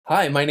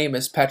Hi, my name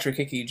is Patrick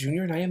Hickey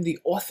Jr., and I am the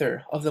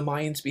author of the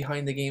Minds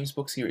Behind the Games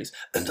book series.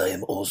 And I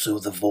am also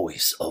the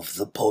voice of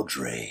the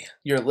Padre.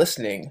 You're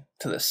listening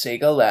to the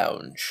Sega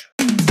Lounge.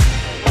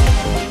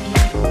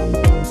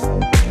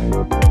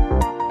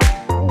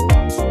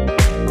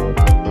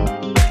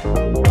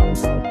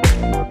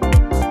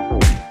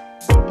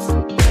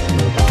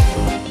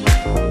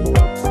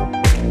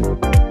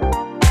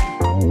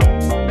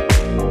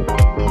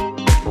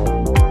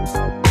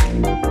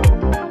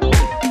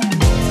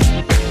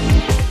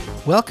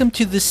 Welcome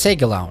to the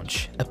Sega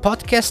Lounge, a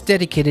podcast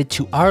dedicated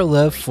to our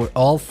love for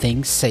all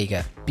things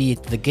Sega, be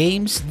it the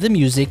games, the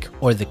music,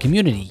 or the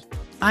community.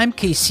 I'm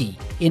KC.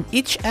 In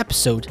each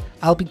episode,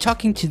 I'll be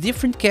talking to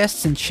different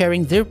guests and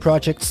sharing their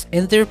projects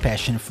and their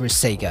passion for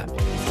Sega.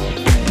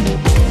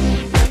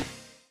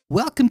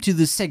 Welcome to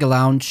the Sega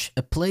Lounge,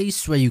 a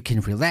place where you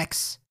can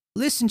relax,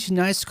 listen to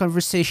nice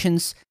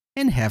conversations,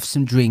 and have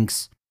some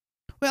drinks.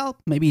 Well,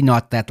 maybe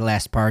not that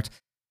last part,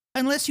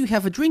 unless you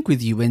have a drink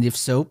with you, and if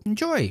so,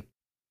 enjoy.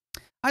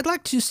 I'd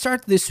like to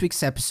start this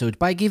week's episode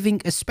by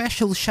giving a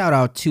special shout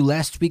out to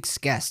last week's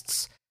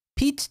guests,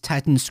 Pete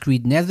Titan's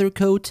Creed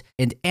Nethercoat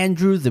and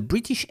Andrew the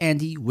British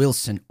Andy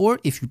Wilson, or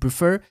if you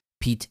prefer,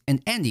 Pete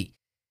and Andy.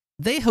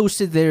 They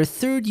hosted their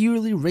third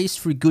yearly Race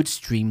for Good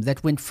stream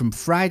that went from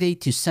Friday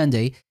to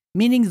Sunday,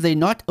 meaning they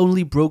not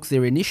only broke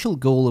their initial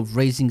goal of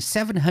raising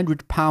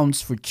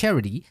 £700 for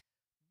charity,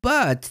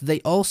 but they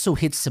also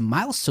hit some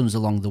milestones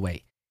along the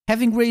way,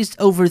 having raised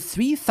over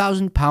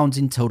 £3,000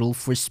 in total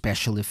for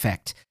special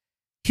effect.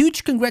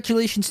 Huge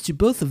congratulations to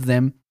both of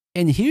them,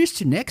 and here's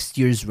to next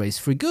year's Race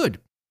for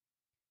Good.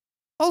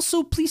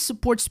 Also, please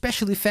support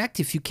Special Effect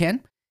if you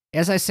can.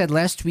 As I said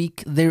last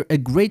week, they're a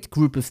great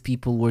group of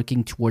people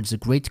working towards a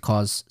great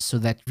cause so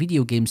that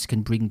video games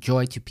can bring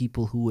joy to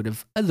people who would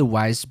have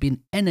otherwise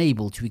been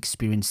unable to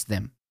experience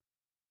them.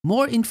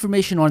 More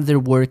information on their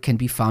work can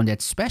be found at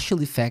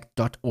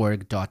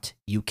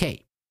specialeffect.org.uk.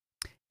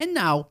 And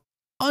now,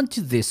 on to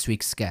this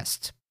week's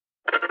guest.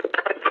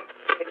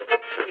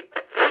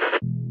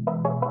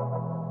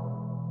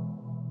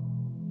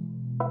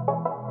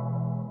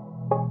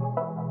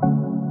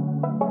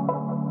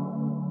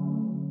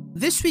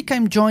 This week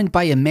I'm joined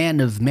by a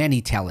man of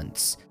many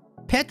talents,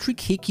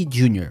 Patrick Hickey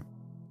Jr.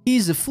 He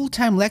is a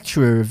full-time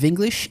lecturer of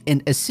English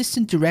and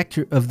assistant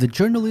director of the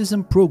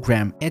journalism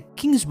program at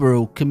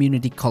Kingsborough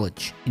Community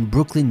College in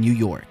Brooklyn, New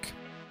York.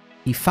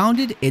 He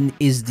founded and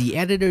is the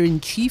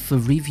editor-in-chief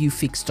of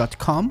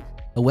ReviewFix.com,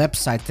 a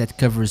website that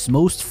covers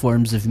most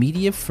forms of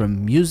media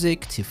from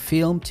music to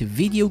film to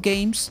video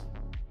games.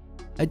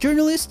 A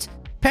journalist,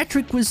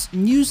 Patrick was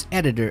news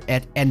editor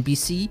at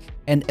NBC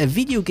and a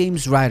video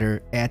games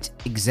writer at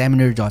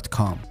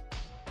Examiner.com.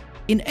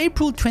 In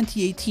April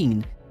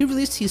 2018, he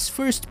released his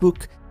first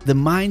book, The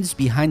Minds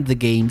Behind the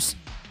Games,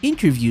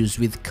 Interviews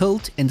with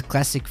Cult and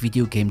Classic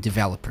Video Game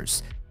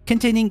Developers,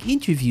 containing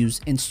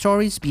interviews and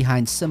stories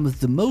behind some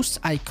of the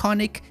most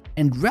iconic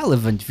and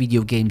relevant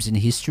video games in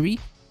history,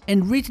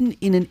 and written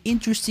in an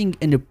interesting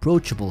and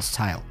approachable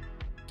style.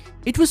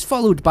 It was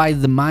followed by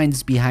The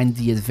Minds Behind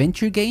the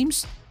Adventure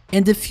Games,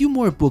 and a few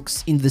more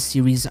books in the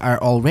series are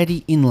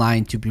already in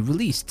line to be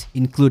released,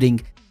 including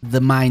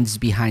The Minds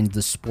Behind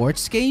the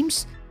Sports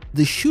Games,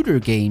 the Shooter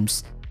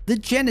Games, the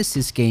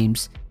Genesis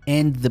Games,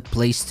 and the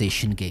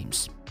PlayStation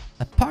Games.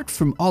 Apart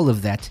from all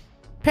of that,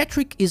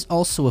 Patrick is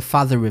also a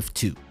father of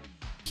two.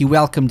 He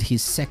welcomed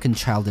his second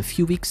child a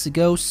few weeks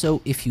ago,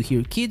 so if you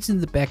hear kids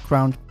in the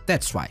background,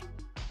 that's why.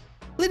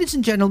 Ladies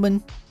and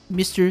gentlemen,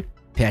 Mr.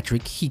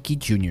 Patrick Hickey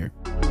Jr.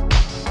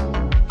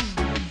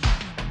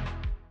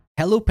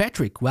 Hello,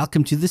 Patrick.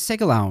 Welcome to the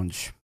Sega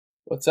Lounge.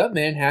 What's up,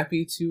 man?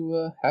 Happy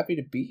to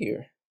be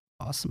here.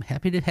 Awesome.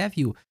 Happy to have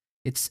you.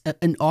 It's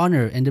an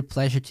honor and a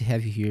pleasure to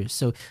have you here.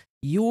 So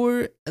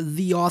you're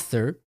the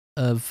author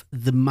of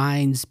the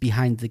Minds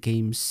Behind the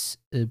Games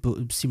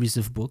series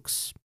of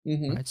books,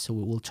 right? So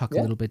we'll talk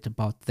a little bit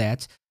about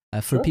that.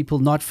 For people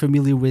not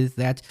familiar with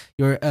that,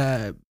 you're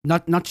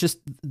not just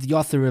the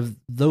author of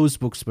those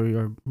books, but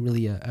you're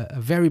really a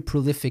very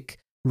prolific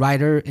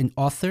writer and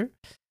author.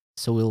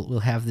 So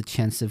we'll have the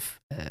chance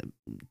of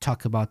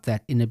talk about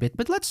that in a bit.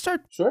 But let's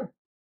start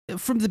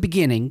from the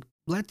beginning.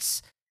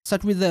 Let's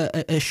start with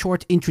a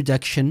short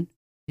introduction,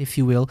 if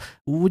you will.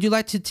 Would you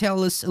like to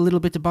tell us a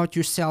little bit about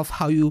yourself,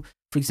 how you,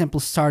 for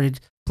example, started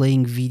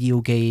playing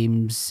video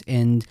games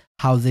and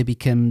how they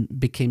became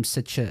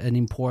such an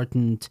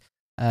important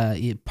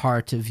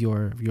part of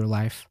your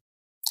life?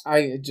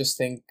 I just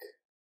think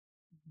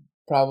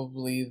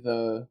probably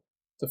the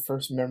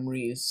first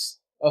memories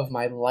of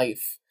my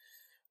life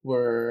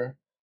were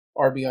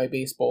RBI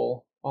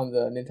Baseball on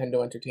the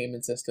Nintendo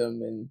Entertainment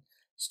System and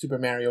Super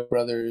Mario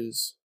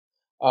Brothers.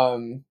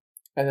 And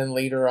then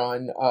later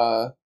on,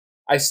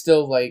 I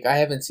still I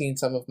haven't seen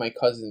some of my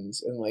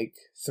cousins in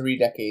 3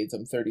 decades.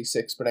 I'm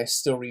 36, but I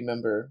still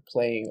remember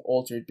playing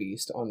Altered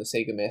Beast on the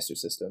Sega Master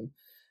System.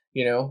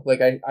 You know,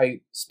 I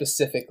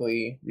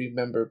specifically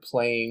remember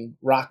playing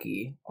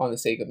Rocky on the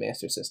Sega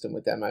Master System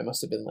with them. I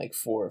must have been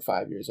 4 or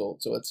 5 years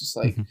old. So it's just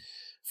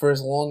for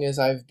as long as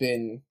I've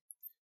been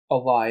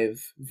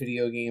alive,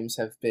 video games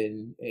have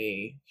been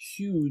a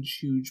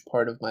huge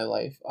part of my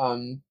life.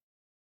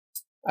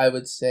 I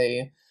would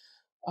say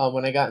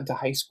when I got into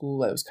high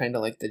school, I was kind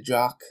of like the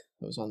jock.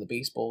 I was on the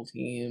baseball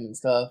team and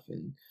stuff,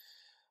 and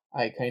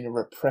I kind of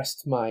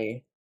repressed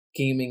my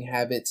gaming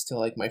habits to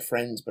like my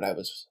friends, but I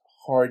was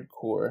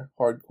hardcore.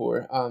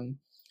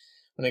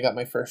 When I got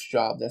my first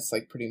job, that's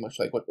like pretty much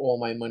like what all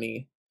my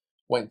money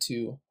went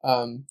to.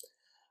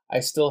 I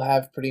still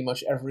have pretty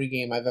much every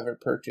game I've ever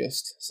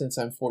purchased since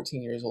I'm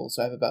 14 years old.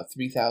 So I have about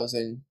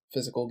 3,000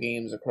 physical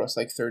games across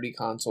like 30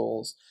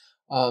 consoles.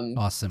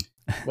 Awesome.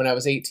 When I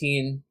was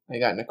 18, I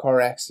got in a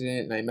car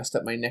accident and I messed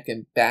up my neck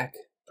and back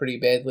pretty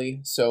badly.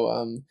 So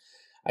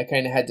I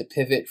kind of had to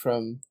pivot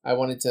from, I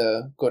wanted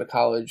to go to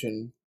college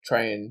and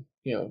try and,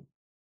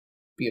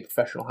 be a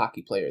professional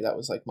hockey player. That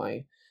was like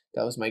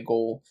that was my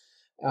goal.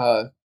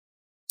 But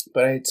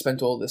I had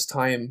spent all this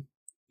time,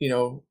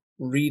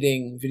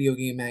 reading video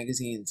game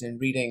magazines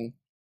and reading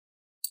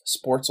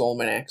sports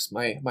almanacs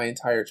my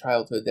entire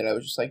childhood, that I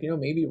was just like,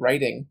 maybe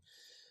writing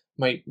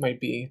might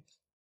be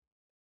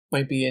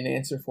an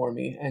answer for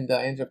me. And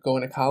I ended up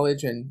going to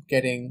college and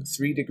getting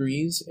 3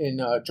 degrees in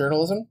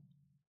journalism.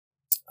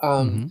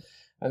 Mm-hmm.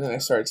 And then I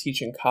started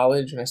teaching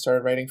college and I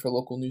started writing for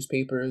local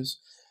newspapers.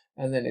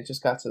 And then it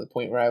just got to the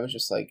point where I was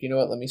just like, you know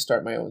what, let me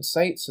start my own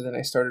site. So then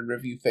I started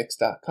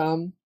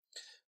reviewfix.com,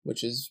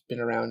 which has been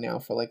around now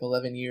for like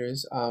 11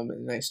 years.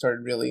 And I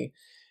started really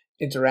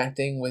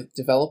interacting with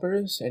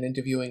developers and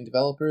interviewing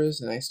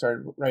developers. And I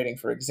started writing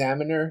for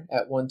Examiner.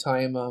 At one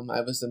time,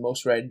 I was the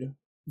most read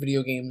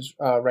video games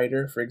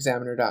writer for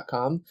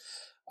Examiner.com.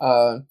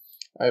 I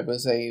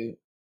was a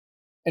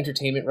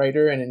entertainment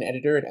writer and an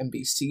editor at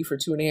NBC for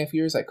 2.5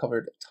 years. I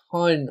covered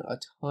a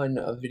ton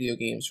of video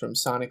games, from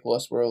Sonic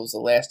Lost Worlds, The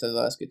Last of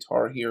Us,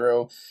 Guitar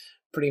Hero,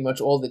 pretty much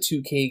all the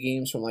 2K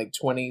games from like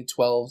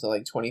 2012 to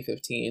like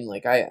 2015.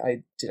 Like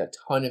I did a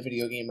ton of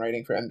video game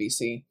writing for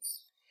NBC.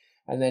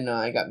 And then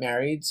I got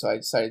married, so I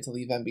decided to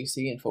leave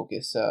NBC and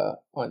focus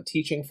on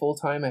teaching full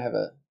time. I have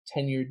a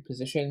tenured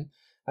position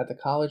at the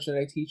college that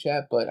I teach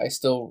at, but I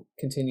still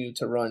continue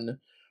to run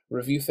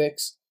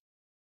ReviewFix.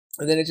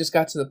 And then it just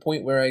got to the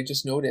point where I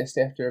just noticed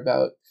after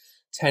about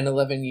 10,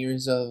 11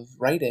 years of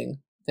writing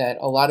that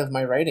a lot of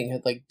my writing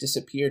had like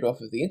disappeared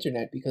off of the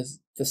internet because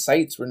the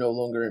sites were no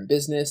longer in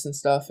business and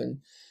stuff.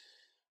 And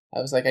I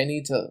was like, I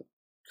need to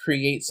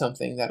create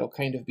something that'll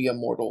kind of be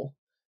immortal.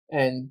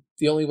 And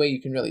the only way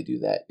you can really do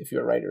that if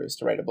you're a writer is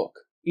to write a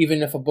book.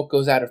 Even if a book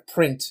goes out of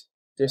print,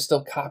 there's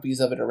still copies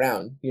of it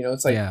around.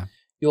 It's like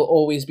you'll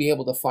always be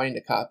able to find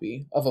a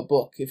copy of a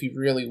book if you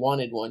really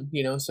wanted one,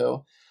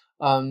 So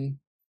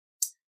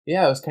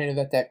I was kind of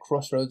at that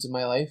crossroads in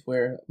my life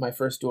where my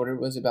first daughter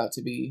was about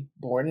to be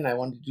born and I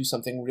wanted to do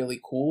something really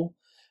cool.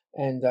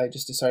 And I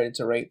just decided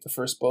to write the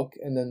first book.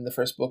 And then the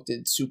first book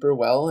did super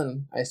well.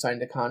 And I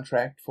signed a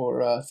contract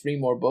for 3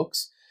 more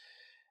books.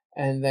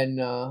 And then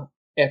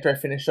after I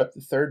finished up the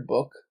 3rd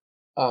book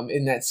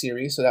in that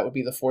series, so that would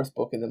be the 4th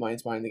book in the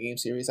Minds Behind the Game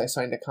series, I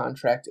signed a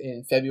contract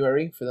in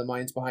February for the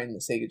Minds Behind the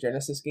Sega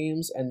Genesis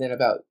games. And then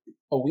about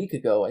a week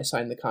ago, I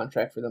signed the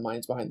contract for the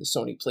Minds Behind the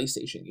Sony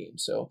PlayStation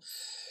games. So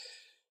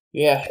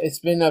yeah, it's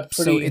been a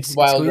pretty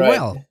wild ride.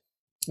 Well.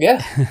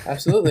 Yeah,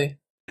 absolutely.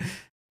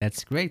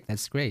 That's great.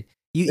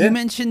 You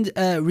mentioned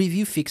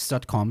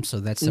reviewfix.com, so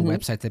that's a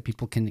website that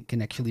people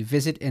can actually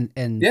visit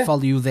and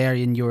follow you there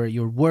in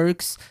your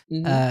works.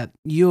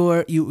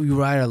 You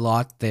write a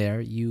lot there.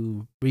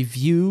 You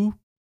review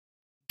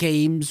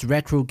games,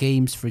 retro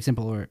games, for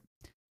example, or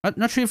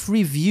not sure if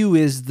review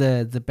is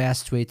the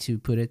best way to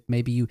put it.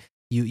 Maybe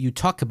you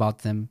talk about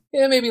them.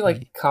 Yeah, maybe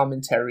like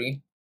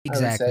commentary.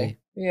 Exactly.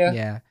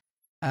 Yeah.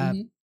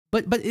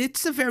 But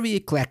it's a very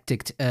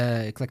eclectic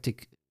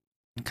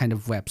kind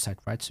of website,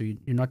 right? So you're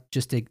not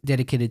just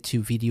dedicated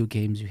to video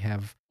games. You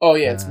have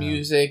it's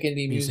music,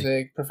 indie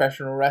music,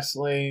 professional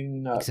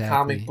wrestling,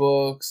 comic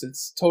books.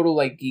 It's total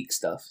like geek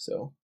stuff.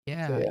 So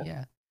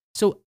yeah.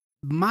 So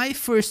my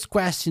first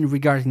question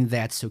regarding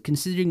that. So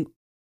considering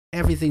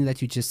everything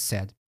that you just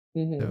said,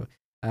 so,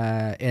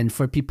 and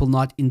for people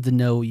not in the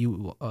know,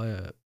 you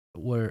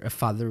were a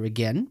father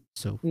again.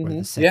 So for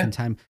the second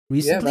time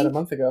recently, about a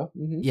month ago.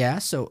 Yeah.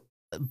 So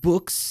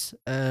books,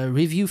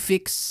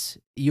 ReviewFix,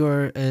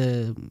 your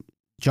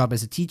job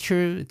as a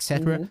teacher,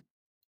 etc.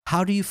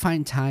 How do you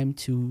find time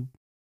to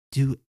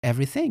do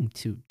everything?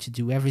 To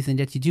do everything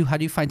that you do? How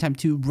do you find time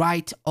to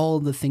write all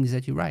the things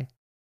that you write?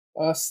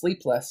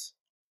 Sleep less.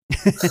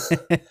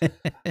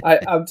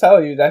 I'm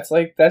telling you, I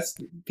get asked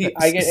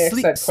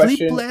that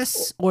question.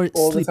 Sleepless or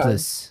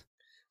sleepless?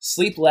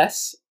 Sleep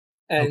less,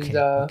 and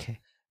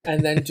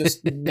and then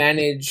just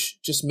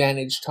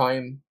manage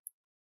time.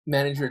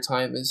 Manage your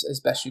time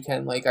as best you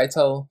can. Like I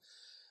tell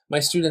my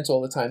students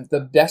all the time, the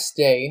best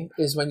day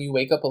is when you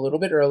wake up a little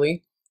bit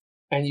early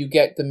and you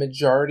get the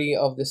majority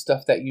of the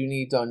stuff that you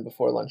need done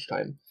before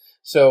lunchtime.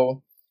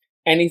 So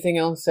anything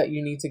else that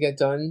you need to get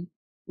done,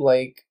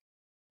 like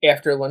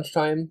after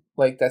lunchtime,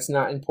 like that's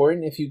not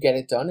important. If you get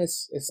it done,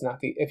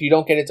 if you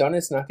don't get it done,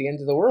 it's not the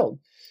end of the world.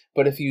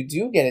 But if you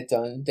do get it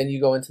done, then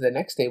you go into the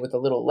next day with a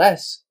little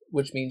less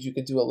which means you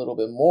could do a little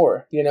bit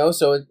more,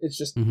 so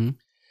Mm-hmm.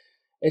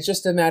 it's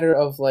just a matter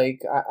of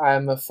like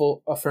I'm a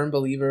firm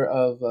believer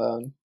of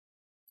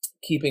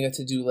keeping a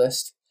to-do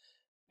list.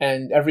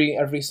 And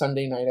every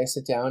Sunday night I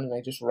sit down and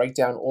I just write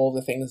down all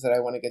the things that I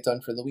want to get done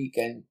for the week.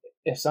 And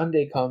if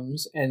Sunday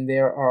comes and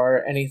there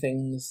are any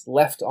things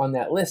left on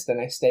that list, then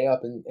I stay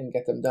up and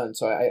get them done.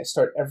 So I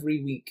start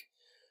every week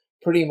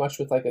pretty much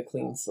with like a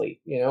clean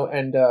slate,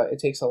 and it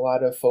takes a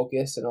lot of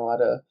focus and a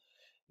lot of,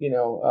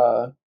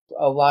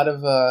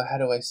 how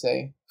do I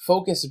say,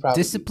 focus is probably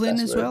the Discipline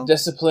best as word. well.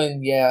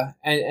 Discipline, yeah,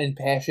 and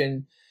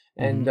passion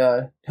and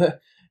Mm-hmm.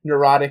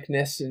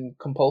 neuroticness and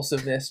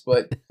compulsiveness.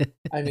 But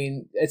I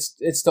mean,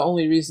 it's the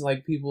only reason,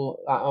 like,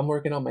 I'm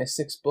working on my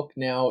sixth book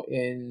now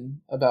in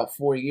about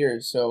 4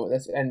 years. So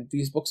and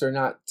these books are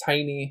not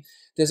tiny.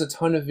 There's a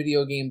ton of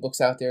video game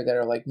books out there that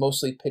are like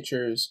mostly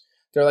pictures.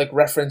 They're like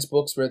reference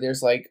books where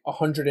there's like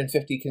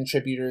 150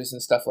 contributors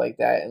and stuff like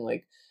that. And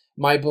like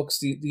my books,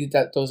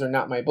 those are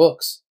not my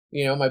books.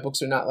 My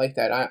books are not like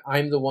that.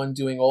 I'm the one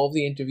doing all of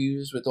the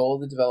interviews with all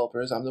the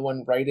developers. I'm the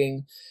one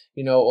writing,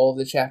 all of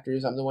the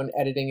chapters. I'm the one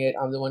editing it.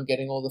 I'm the one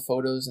getting all the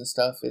photos and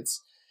stuff.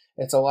 It's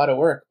a lot of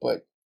work,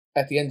 but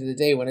at the end of the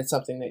day, when it's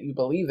something that you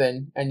believe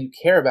in and you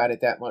care about it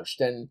that much,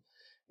 then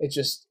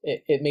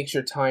it makes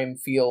your time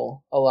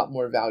feel a lot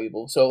more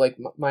valuable. So like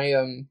my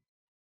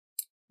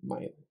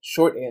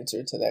short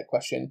answer to that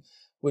question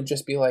would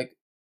just be like,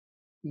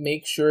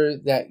 make sure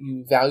that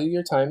you value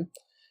your time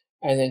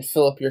and then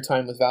fill up your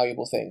time with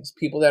valuable things.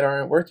 People that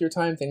aren't worth your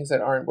time, things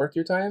that aren't worth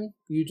your time,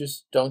 you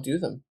just don't do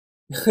them.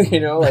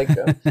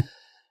 Mm-hmm.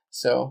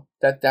 So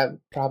that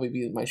probably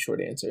be my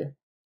short answer.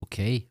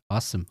 Okay,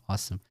 awesome.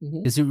 Hmm.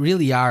 Because you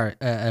really are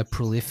a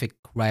prolific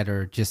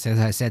writer, just as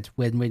I said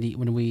when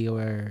we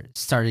were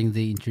starting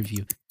the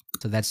interview.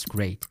 So that's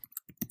great.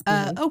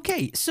 Hmm.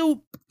 Okay,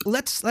 so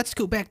let's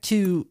go back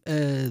to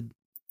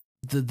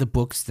the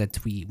books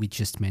that we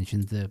just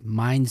mentioned, the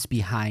minds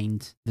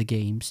behind the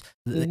games.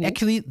 Hmm.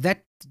 Actually,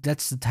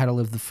 that's the title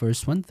of the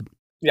first one, the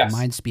Yes.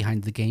 minds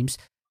behind the games.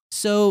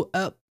 So,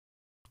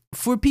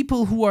 for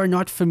people who are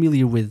not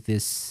familiar with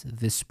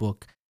this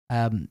book,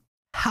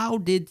 how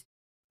did,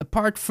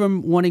 apart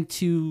from wanting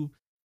to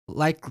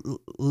like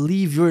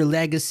leave your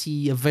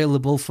legacy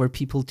available for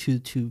people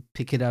to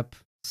pick it up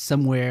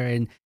somewhere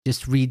and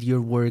just read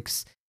your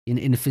works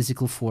in a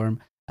physical form,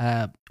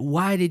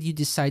 why did you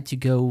decide to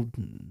go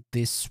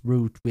this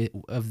route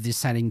of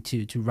deciding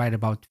to write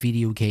about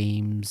video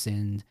games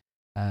and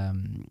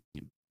um,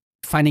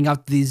 finding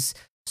out these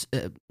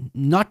uh,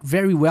 not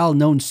very well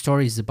known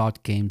stories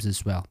about games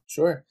as well?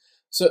 Sure.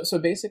 So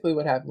basically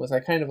what happened was, I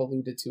kind of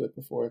alluded to it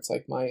before. It's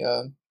like my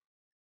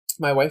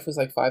wife was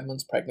like 5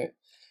 months pregnant,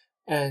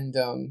 and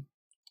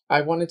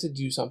I wanted to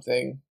do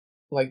something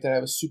like that I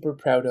was super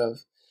proud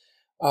of,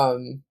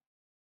 um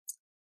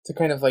to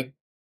kind of like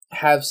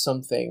have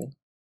something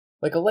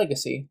like a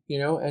legacy,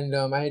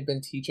 and I had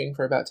been teaching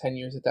for about 10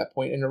 years at that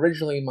point. And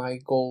originally my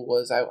goal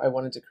was I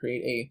wanted to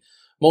create a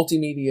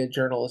multimedia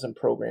journalism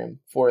program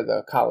for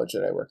the college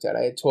that I worked at.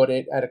 I had taught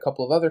it at a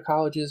couple of other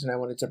colleges, and I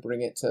wanted to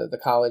bring it to the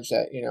college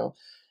that,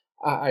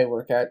 I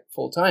work at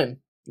full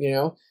time,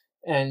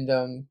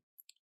 and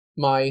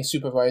my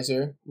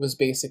supervisor was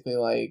basically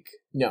like,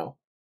 no.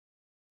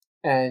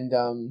 And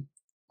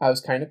I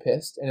was kind of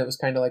pissed, and it was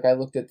kind of like I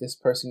looked at this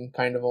person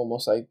kind of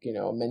almost like,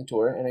 a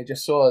mentor, and I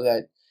just saw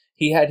that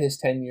he had his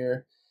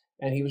tenure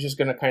and he was just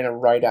going to kind of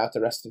ride out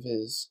the rest of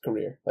his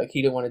career. Like,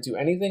 he didn't want to do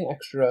anything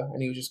extra,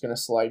 and he was just going to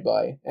slide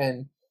by.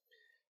 And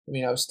I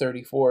mean, I was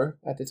 34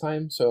 at the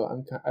time,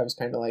 so I was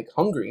kind of like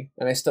hungry,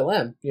 and I still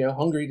am,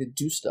 hungry to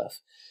do stuff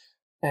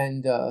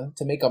and to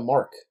make a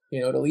mark,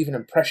 to leave an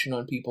impression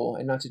on people,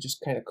 and not to just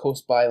kind of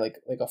coast by like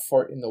a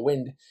fart in the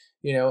wind,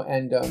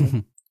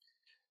 and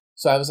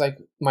so I was like,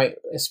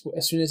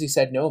 as soon as he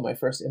said no, my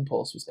first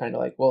impulse was kind of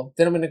like, well,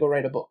 then I'm going to go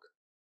write a book.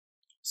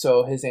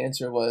 So his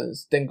answer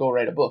was, then go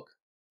write a book.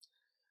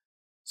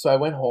 So I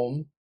went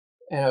home,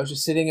 and I was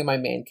just sitting in my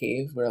man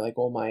cave where like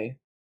all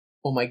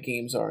my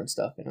games are and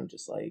stuff, and I'm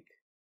just like,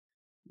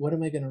 what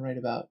am I going to write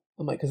about?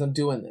 I'm like, because I'm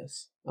doing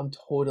this. I'm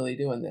totally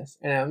doing this.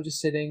 And I'm just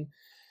sitting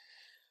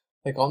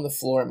like on the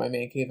floor in my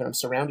man cave, and I'm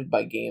surrounded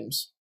by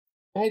games.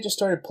 I just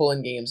started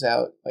pulling games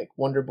out, like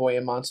Wonder Boy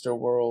and Monster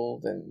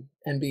World, and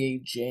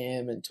NBA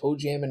Jam, and Toe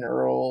Jam and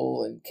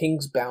Earl, and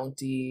King's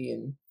Bounty,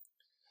 and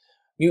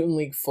Mutant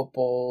League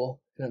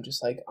Football. And I'm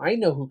just like, I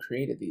know who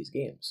created these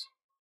games,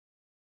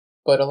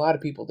 but a lot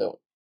of people don't.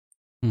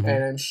 Mm-hmm.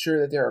 And I'm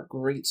sure that there are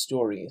great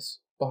stories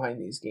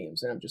behind these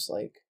games. And I'm just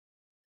like,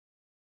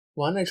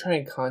 why don't I try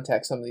and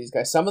contact some of these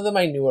guys? Some of them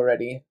I knew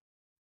already,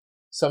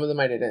 some of them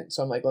I didn't.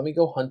 So I'm like, let me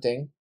go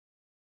hunting.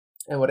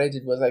 And what I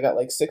did was I got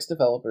like 6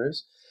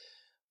 developers,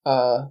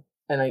 and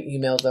I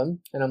emailed them,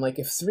 and I'm like,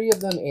 if 3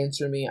 of them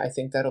answer me, I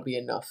think that'll be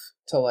enough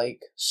to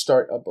like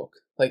start a book,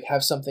 like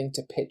have something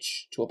to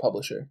pitch to a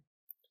publisher.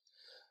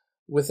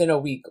 Within a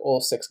week,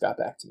 all 6 got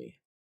back to me.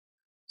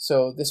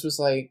 So this was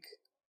like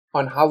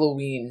on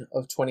Halloween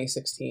of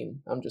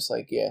 2016. I'm just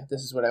like, yeah,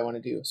 this is what I want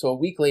to do. So a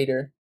week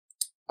later,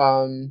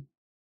 all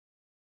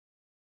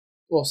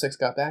 6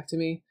 got back to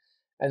me,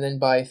 And then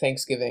by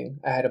Thanksgiving,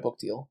 I had a book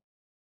deal.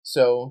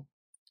 So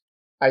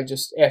I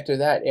just, after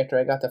that, after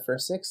I got the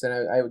first 6, then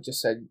I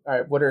just said, all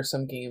right, what are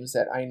some games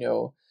that I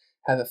know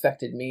have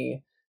affected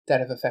me, that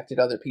have affected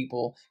other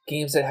people,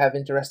 games that have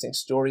interesting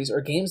stories, or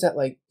games that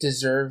like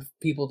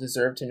people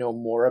deserve to know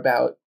more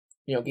about,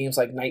 games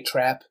like Night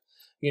Trap,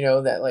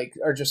 that like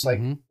are just like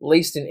Mm-hmm.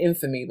 laced in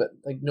infamy, but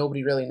like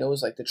nobody really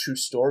knows like the true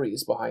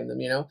stories behind them,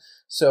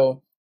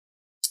 So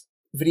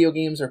video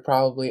games are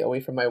probably, away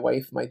from my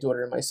wife, my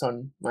daughter, and my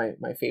son,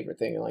 my favorite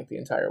thing in like the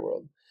entire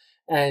world.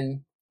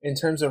 And in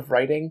terms of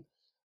writing,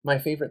 my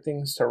favorite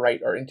things to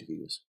write are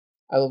interviews.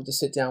 I love to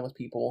sit down with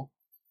people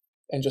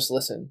and just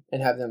listen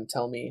and have them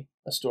tell me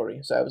a story.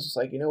 So I was just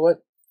like, you know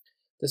what?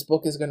 This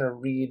book is gonna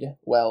read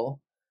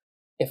well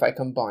if I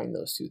combine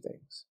those two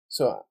things.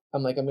 So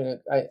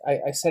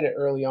I said it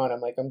early on, I'm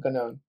like, I'm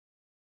gonna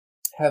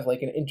have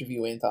like an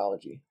interview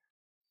anthology.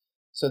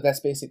 So that's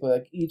basically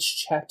like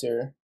each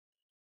chapter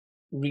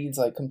reads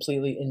like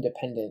completely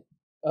independent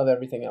of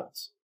everything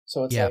else.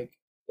 So it's Yeah. like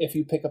if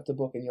you pick up the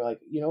book and you're like,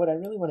 you know what, I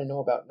really want to know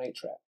about Night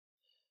Trap,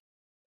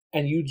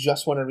 and you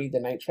just want to read the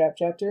Night Trap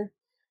chapter,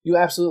 you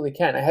absolutely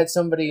can. I had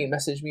somebody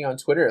message me on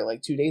Twitter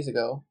like 2 days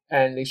ago,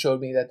 and they showed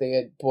me that they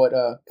had bought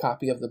a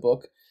copy of the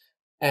book,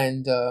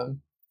 and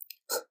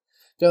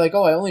they're like,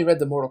 "Oh, I only read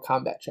the Mortal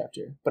Kombat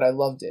chapter, but I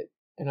loved it."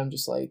 And I'm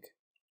just like,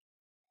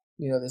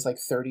 there's like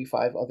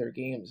 35 other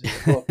games in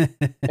the book.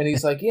 And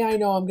he's like, yeah, I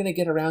know, I'm going to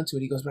get around to it.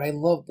 He goes, but I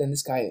love, and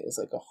this guy is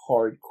like a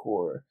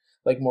hardcore,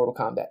 like Mortal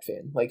Kombat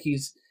fan. Like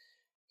he's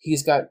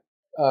got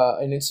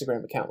an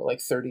Instagram account with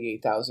like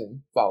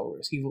 38,000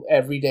 followers. He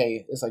every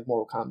day is like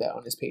Mortal Kombat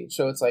on his page.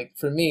 So it's like,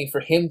 for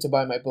him to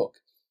buy my book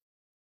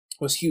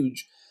was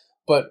huge.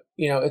 But,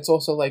 it's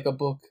also like a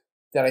book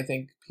that I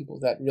think people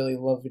that really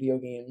love video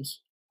games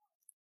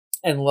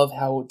and love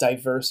how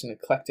diverse and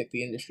eclectic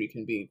the industry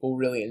can be will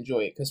really enjoy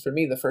it. Because for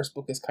me, the first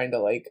book is kind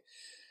of like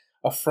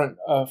a front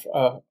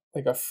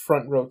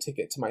row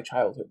ticket to my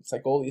childhood. It's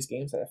like all these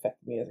games that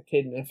affected me as a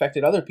kid and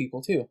affected other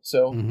people too.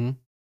 So Mm-hmm.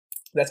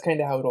 that's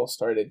kind of how it all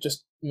started.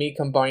 Just me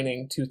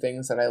combining two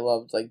things that I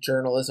loved, like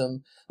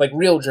journalism, like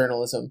real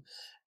journalism,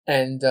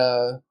 and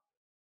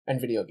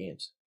video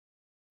games.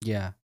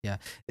 Yeah, yeah.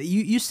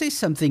 You say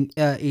something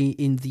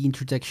in the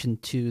introduction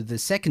to the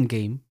second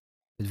game,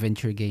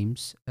 adventure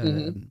games.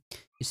 Mm-hmm.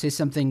 You say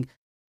something.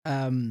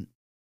 Um,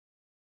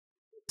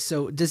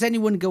 so, does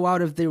anyone go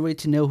out of their way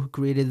to know who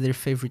created their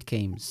favorite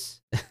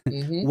games?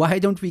 Mm-hmm. Why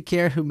don't we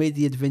care who made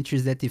the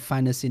adventures that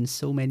define us in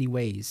so many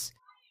ways?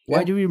 Why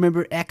Yeah. do we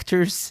remember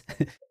actors,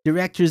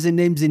 directors, and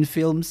names in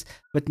films,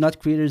 but not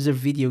creators of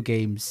video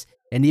games?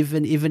 And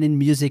even in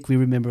music, we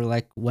remember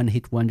like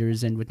one-hit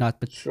wonders and whatnot,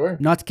 but Sure.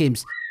 not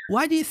games.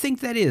 Why do you think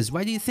that is?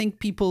 Why do you think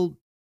people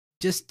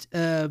just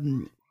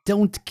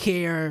don't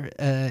care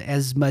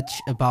as much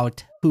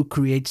about who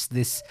creates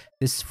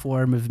this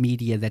form of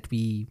media that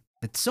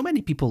so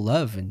many people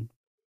love, and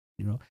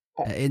you know,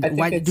 I, and I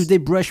why think do it's they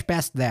brush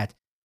past that?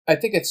 I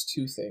think it's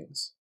two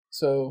things.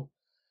 So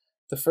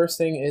the first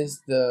thing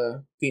is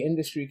the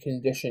industry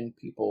conditioned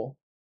people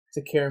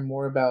to care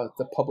more about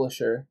the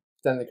publisher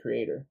than the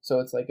creator. So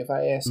it's like if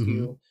I ask Mm-hmm.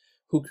 you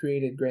who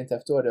created Grand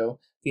Theft Auto,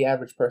 the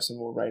average person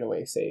will right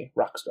away say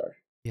Rockstar.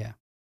 Yeah.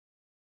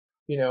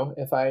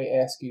 If I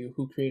ask you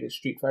who created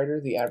Street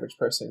Fighter, the average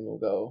person will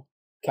go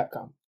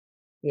Capcom.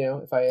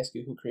 If I ask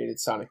you who created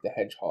Sonic the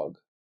Hedgehog,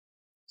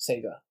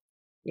 Sega.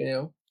 You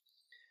know?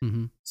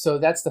 Mm-hmm. So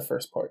that's the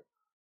first part.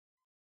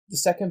 The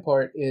second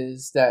part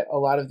is that a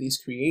lot of these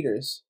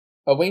creators,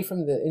 away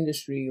from the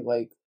industry,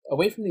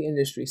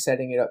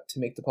 setting it up to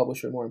make the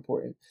publisher more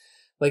important.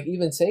 Like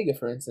even Sega,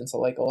 for instance,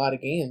 like a lot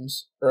of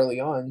games early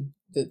on,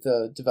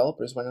 the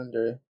developers went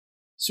under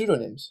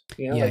pseudonyms,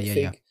 Yeah, like yeah,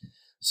 yeah. fake.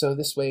 So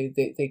this way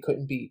they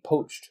couldn't be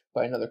poached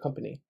by another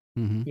company.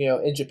 Mm-hmm.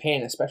 In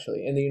Japan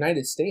especially. In the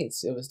United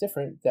States, it was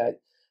different that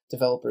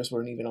developers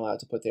weren't even allowed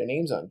to put their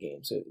names on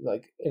games.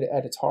 Like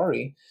at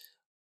Atari,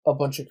 a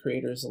bunch of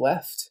creators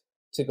left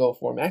to go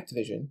form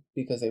Activision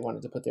because they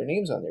wanted to put their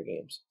names on their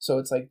games. So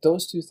it's like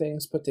those two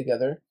things put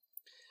together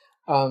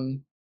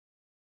um,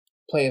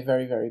 play a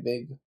very, very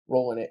big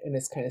role in it. And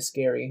it's kind of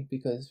scary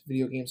because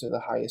video games are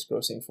the highest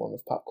grossing form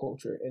of pop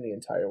culture in the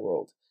entire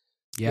world.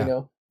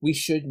 Yeah. We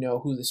should know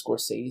who the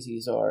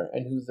Scorseses are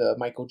and who the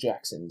Michael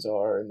Jacksons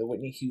are and the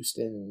Whitney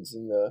Houstons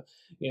and and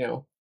the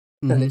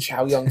Mm-hmm.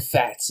 Chow Yun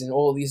Fats and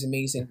all these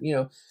amazing,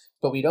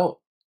 but we don't.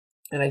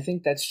 And I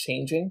think that's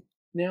changing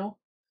now.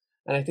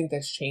 And I think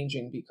that's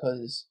changing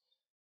because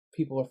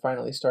people are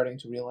finally starting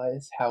to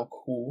realize how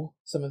cool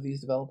some of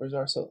these developers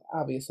are. So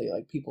obviously,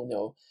 like people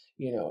know,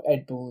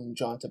 Ed Boon,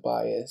 John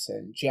Tobias,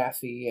 and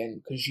Jaffe,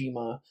 and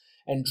Kojima,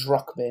 and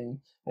Druckmann,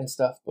 and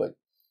stuff. But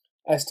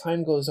as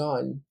time goes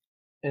on,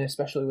 and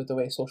especially with the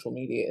way social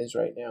media is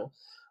right now,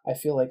 I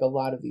feel like a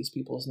lot of these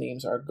people's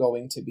names are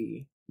going to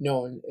be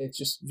known. It's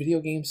just video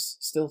games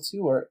still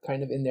too are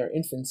kind of in their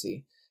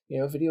infancy.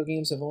 Video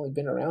games have only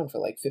been around for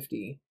like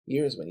 50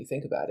 years when you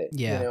think about it.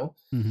 Yeah.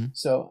 Mm-hmm.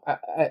 So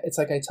it's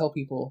like I tell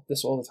people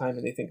this all the time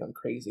and they think I'm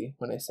crazy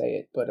when I say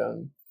it, but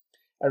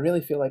I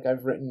really feel like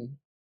I've written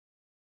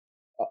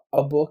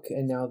a book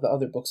and now the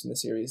other books in the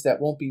series that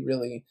won't be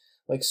really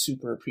like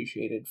super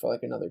appreciated for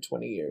like another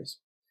 20 years.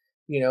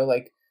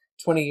 Like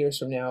 20 years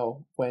from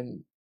now,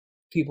 when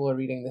people are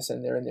reading this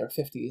and they're in their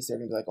 50s, they're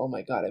going to be like, oh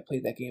my God, I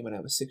played that game when I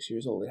was 6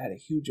 years old. It had a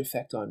huge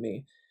effect on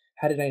me.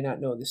 How did I not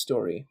know this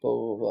story? Blah,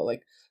 blah, blah.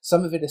 Like,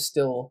 some of it is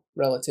still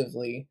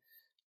relatively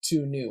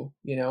too new,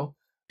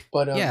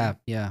 But, Yeah,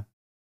 yeah.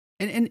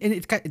 And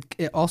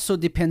it also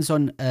depends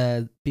on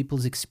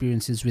people's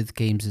experiences with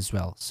games as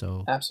well.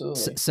 So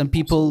absolutely. some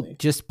people Absolutely.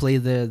 just play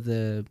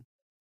those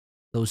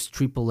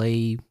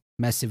AAA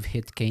massive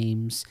hit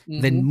games,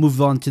 then Mm-hmm.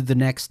 move on to the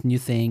next new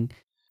thing,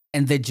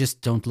 and they just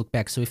don't look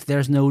back. So if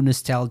there's no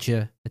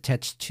nostalgia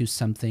attached to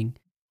something,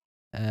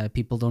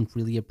 people don't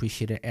really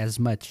appreciate it as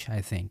much,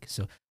 I think.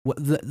 So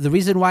the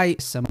reason why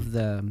some of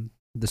the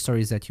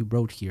stories that you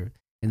wrote here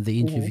in the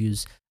Mm-hmm.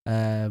 interviews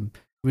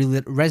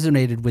really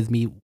resonated with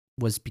me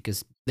was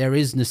because there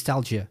is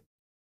nostalgia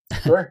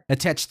Sure.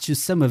 attached to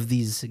some of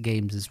these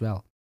games as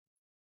well.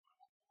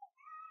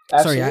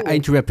 Sorry, I Absolutely.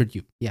 interrupted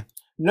you. Yeah.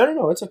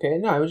 No, it's okay.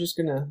 No, I was just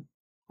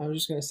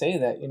gonna say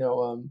that,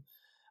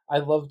 I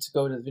love to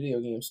go to the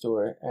video game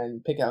store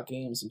and pick out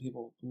games, and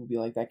people will be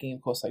like, "That game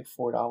costs like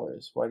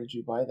 $4. Why did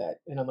you buy that?"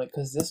 And I'm like,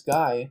 "Because this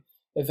guy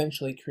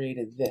eventually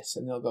created this."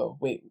 And they'll go,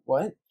 "Wait,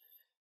 what?"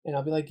 And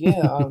I'll be like,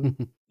 "Yeah,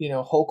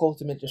 Hulk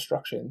Ultimate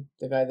Destruction,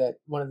 the guy that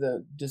one of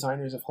the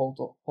designers of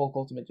Hulk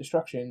Ultimate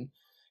Destruction,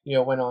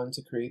 went on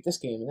to create this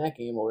game and that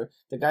game, or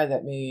the guy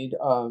that made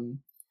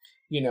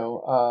you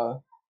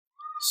know,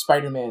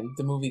 Spider-Man,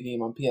 the movie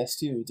game on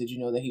PS2. Did you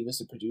know that he was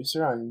the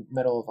producer on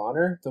Medal of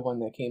Honor, the one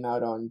that came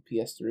out on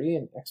PS3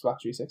 and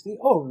Xbox 360?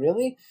 Oh,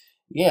 really?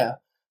 Yeah.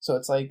 So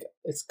it's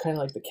kind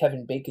of like the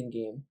Kevin Bacon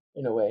game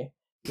in a way,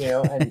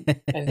 and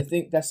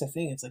that's the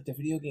thing. It's like the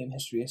video game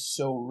history is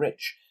so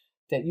rich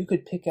that you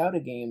could pick out a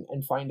game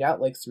and find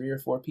out like 3 or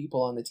 4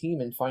 people on the team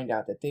and find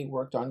out that they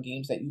worked on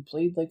games that you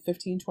played like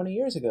 15, 20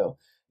 years ago,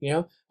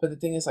 But the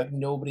thing is, like,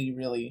 nobody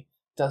really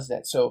does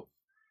that. So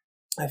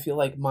I feel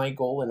like my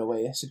goal in a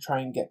way is to try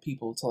and get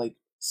people to like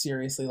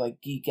seriously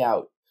like geek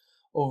out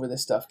over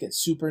this stuff, get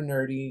super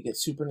nerdy, get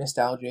super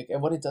nostalgic,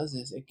 and what it does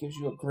is it gives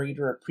you a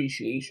greater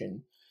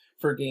appreciation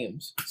for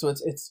games. So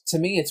it's to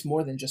me it's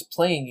more than just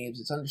playing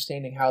games, it's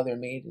understanding how they're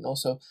made and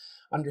also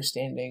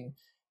understanding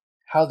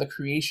how the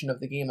creation of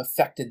the game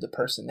affected the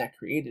person that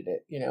created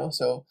it.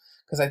 So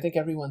because I think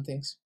everyone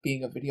thinks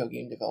being a video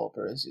game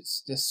developer is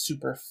it's this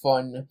super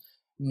fun,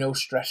 no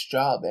stress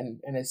job, and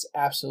it's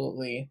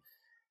absolutely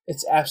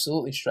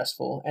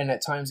stressful, and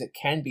at times it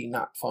can be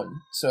not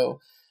fun. So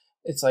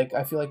it's like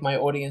I feel like my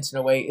audience in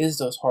a way is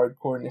those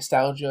hardcore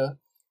nostalgia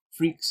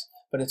freaks,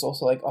 but it's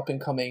also like up and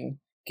coming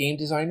game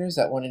designers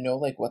that want to know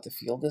like what the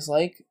field is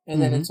like,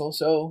 and then Hmm. it's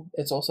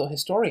also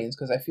historians,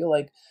 because I feel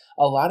like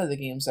a lot of the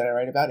games that I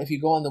write about, if you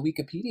go on the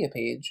Wikipedia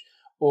page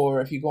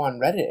or if you go on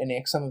Reddit and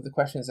ask some of the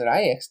questions that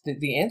I asked,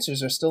 the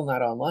answers are still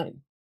not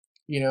online,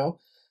 you know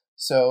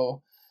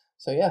so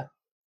yeah.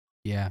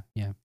 Yeah,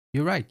 yeah.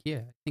 You're right. Yeah,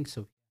 I think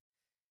so.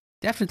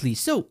 Definitely.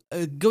 So,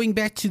 going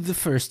back to the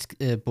first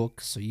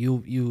book, so you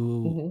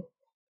Hmm.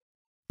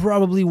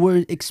 probably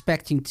weren't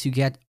expecting to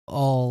get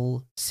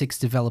all 6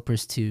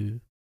 developers to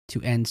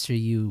answer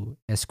you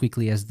as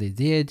quickly as they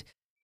did.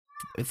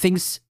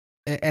 Things,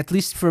 at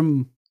least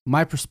from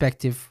my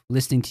perspective,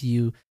 listening to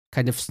you,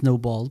 kind of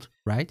snowballed,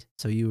 right?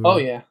 So you Oh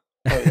were yeah.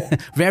 Oh yeah.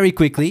 very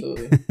quickly,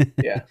 Absolutely.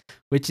 Yeah.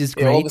 which is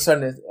Yeah, great. all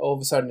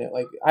of a sudden,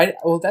 like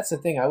that's the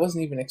thing. I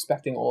wasn't even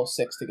expecting all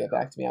 6 to get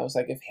back to me. I was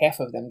like, if half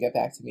of them get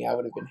back to me, I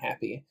would have been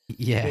happy.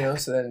 Yeah.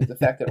 So then the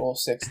fact that all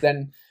 6,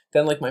 then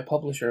like my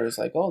publisher is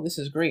like, oh, this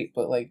is great,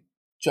 but like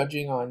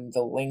judging on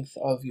the length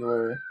of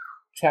your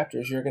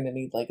chapters, you're gonna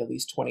need like at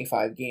least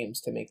 25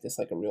 games to make this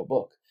like a real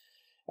book.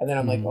 And then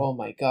I'm like, Mhm. oh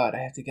my god, I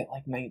have to get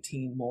like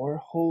 19 more.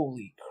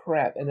 Holy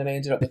crap! And then I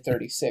ended up with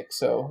 36.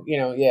 So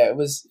yeah, it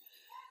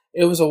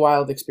was a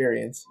wild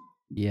experience.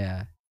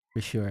 Yeah, for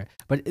sure.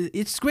 But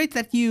it's great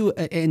that you,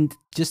 and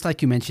just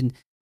like you mentioned,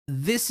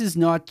 this is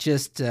not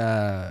just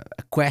a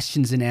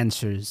questions and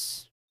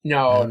answers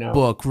No, no.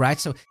 book, right?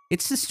 So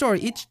it's a story.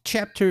 Each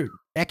chapter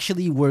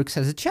actually works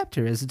as a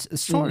chapter, as a Mm-hmm.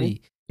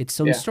 story, its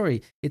own Yeah.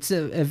 story. It's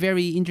a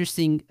very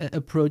interesting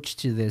approach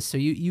to this. So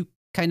you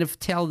kind of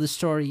tell the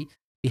story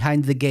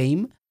behind the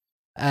game,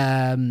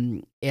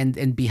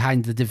 and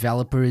behind the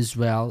developer as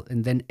well,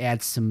 and then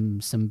add some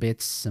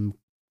bits, some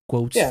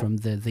quotes Yeah. from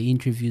the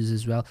interviews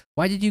as well.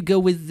 Why did you go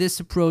with this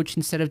approach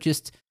instead of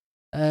just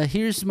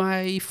here's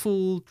my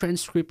full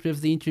transcript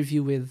of the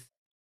interview with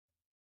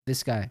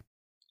this guy?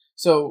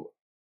 So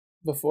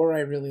before I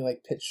really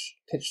like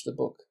pitched the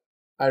book,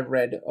 I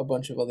read a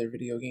bunch of other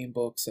video game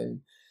books,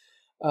 and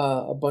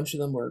a bunch of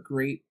them were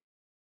great,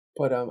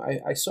 but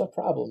I saw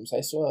problems.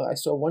 I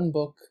saw one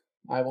book.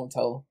 I won't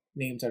tell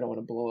names. I don't want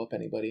to blow up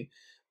anybody,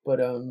 but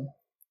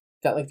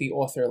that like the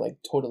author like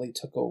totally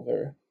took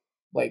over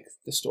like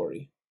the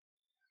story.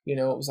 It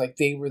was like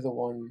they were the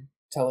one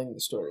telling the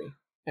story,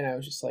 and I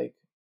was just like,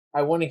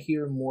 I want to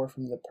hear more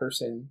from the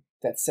person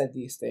that said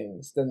these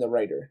things than the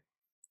writer.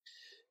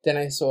 Then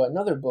I saw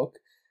another book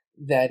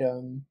that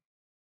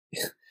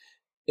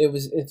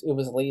it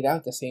was laid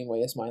out the same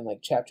way as mine,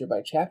 like chapter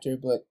by chapter,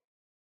 but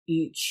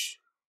each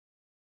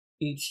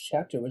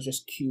chapter was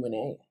just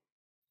Q&A.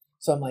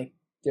 So I'm like,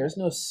 there's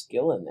no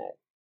skill in that.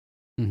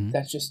 Mm-hmm.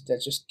 That's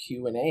just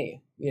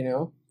Q&A, you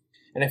know?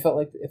 And I felt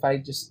like if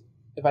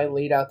I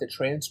laid out the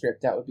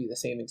transcript, that would be the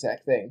same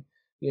exact thing,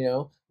 you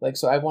know? Like,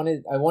 so I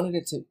wanted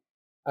it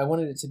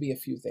to be a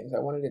few things. I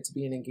wanted it to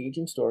be an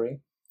engaging story.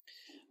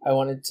 I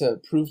wanted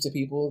to prove to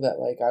people that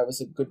like I was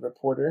a good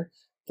reporter,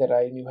 that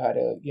I knew how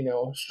to, you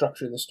know,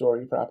 structure the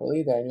story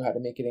properly, that I knew how to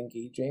make it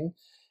engaging.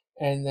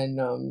 And then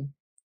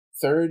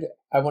third,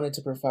 I wanted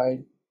to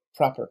provide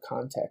proper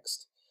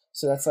context.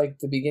 So that's like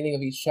the beginning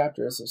of each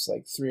chapter is just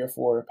like 3 or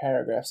 4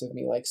 paragraphs of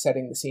me like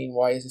setting the scene.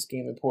 Why is this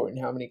game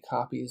important? How many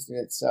copies did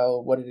it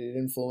sell? What did it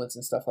influence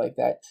and stuff like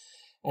that?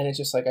 And it's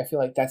just like, I feel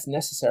like that's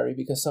necessary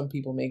because some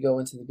people may go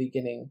into the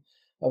beginning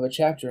of a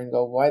chapter and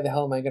go, why the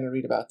hell am I going to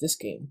read about this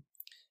game?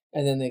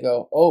 And then they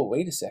go, oh,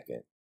 wait a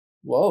second.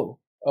 Whoa.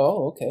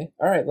 Oh, okay.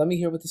 All right. Let me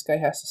hear what this guy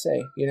has to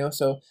say. You know,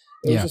 so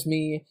it was just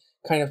me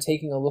kind of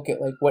taking a look at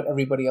like what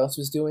everybody else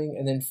was doing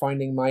and then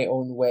finding my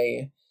own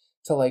way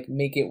to like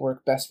make it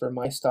work best for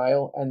my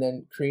style and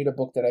then create a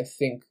book that I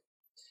think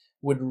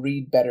would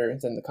read better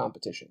than the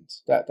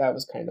competitions. That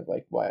was kind of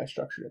like why I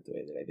structured it the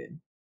way that I did.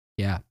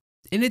 Yeah.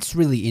 And it's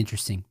really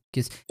interesting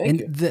because Thank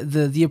you.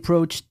 the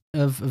approach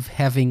of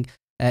having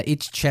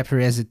each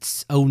chapter as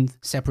its own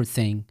separate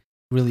thing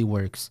really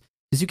works.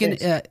 Because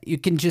you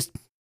can just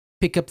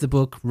pick up the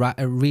book,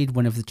 read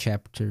one of the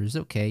chapters.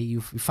 Okay,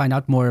 you find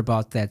out more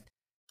about that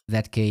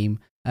game.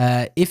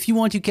 If you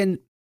want, you can,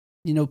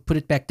 you know, put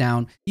it back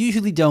down. You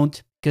usually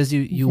don't because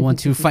you want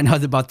to find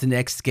out about the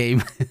next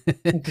game,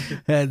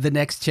 the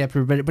next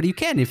chapter. But you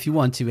can if you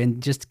want to,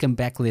 and just come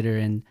back later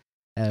and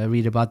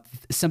read about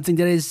something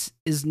that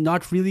is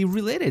not really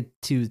related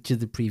to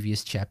the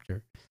previous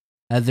chapter,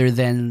 other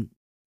than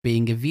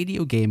being a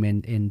video game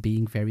and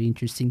being very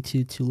interesting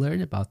to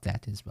learn about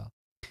that as well.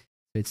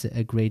 It's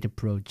a great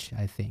approach,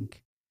 I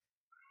think.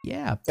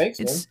 Yeah, Thanks,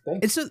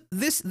 man. Thanks.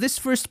 It's this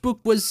first book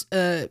was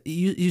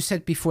you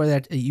said before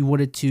that you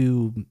wanted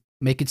to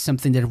make it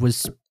something that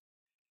was,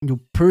 you know,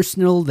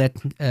 personal, that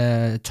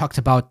talked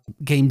about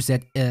games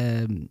that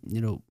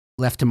you know,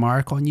 left a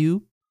mark on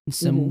you in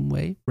some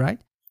way,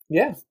 right?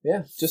 Yeah.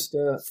 Just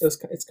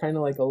it's kind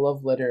of like a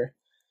love letter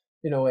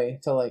in a way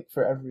to like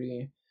for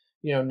every,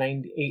 you know,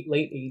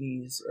 late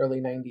 80s,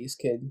 early 90s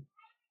kid,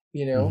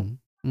 you know,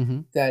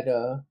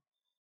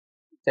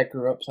 that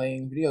grew up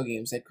playing video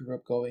games, that grew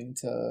up going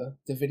to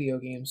the video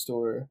game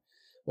store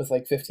with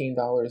like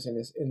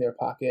 $15 in their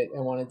pocket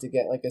and wanted to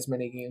get like as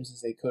many games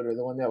as they could, or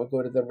the one that would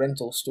go to the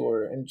rental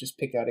store and just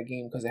pick out a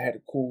game because it had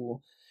a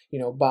cool, you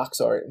know, box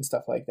art and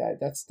stuff like that.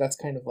 That's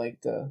kind of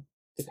like the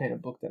kind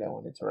of book that I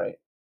wanted to write.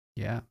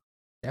 Yeah,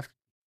 definitely.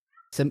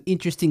 Some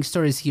interesting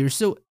stories here.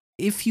 So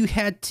if you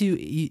had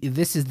to,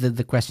 this is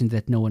the question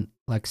that no one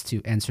likes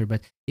to answer,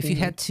 but if you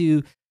had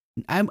to,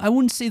 I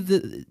wouldn't say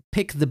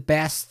pick the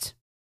best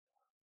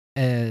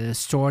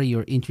story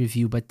or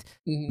interview, but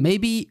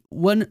maybe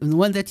one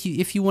that you,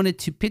 if you wanted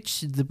to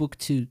pitch the book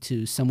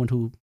to someone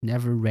who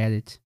never read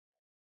it.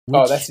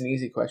 Oh, that's an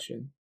easy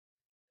question.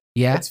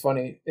 Yeah, it's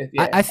funny.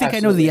 I think absolutely. I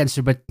know the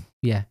answer, but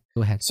yeah,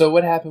 go ahead. So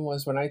what happened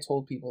was when I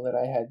told people that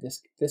I had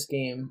this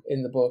game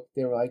in the book,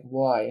 they were like,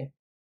 "Why?"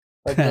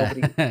 Like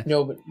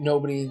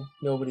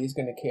nobody's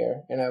gonna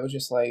care, and I was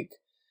just like,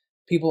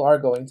 people are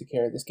going to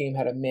care. This game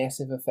had a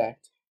massive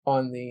effect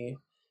on the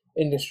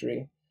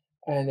industry.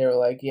 And they were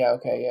like, yeah,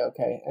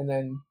 okay. And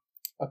then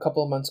a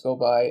couple of months go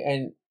by,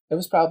 and it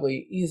was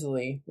probably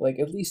easily like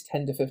at least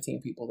 10 to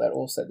 15 people that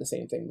all said the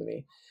same thing to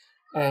me.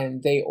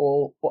 And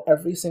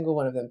every single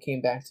one of them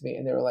came back to me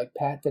and they were like,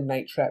 Pat, the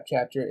Night Trap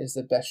chapter is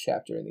the best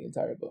chapter in the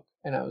entire book.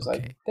 And I was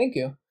like, thank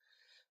you.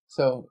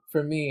 So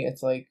for me,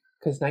 it's like,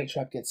 because Night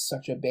Trap gets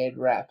such a bad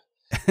rap,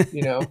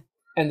 you know?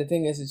 And the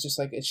thing is, it's just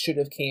like, it should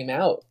have came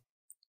out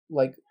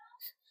like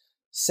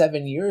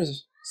 7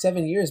 years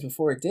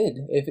before it did.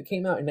 If it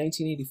came out in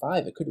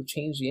 1985, it could have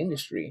changed the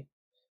industry,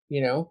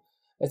 you know?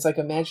 It's like,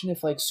 imagine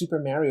if like Super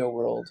Mario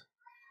World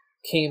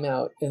came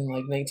out in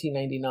like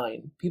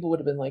 1999. People would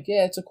have been like,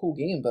 yeah, it's a cool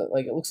game, but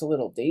like it looks a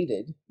little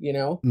dated, you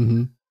know?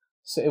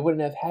 So it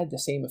wouldn't have had the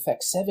same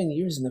effect. 7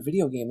 years in the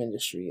video game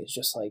industry is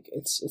just like,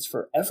 it's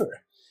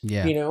forever,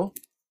 you know?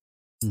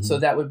 So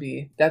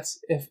that's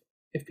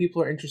if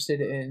people are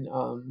interested in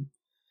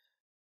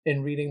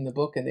reading the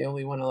book and they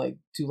only want to like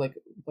do like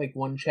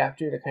one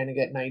chapter to kind of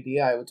get an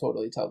idea, I would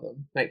totally tell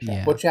them Night Trap.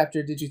 Yeah. What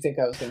chapter did you think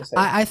I was going to say?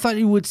 I thought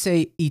you would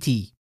say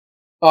E.T.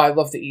 Oh, I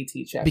love the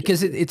E.T. chapter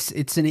because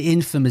it's an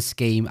infamous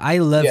game. I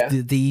love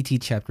the E.T.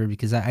 chapter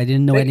because I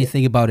didn't know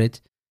anything about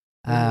it.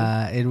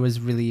 It was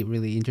really,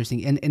 really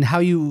interesting, and how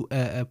you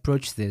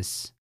approach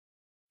this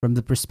from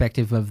the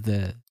perspective of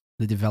the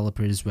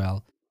developer as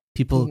well.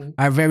 People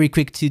are very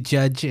quick to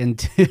judge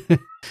and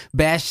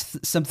bash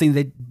something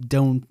they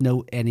don't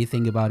know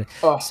anything about it.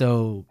 Oh,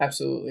 so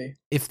absolutely.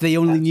 If they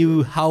only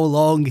knew how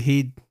long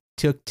he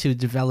took to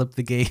develop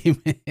the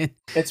game.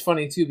 It's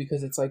funny too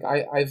because it's like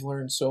I've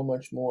learned so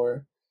much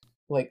more.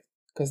 Like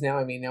because now,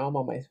 I mean, now I'm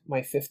on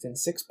my fifth and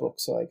sixth book,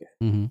 so like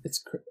Mm-hmm.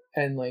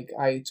 and like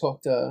I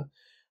talked to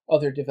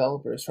other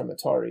developers from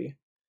Atari,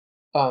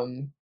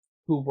 um,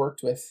 who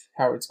worked with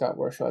Howard Scott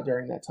Warshaw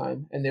during that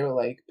time, and they were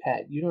like,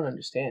 Pat, you don't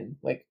understand.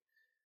 Like,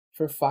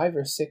 for 5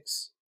 or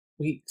 6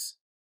 weeks,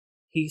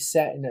 he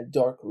sat in a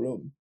dark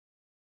room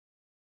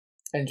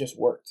and just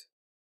worked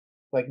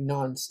like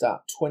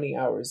nonstop, 20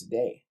 hours a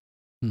day.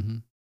 Mm-hmm.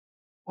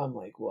 I'm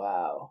like,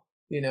 wow,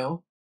 you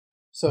know?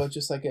 So it's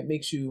just like it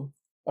makes you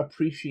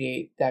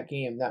appreciate that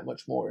game that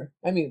much more.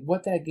 I mean,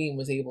 what that game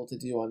was able to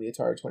do on the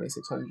Atari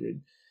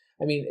 2600,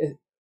 I mean,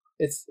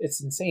 it's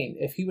insane.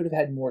 If he would have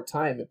had more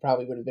time, it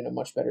probably would have been a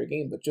much better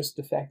game. But just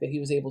the fact that he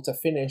was able to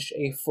finish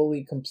a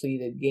fully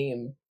completed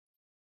game,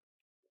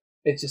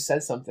 it just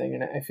says something.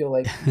 And I feel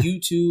like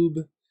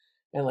YouTube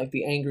and like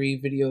the angry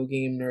video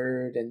game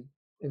nerd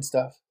and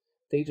stuff,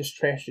 they just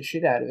trash the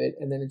shit out of it,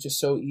 and then it's just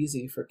so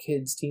easy for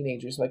kids,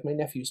 teenagers. Like my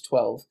nephew's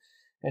 12,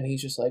 and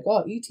he's just like,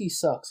 "Oh, ET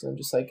sucks," and I'm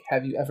just like,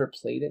 "Have you ever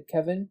played it,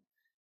 Kevin?"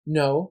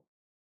 No.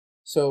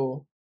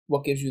 So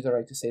what gives you the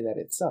right to say that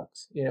it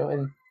sucks? You know,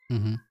 and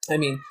Mm-hmm. I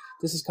mean,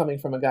 this is coming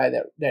from a guy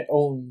that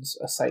owns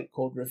a site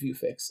called Review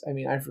Fix. I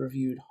mean, I've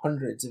reviewed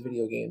hundreds of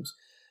video games,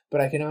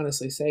 but I can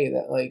honestly say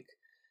that like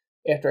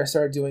after I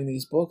started doing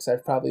these books,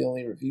 I've probably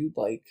only reviewed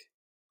like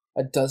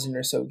a dozen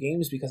or so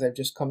games because I've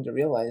just come to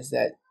realize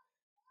that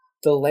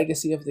the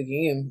legacy of the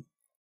game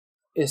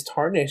is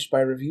tarnished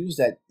by reviews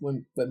that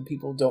when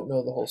people don't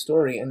know the whole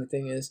story. And the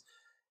thing is,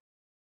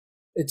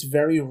 it's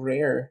very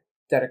rare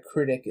that a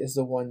critic is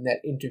the one that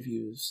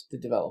interviews the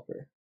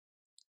developer.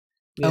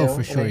 You Oh, know,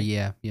 for and sure.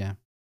 Yeah, yeah.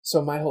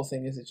 so my whole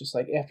thing is it's just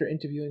like after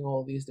interviewing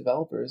all of these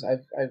developers,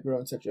 I've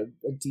grown such a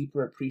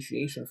deeper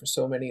appreciation for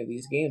so many of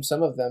these games.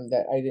 Some of them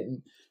that I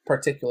didn't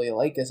particularly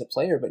like as a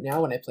player, but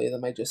now when I play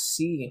them, I just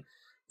see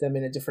them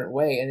in a different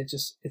way, and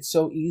it's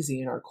so easy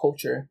in our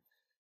culture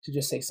to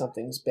just say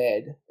something's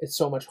bad. It's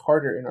so much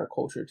harder in our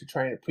culture to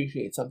try and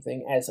appreciate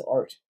something as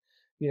art.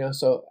 You know,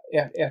 so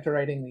after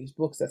writing these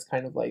books, that's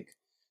kind of like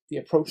the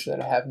approach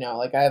that I have now.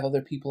 Like I have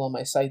other people on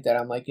my site that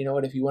I'm like, you know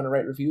what, if you want to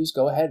write reviews,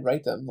 go ahead,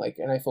 write them. Like,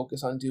 and I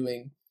focus on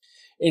doing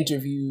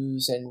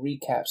interviews and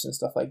recaps and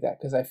stuff like that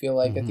because I feel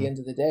like at the Mm-hmm. end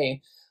of the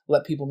day,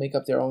 let people make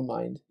up their own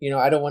mind. You know,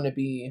 I don't want to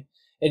be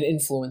an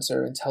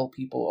influencer and tell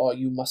people, oh,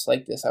 you must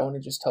like this. I want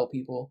to just tell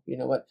people, you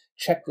know what,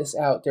 check this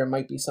out. There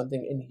might be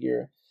something in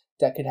here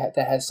that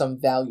that has some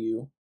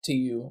value to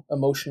you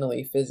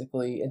emotionally,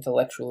 physically,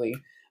 intellectually.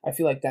 I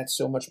feel like that's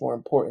so much more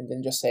important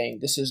than just saying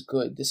this is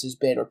good, this is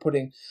bad, or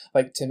putting,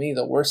 like, to me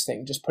the worst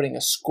thing, just putting a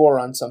score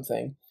on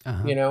something.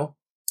 Uh-huh. You know,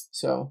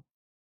 so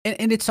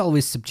And it's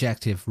always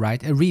subjective,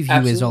 right? A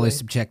review is always absolutely,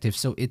 subjective,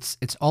 so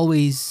it's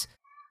always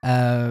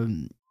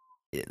um,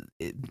 i-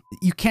 i-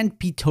 you can't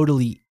be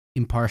totally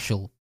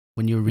impartial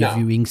when you're no.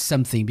 reviewing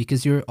something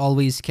because you're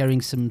always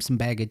carrying some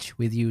baggage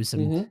with you, some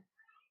Mm-hmm.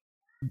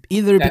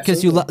 either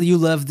because Absolutely. you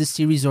love the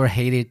series or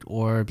hate it,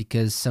 or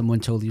because someone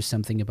told you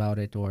something about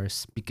it, or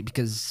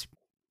because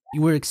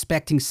you were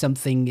expecting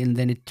something and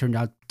then it turned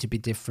out to be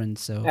different.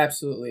 So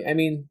Absolutely. I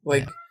mean, yeah.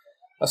 like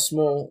a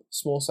small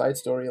side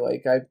story.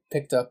 Like I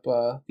picked up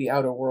the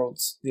Outer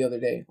Worlds the other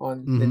day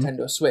on Mm-hmm.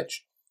 Nintendo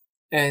Switch,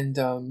 and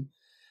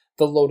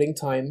the loading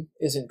time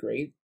isn't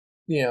great.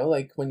 You know,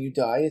 like when you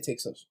die, it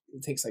takes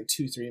like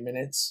 2-3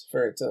 minutes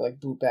for it to like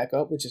boot back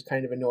up, which is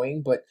kind of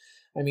annoying. But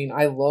I mean,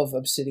 I love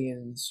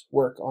Obsidian's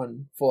work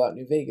on Fallout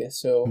New Vegas,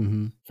 so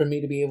Mm-hmm. for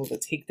me to be able to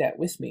take that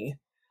with me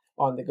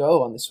on the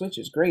go on the Switch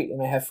is great.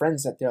 And I have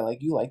friends that they're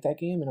like, "You like that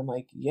game?" And I'm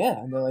like,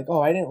 "Yeah." And they're like, "Oh,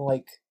 I didn't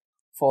like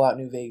Fallout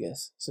New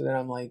Vegas." So then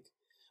I'm like,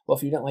 "Well,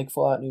 if you didn't like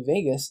Fallout New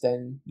Vegas,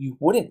 then you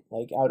wouldn't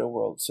like Outer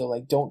Worlds. So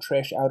like, don't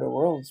trash Outer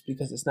Worlds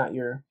because it's not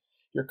your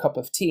cup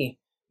of tea."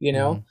 You Mm-hmm.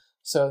 know?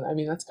 So I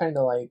mean, that's kind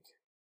of like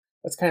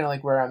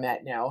where I'm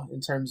at now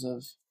in terms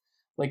of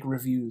like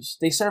reviews.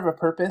 They serve a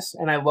purpose,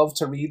 and I love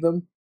to read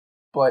them,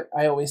 but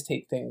I always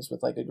take things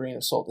with like a grain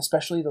of salt,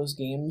 especially those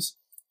games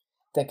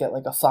that get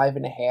like a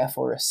 5.5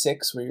 or a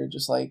 6, where you're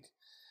just like,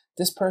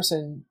 this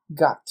person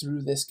got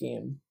through this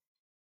game.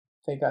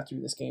 They got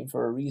through this game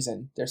for a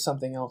reason. There's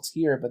something else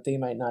here, but they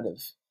might not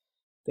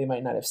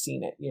have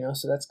seen it, you know?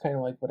 So that's kind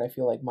of like what I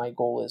feel like my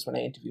goal is when I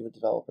interview a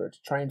developer, to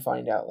try and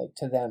find out like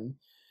to them,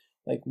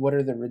 like what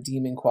are the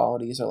redeeming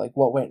qualities, or like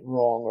what went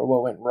wrong or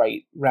what went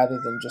right, rather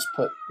than just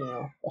put, you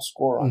know, a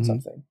score on Mm-hmm.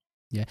 something.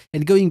 Yeah,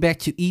 and going back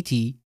to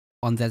ET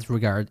on that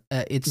regard,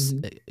 it's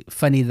Mm-hmm.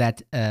 funny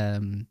that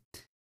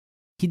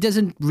he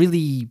doesn't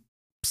really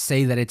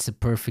say that it's a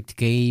perfect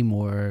game,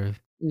 or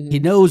he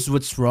Mm-hmm. knows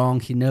what's wrong.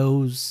 He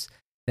knows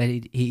that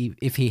he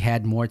if he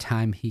had more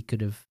time, he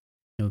could have,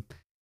 you know,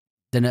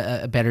 done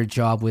a better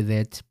job with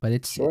it.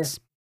 But Sure. it's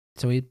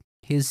so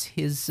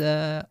he's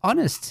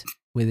honest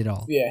with it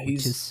all, Yeah,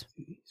 which is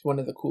he's one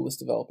of the coolest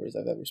developers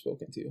I've ever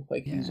spoken to.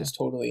 Like he's yeah. just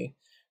totally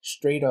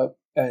straight up,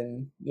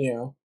 and you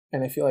know,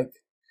 and I feel like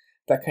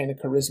that kind of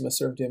charisma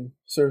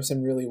serves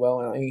him really well.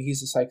 And I mean,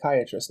 he's a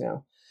psychiatrist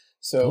now,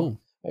 so Oh.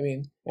 I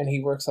mean, and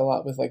he works a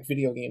lot with like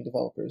video game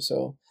developers.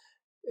 So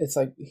it's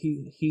like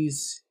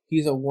he's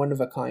a one of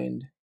a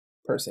kind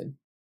person.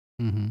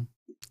 Mm-hmm.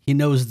 He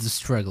knows the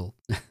struggle.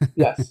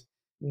 Yes.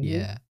 Hmm.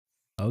 Yeah.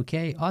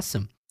 Okay,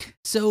 awesome.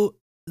 So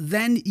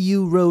then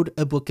you wrote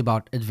a book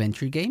about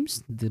adventure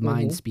games, the Hmm.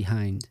 minds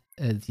behind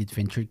the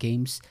adventure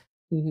games.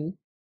 Hmm.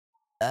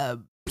 Uh,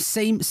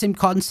 same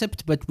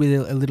concept, but with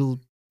a little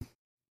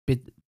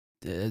bit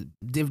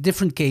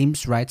different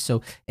games, right?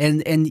 So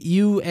and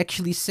you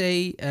actually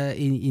say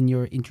in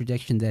your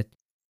introduction that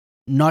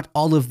not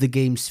all of the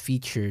games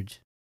featured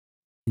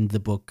in the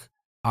book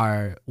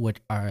are what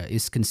are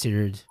is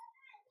considered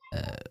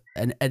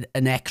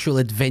an actual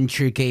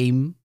adventure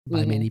game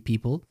by Hmm. many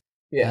people.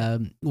 Yeah.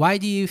 Why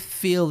do you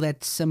feel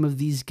that some of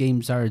these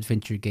games are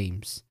adventure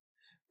games?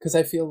 Because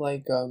I feel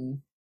like,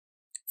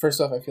 first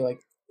off, I feel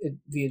like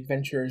the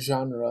adventure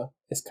genre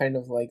is kind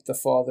of like the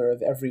father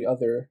of every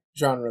other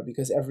genre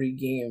because every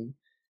game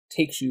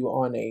takes you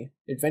on a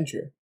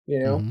adventure. You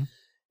know, Mm-hmm.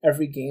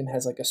 every game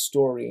has like a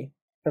story.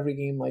 Every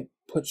game like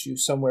puts you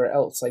somewhere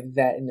else. Like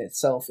that in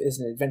itself is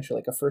an adventure.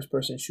 Like a first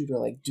person shooter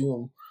like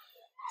Doom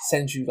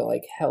sends you to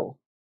like hell.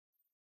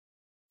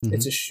 Mm-hmm.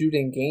 It's a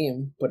shooting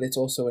game, but it's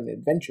also an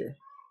adventure.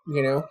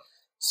 You know,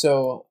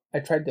 so I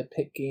tried to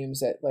pick games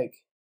that like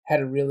had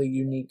a really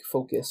unique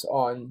focus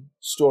on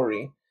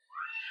story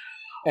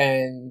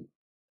and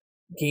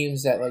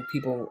games that like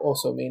people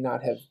also may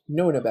not have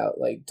known about,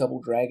 like Double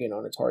Dragon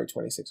on Atari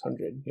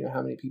 2600. You know,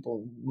 how many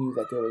people knew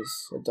that there was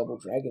a Double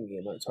Dragon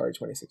game on Atari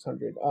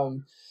 2600?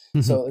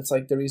 So it's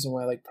like the reason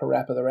why like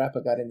Parappa the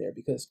Rapper got in there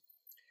because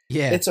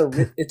Yeah.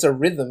 it's a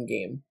rhythm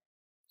game.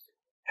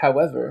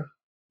 However,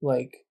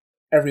 like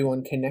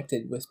everyone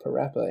connected with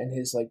Parappa and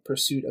his like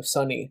pursuit of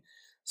Sunny.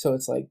 So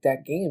it's like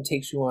that game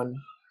takes you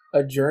on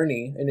a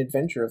journey, an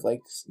adventure of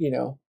like,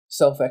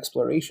 self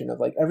exploration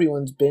of like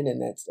everyone's been in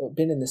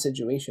the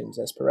situations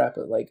as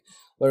Parappa, like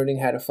learning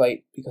how to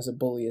fight because a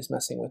bully is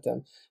messing with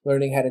them,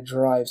 learning how to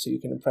drive so you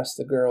can impress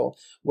the girl,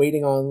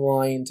 waiting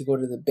online to go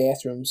to the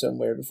bathroom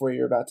somewhere before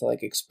you're about to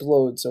like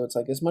explode. So it's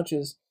like as much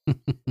as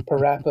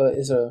Parappa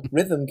is a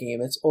rhythm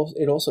game,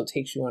 it also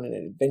takes you on an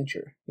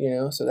adventure,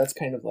 So that's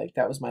kind of like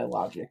that was my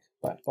logic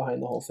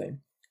behind the whole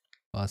thing.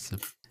 Awesome.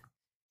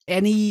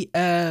 Any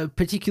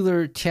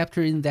particular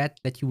chapter in that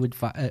you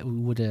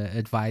would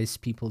advise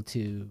people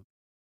to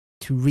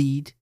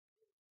read?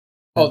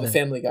 Oh, the The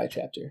Family Guy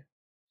chapter,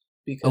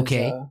 because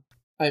Okay.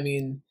 I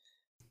mean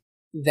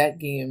that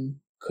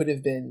game could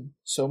have been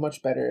so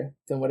much better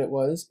than what it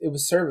was. It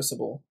was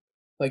serviceable.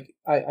 Like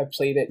I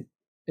played it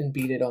and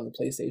beat it on the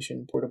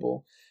PlayStation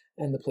Portable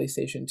and the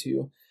PlayStation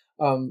 2.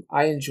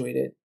 I enjoyed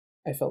it.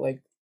 I felt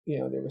like,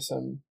 there were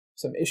some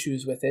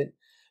issues with it,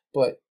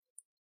 but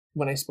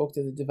when I spoke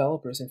to the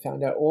developers and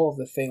found out all of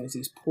the things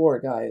these poor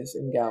guys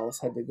and gals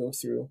had to go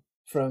through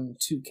from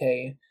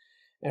 2K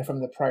and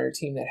from the prior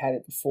team that had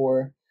it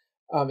before,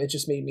 it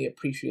just made me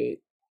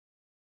appreciate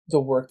the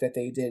work that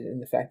they did and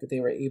the fact that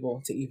they were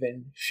able to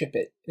even ship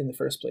it in the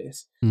first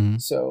place. Mhm.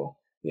 So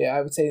yeah,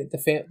 I would say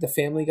the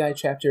Family Guy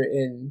chapter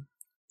in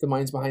the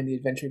Minds Behind the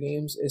Adventure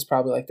Games is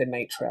probably like the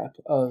night trap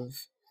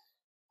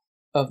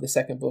of the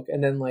second book.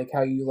 And then like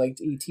how you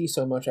liked ET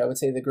so much, I would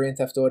say the Grand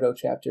Theft Auto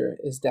chapter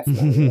is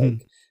definitely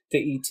like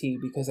the ET,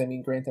 because I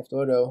mean Grand Theft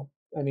Auto,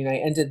 I mean I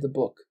ended the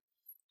book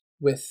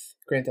with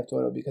Grand Theft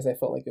Auto because I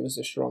felt like it was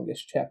the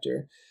strongest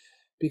chapter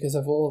because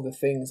of all of the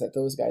things that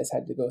those guys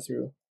had to go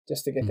through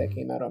just to get that Mhm.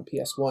 game out on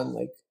PS1.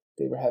 Like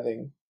they were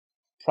having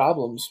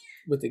problems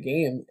with the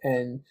game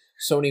and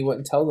Sony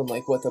wouldn't tell them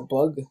like what the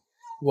bug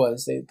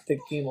was. The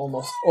game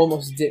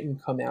almost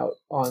didn't come out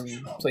on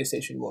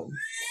PlayStation 1,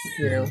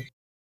 you know. Mhm.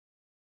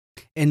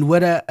 And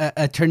what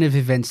a turn of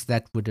events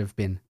that would have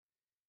been.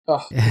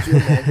 Oh, could you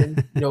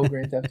imagine no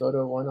Grand Theft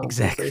Auto 1 on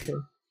Exactly.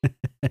 PlayStation?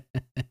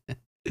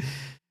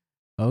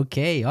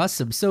 Okay,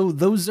 awesome. So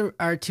those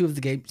are two of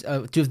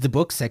the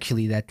books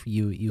actually that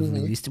you've Mm-hmm.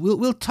 released.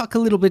 We'll talk a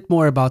little bit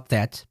more about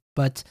that,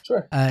 but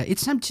Sure.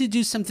 it's time to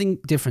do something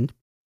different.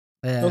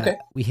 Okay.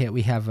 We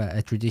have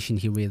a tradition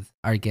here with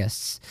our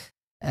guests,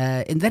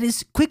 and that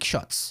is quick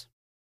shots.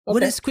 What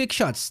Okay. is quick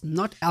shots?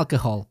 Not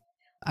alcohol.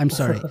 I'm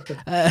sorry.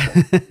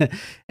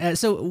 Uh,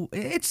 so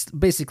it's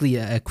basically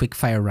a quick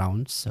fire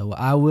round. So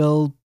I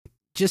will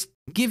just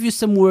give you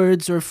some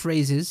words or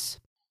phrases,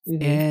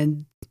 Mm-hmm.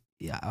 and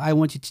yeah, I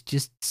want you to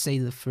just say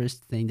the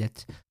first thing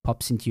that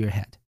pops into your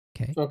head.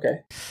 Okay.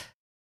 Okay.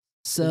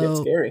 It's a bit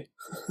So scary.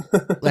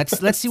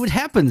 let's see what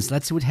happens.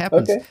 Let's see what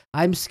happens. Okay.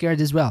 I'm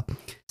scared as well.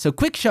 So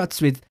quick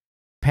shots with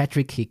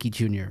Patrick Hickey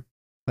Jr.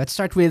 Let's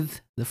start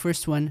with the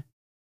first one.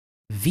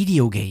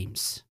 Video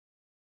games.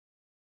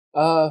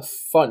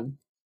 Fun.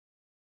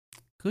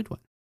 Good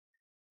one.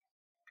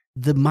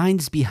 The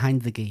minds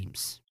behind the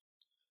games.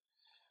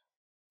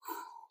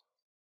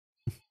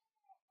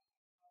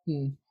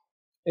 Hmm.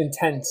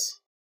 Intense.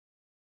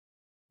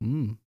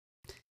 Mm.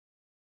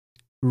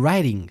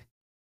 Writing.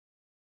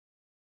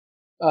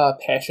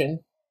 Passion.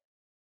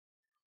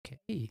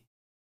 Okay.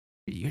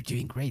 You're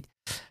doing great.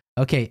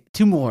 Okay,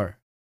 two more.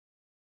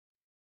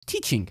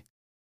 Teaching.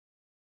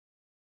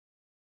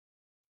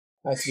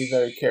 I have to be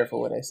very careful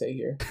what I say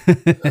here.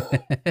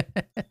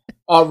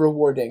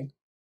 Rewarding.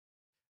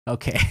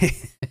 Okay.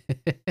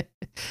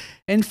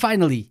 And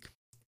finally,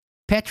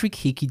 Patrick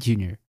Hickey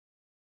Jr.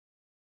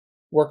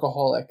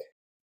 Workaholic.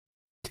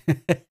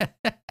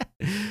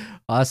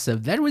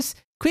 Awesome. That was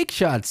Quick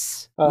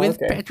Shots Oh,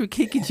 with okay. Patrick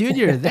Hickey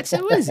Jr. That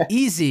was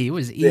easy. It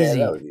was easy. Yeah,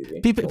 that was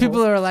easy.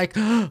 People are like,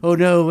 oh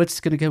no,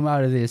 what's going to come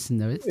out of this?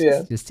 No, it's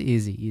Yeah. just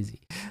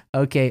easy.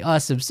 Okay,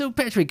 awesome. So,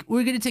 Patrick,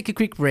 we're going to take a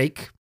quick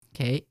break,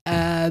 okay,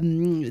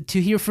 to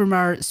hear from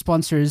our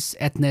sponsors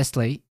at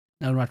Nestle.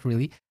 No, not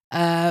really.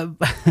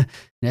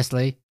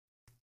 Nestle,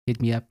 hit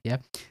me up, yeah.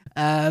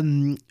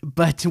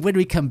 But when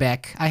we come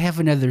back, I have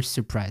another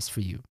surprise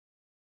for you.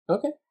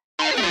 Okay.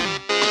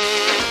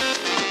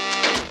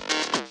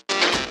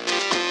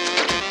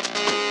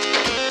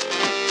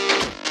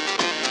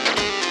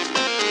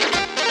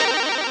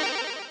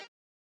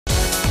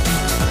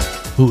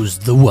 Who's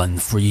the one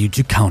for you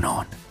to count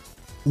on?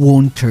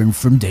 Won't turn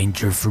from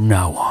danger from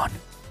now on.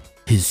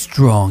 He's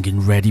strong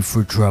and ready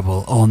for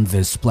trouble on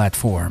this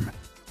platform.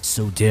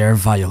 So dare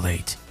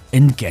violate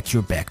and get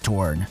your back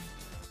torn.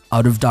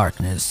 Out of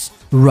darkness,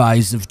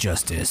 rise of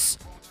justice.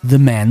 The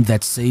man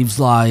that saves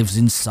lives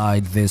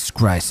inside this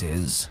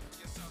crisis.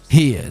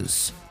 He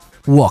is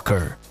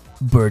Walker,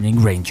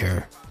 Burning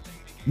Ranger.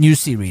 New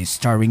series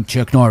starring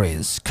Chuck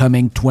Norris,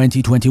 coming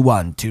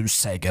 2021 to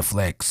Sega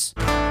Flicks.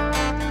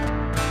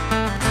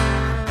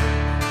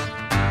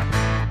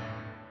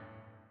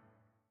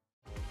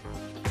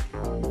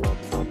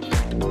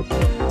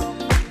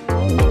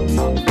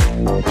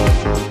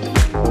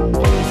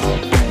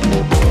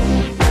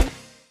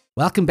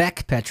 Welcome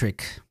back,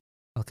 Patrick.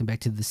 Welcome back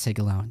to the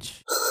Sega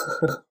Lounge.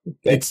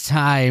 Okay. It's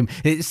time.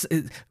 It's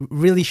a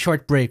really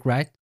short break,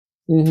 right?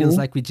 Mhm. Feels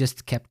like we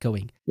just kept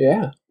going.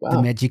 Yeah. Wow.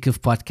 The magic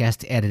of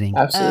podcast editing.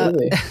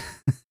 Absolutely.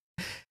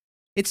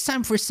 It's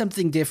time for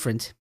something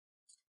different.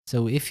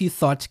 So if you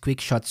thought quick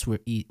shots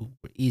were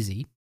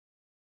easy,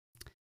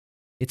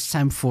 it's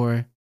time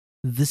for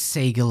the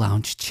Sega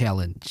Lounge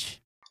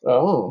Challenge.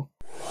 Oh.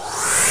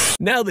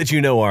 Now that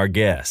you know our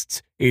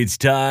guests, it's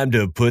time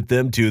to put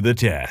them to the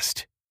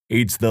test.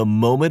 It's the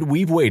moment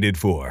we've waited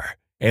for,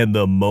 and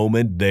the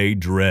moment they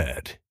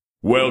dread.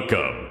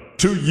 Welcome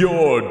to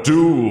your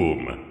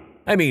doom.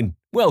 I mean,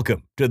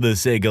 welcome to the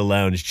Sega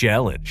Lounge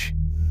Challenge.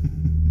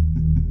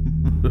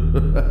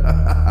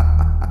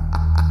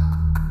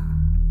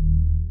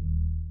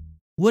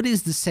 What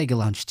is the Sega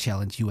Lounge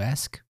Challenge, you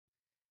ask?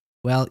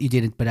 Well, you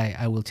didn't, but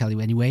I will tell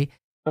you anyway.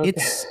 Okay.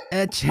 It's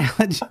a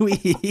challenge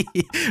we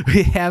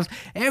have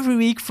every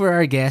week for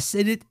our guests,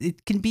 and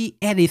it can be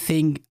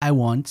anything I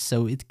want,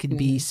 so it can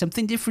be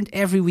something different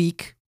every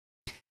week.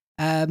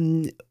 We're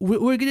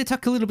going to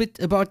talk a little bit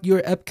about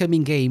your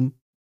upcoming game,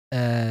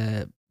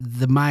 the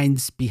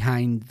minds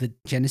behind the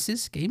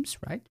Genesis games,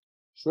 right?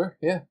 Sure.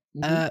 Yeah.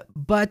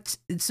 But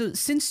so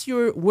since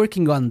you're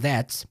working on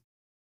that,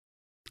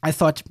 I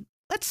thought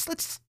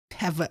let's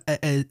have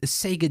a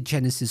Sega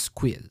Genesis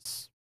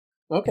quiz.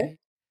 Okay.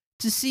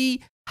 To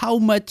see how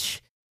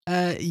much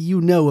you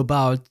know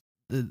about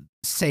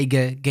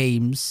Sega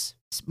games,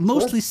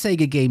 mostly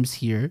Sega games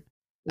here,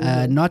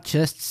 not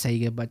just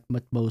Sega, but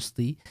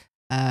mostly.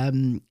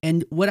 And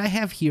what I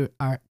have here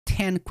are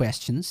 10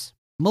 questions,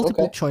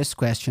 multiple choice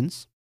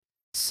questions,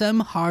 some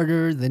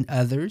harder than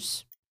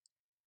others.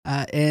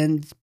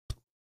 And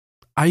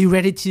are you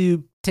ready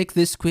to take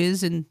this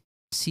quiz and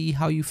see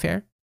how you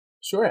fare?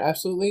 Sure,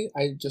 absolutely.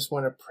 I just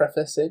want to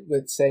preface it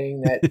with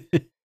saying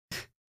that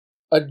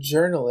a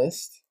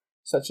journalist,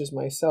 such as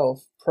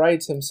myself,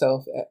 prides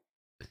himself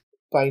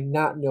by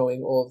not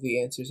knowing all of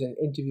the answers and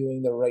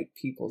interviewing the right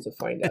people to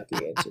find out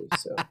the answers.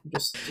 So I'm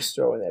just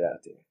throwing that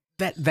out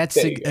there. That's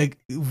a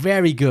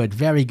very good,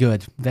 very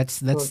good. That's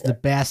the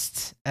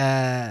best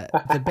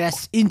the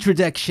best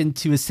introduction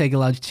to a Sega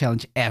Lounge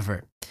Challenge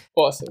ever.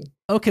 Awesome.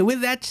 Okay,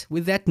 with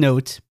that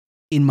note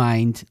in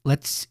mind,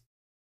 let's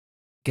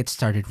get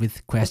started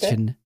with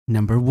question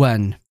number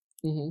 1.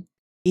 Mm-hmm.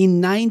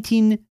 In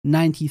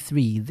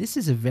 1993, this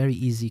is a very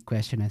easy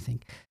question, I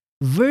think.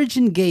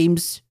 Virgin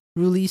Games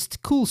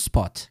released Cool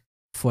Spot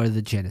for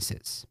the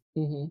Genesis.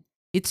 Mm-hmm.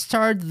 It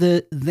starred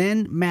the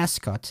then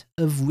mascot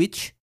of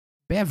which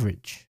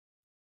beverage?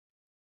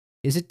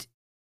 Is it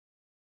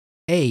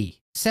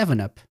A,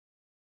 7-Up,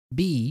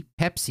 B,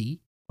 Pepsi,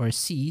 or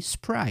C,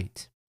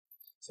 Sprite?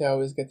 See, I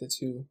always get the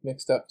two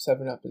mixed up,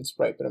 7-Up and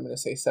Sprite, but I'm going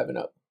to say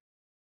 7-Up.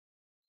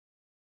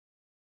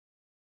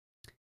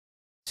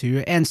 So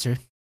your answer,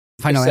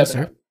 final 7-Up.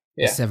 answer,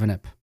 Yeah. is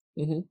 7-Up.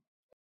 Mm-hmm.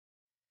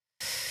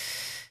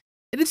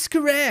 It is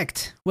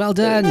correct. Well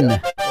done. There you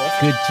go.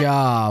 Awesome. Good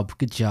job.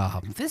 Good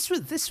job. This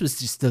was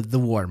just the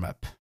warm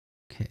up.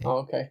 Okay. Oh,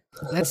 okay.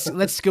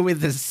 Let's go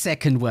with the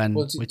second one.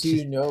 Well, do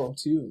you know,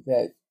 too,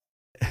 that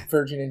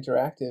Virgin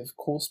Interactive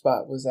Cool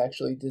Spot was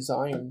actually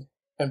designed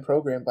and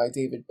programmed by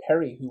David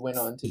Perry, who went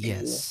on to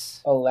do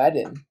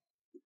Aladdin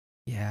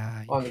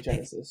on the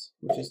Genesis,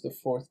 which is the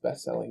 4th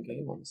best-selling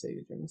game on the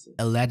Sega Genesis.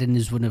 Aladdin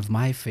is one of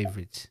my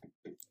favorite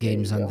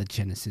games on the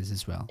Genesis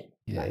as well.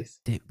 Yeah. Nice.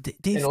 Dave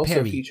and also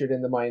Perry. featured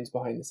in the minds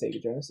behind the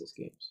Sega Genesis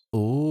games.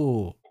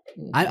 Oh.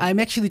 I'm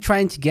actually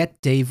trying to get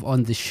Dave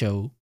on the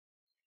show.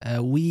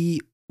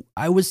 We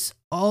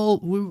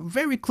were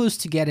very close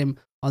to get him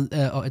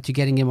to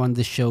getting him on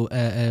the show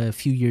a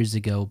few years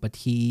ago, but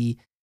he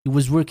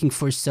was working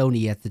for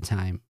Sony at the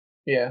time.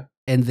 Yeah.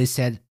 And they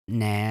said,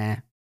 "Nah,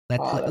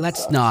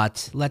 let's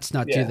not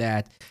do Yeah.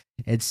 that."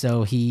 And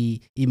so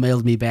he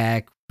emailed me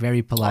back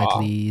very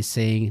politely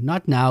saying,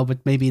 "Not now,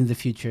 but maybe in the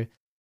future."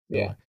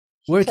 Yeah.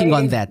 So, working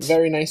on that.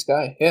 Very nice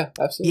guy. Yeah,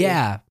 absolutely.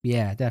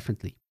 Yeah,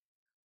 definitely.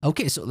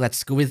 Okay, so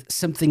let's go with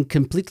something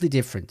completely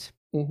different.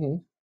 Mm-hmm.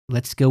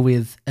 Let's go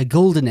with a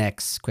Golden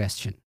Axe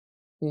question.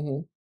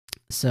 Mm-hmm.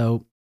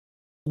 So,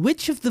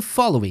 which of the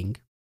following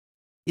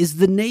is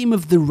the name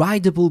of the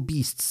rideable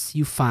beasts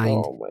you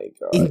find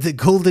in the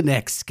Golden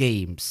Axe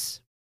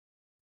games?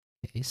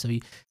 Okay, so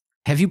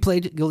have you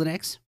played Golden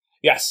Axe?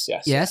 Yes.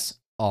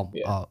 Oh,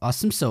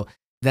 awesome. So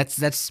that's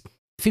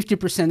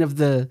 50% of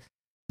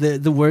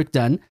the work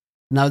done.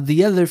 Now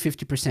the other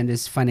 50%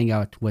 is finding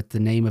out what the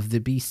name of the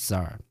beasts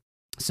are.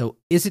 So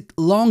is it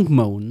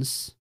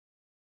Longmoans?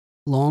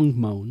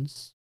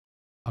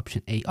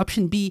 Option A.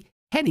 Option B,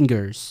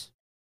 Henningers.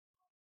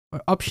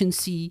 Or option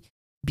C,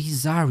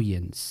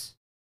 Bizarrians.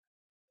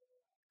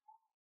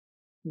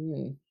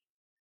 Can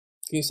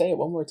you say it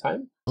one more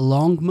time?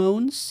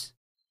 Longmoans,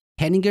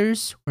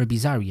 Henningers, or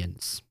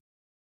Bizarrians?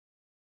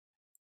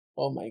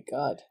 Oh my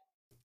god.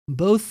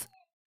 Both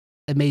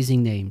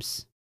amazing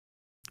names.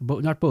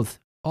 Not both.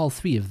 All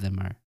three of them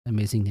are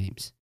amazing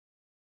names.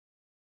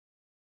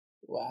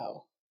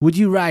 Wow. Would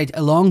you ride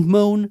a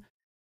Longmoan?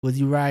 Would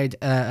you ride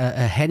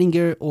a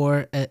Henninger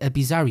or a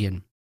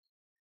Bizarrian?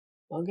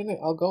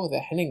 I'll go with a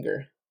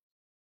Henninger.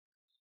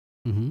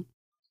 Mm-hmm.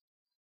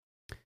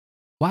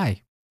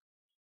 Why?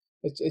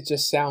 It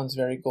just sounds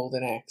very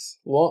Golden Axe.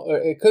 Or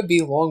it could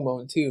be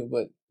Longmoan too,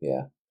 but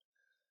yeah.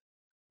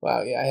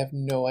 Wow, yeah, I have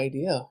no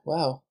idea.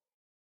 Wow.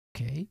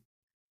 Okay.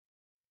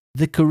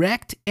 The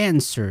correct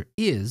answer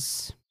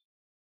is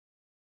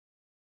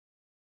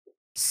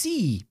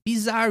C,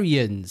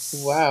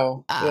 Bizarrians.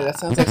 Wow. Yeah, that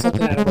sounds like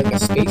something out of like a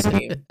space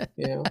game,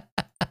 you know?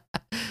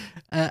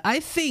 I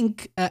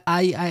think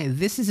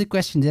this is a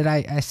question that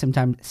I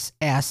sometimes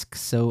ask,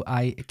 so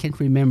I can't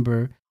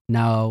remember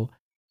now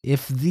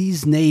if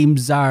these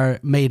names are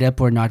made up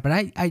or not, but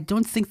I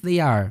don't think they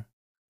are.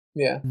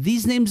 Yeah.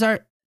 These names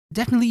are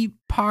definitely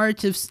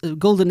part of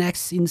Golden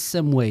Axe in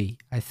some way,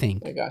 I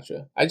think. I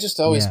gotcha. I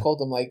just always called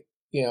them like,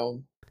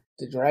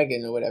 the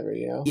dragon or whatever,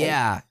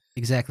 Yeah, like,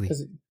 exactly.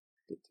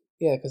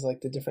 Because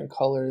like the different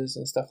colors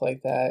and stuff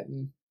like that.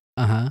 And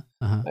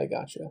I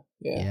gotcha.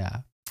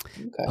 Yeah.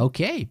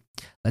 Okay.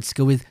 Let's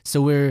go with.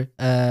 So we're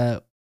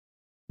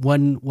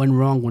one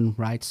wrong, one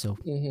right. So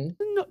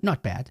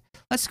not bad.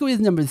 Let's go with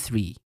number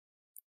 3.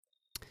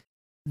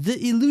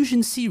 The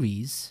Illusion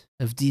series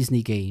of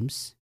Disney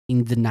games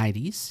in the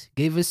 90s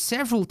gave us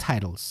several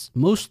titles,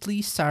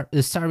 mostly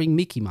starring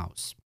Mickey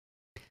Mouse.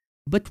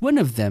 But one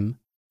of them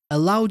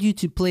allowed you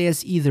to play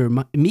as either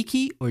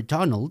Mickey or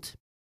Donald,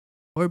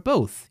 or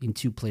both in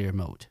 2-player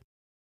mode.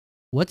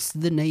 What's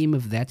the name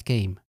of that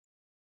game?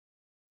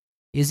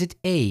 Is it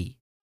A,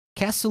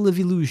 Castle of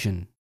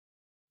Illusion,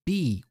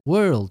 B,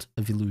 World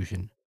of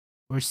Illusion,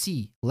 or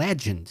C,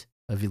 Legend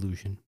of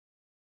Illusion?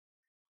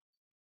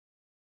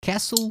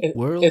 Castle,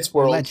 World, it's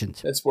World. or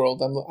Legend? It's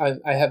World.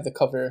 I have the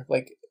cover,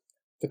 like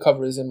the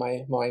cover is in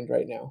my mind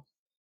right now.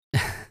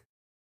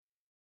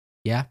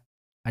 Yeah?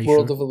 Are you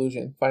World sure? of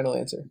Illusion. Final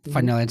answer.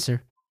 Final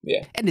answer?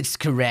 Yeah. And it's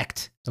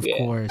correct, of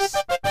course.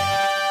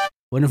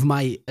 One of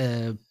my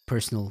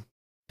personal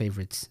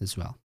favorites as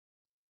well.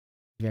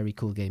 Very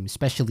cool game,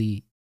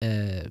 especially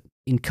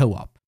in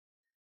co-op.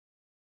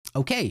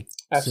 Okay.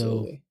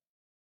 Absolutely.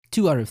 So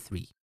 2 out of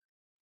 3.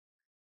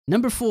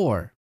 Number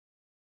 4.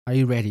 Are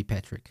you ready,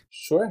 Patrick?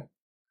 Sure.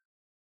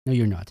 No,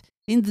 you're not.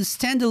 In the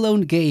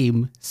standalone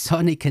game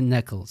Sonic and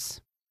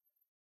Knuckles,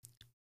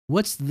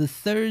 what's the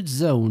third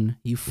zone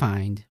you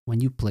find when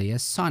you play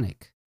as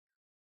Sonic?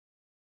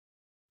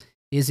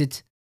 Is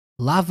it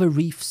Lava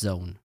Reef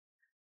Zone,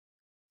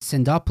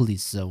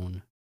 Sandopolis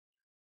Zone,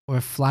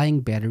 or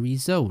Flying Battery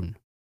Zone?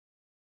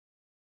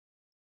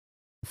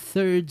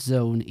 Third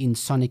zone in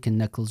Sonic and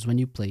Knuckles when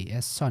you play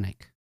as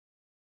Sonic.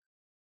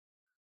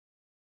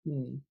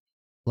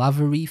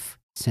 Lava Reef,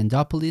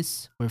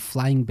 Sandopolis, or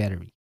Flying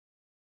Battery?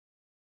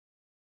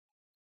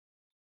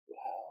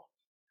 Wow.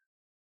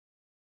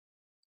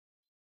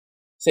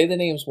 Say the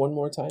names one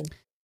more time.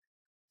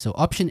 So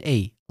option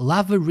A,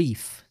 Lava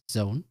Reef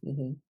Zone.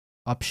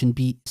 Option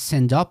B,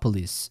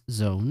 Sandopolis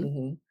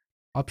Zone.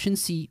 Option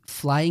C,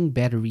 Flying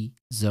Battery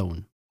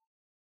Zone.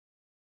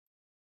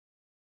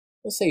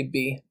 We'll say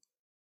B.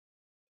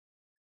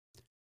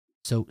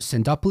 So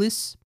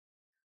Sandopolis?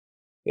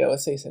 Yeah,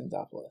 let's say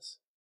Sandopolis.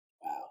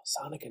 Wow,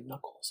 Sonic and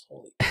Knuckles.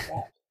 Holy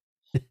crap.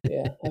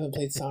 Yeah, I haven't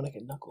played Sonic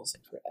and Knuckles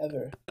in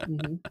forever.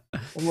 I'm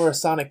more a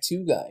Sonic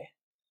 2 guy.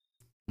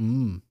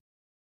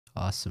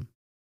 Awesome.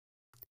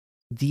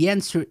 The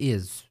answer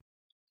is...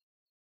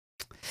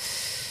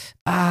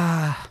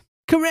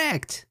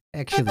 correct,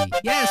 actually.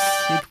 Yes,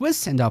 it was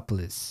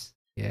Sandopolis.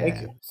 Yeah,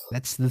 Thank you.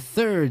 That's the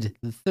third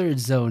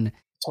zone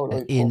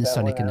Totally in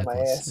Sonic and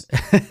Knuckles.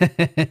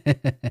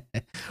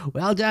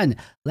 Well done.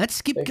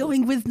 Let's keep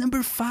going with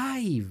number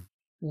 5.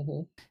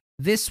 Mm-hmm.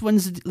 This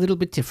one's a little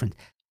bit different.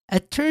 A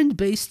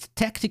turn-based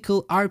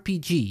tactical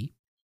RPG,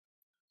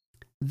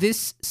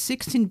 this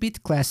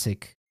 16-bit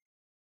classic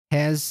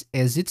has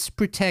as its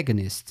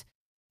protagonist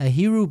a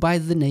hero by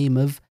the name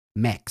of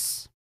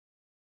Max.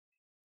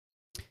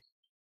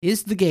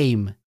 Is the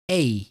game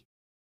A,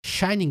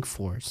 Shining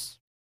Force,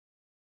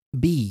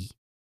 B,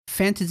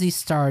 Phantasy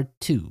Star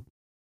 2,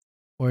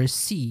 or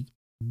C,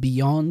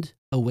 Beyond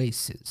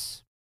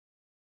Oasis?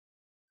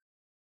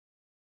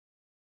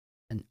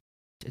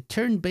 A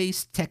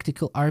turn-based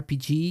tactical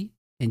RPG,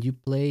 and you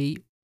play,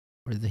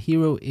 or the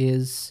hero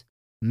is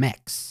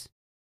Max.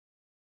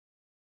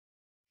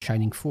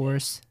 Shining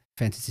Force,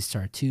 Phantasy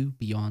Star 2,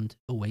 Beyond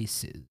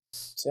Oasis.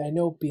 See, I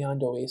know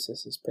Beyond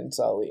Oasis is Prince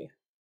Ali.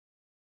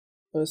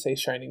 I'm going to say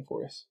Shining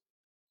Force.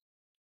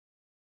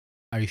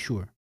 Are you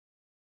sure?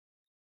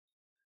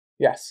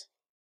 Yes.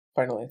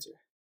 Final answer.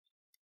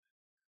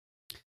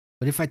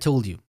 What if I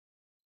told you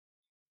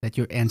that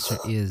your answer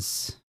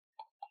is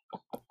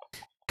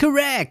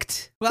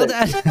correct? Well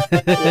done.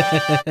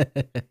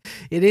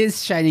 It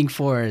is Shining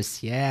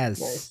Force. Yes.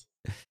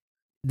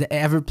 Nice.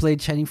 Ever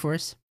played Shining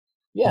Force?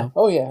 Yeah. No?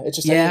 Oh, yeah. It's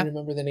just I Yeah. didn't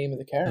remember the name of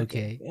the character.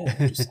 Okay. Yeah.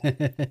 Interesting.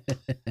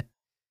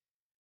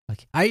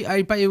 Okay.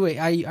 I by the way,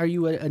 are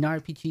you an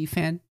RPG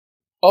fan?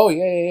 Oh,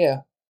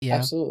 yeah. Yeah.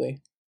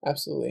 Absolutely.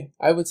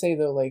 I would say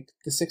though, like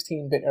the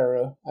 16-bit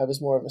era, I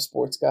was more of a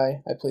sports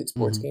guy. I played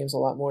sports Mhm. games a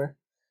lot more.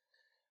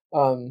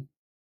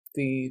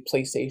 The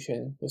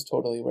PlayStation was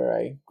totally where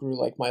I grew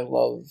like my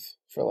love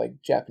for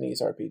like Japanese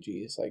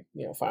RPGs, like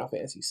Final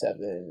Fantasy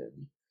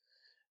VII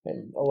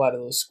and a lot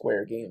of those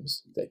Square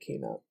games that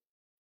came out.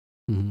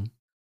 Mm-hmm.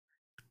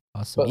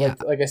 Awesome. But Yeah.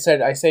 like I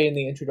said, I say in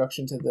the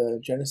introduction to the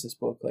Genesis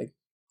book, like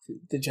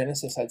the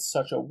Genesis had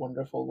such a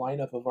wonderful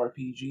lineup of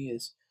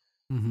RPGs,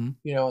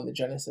 Mm-hmm. on the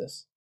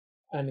Genesis,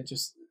 and it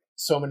just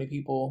so many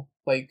people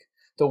like.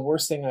 The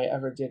worst thing I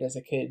ever did as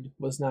a kid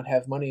was not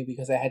have money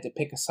because I had to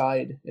pick a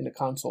side in a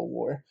console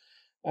war.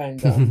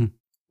 And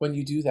when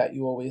you do that,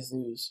 you always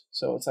lose.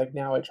 So it's like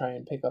now I try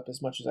and pick up as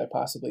much as I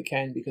possibly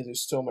can because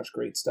there's so much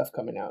great stuff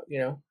coming out,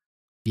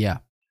 Yeah,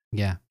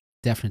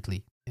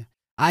 definitely. Yeah.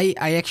 I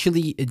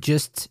actually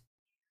just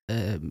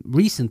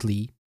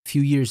recently, a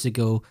few years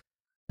ago,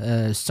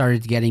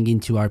 started getting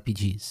into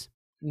RPGs.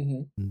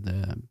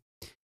 Mm-hmm.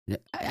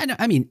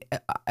 I mean,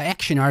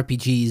 action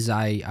RPGs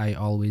I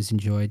always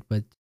enjoyed,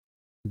 but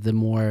the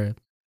more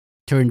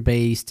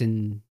turn-based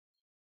and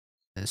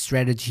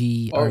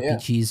strategy Oh, yeah.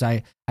 RPGs,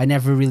 I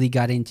never really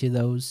got into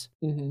those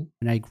Mm-hmm.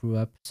 when I grew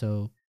up.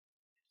 So,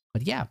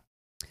 but yeah,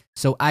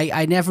 so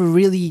I never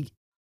really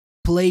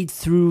played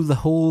through the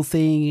whole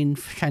thing in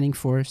Shining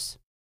Force,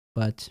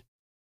 but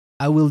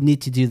I will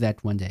need to do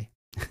that one day.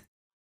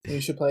 You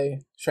should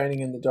play Shining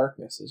in the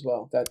Darkness as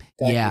well. That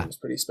Yeah. game is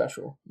pretty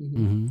special.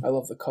 Mhm. I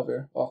love the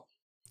cover. Oh,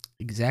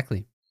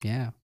 Exactly.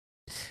 Yeah.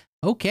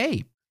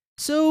 Okay.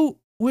 So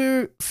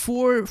we're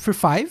 4 for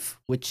 5,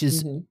 which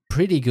is Mhm.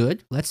 pretty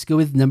good. Let's go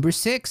with number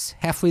 6,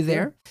 halfway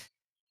there.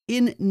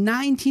 In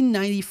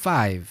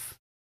 1995,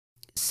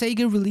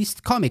 Sega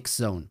released Comic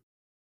Zone,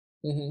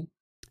 Mhm.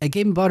 a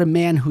game about a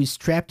man who is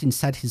trapped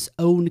inside his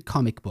own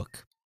comic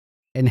book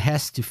and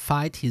has to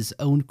fight his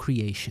own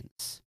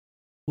creations.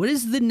 What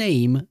is the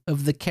name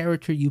of the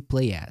character you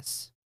play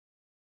as?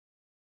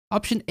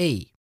 Option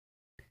A,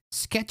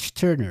 Sketch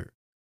Turner.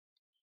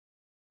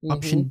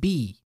 Option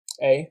B,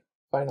 A.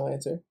 Final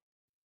answer.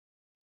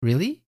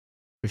 really?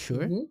 For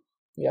sure? Mhm.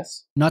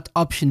 Yes. Not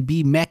option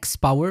B, Max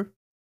Power?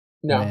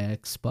 No.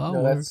 Max Power.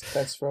 No,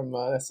 that's from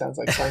that sounds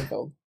like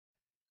Seinfeld.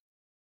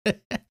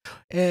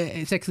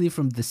 It's actually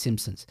from The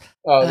Simpsons.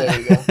 Oh, there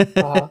you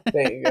go.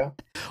 There you go.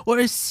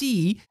 Or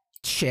C,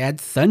 Chad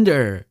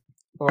Thunder.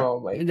 Oh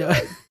my You know?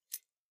 god.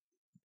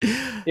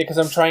 Yeah, because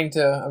I'm trying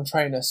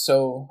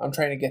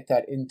to get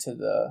that into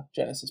the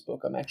Genesis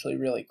book. I'm actually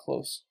really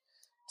close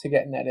to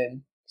getting that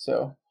in.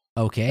 So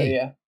Okay.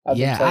 yeah, I've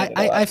been Yeah, playing it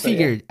a lot, I so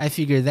yeah.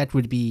 figured that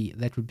would be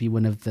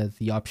one of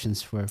the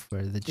options for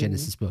the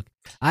Genesis book.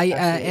 I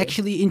Absolutely.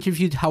 actually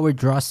interviewed Howard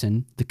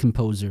Drawson, the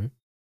composer,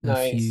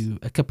 Nice.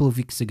 a couple of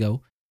weeks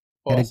ago.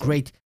 Had a Awesome.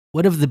 great,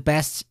 one of the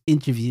best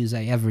interviews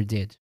I ever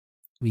did.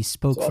 We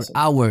spoke That's for awesome.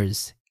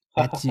 hours.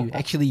 Had to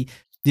actually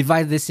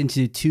divide this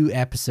into 2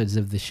 episodes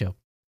of the show.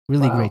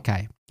 Really Wow. great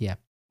guy. Yeah.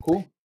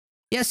 Cool.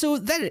 Yeah, so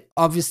that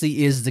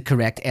obviously is the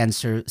correct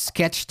answer.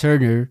 Sketch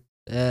Turner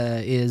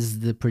is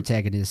the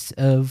protagonist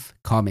of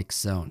Comic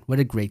Zone. What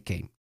a great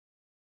game.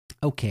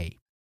 Okay.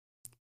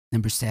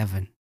 Number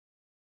 7.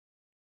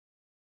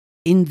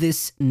 In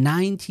this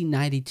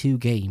 1992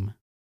 game,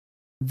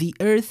 the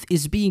Earth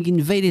is being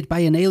invaded by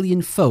an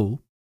alien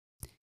foe,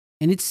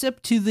 and it's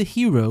up to the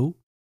hero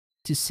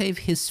to save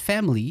his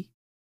family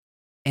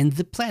and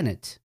the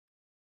planet.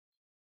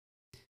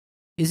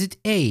 Is it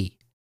A,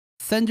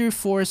 Thunder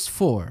Force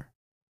 4,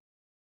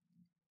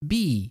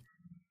 B,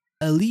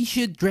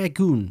 Alicia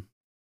Dragoon,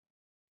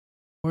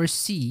 or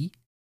C,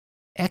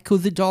 Echo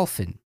the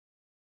Dolphin?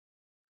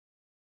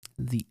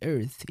 The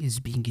Earth is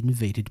being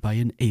invaded by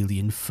an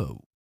alien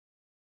foe.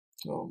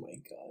 Oh my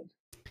god.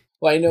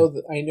 Well,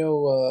 I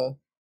know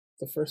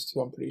the first two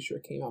I'm pretty sure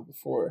came out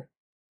before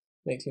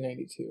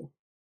 1992.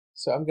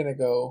 So I'm gonna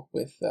go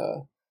with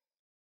Ede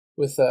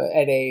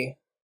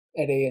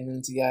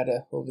and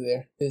Ziada over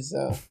there. Is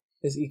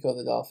Eco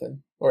the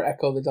Dolphin or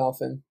Echo the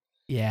Dolphin?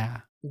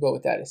 Yeah. We'll go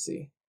with that as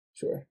C.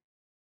 Sure.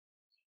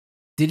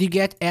 Did you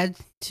get Ed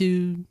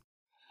to?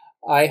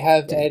 I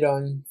have Ed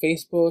on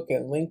Facebook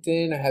and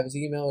LinkedIn. I have his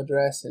email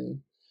address,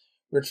 and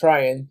we're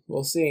trying.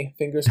 We'll see.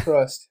 Fingers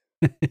crossed.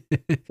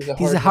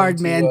 He's a hard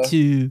man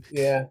to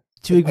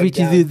agree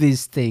to do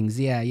these things.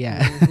 Yeah.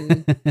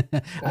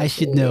 Mm-hmm. I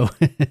should know.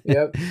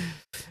 Yep.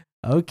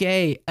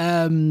 Okay.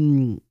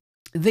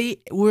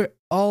 They were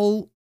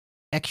all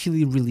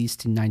actually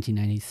released in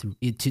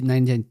 1993 to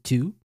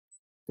 1992.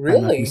 Really?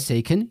 I'm not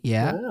mistaken.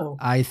 Yeah. Wow.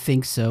 I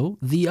think so.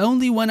 The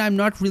only one I'm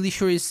not really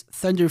sure is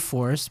Thunder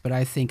Force, but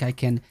I think I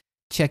can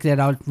check that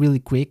out really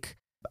quick.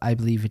 I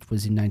believe it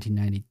was in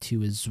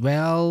 1992 as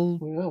well.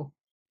 Wow.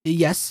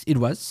 Yes, it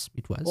was.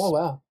 Oh,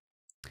 wow.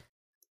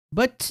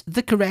 But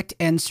the correct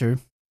answer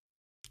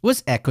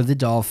was Echo the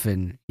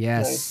Dolphin.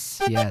 Yes,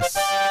 Nice.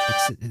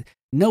 yes.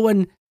 No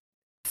one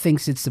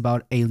thinks it's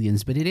about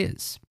aliens, but it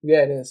is.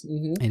 Yeah, it is.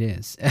 Mm-hmm. It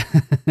is.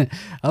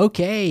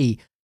 Okay,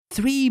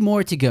 3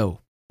 more to go.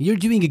 You're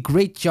doing a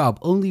great job.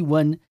 Only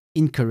one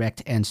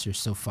incorrect answer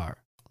so far.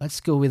 Let's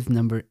go with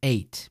number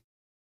 8.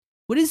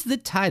 What is the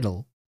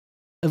title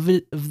of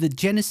the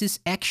Genesis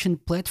action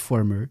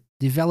platformer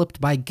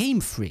developed by Game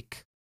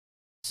Freak?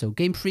 So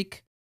Game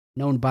Freak,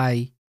 known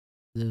by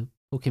the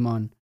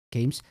Pokemon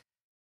games,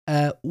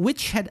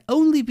 which had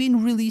only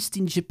been released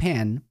in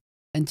Japan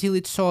until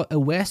it saw a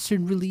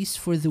Western release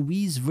for the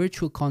Wii's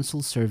Virtual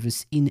Console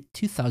service in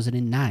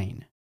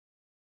 2009.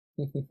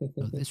 So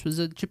this was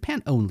a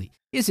Japan only.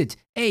 Is it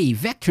A,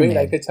 Vector Wait, Man?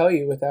 I could tell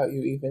you without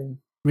you even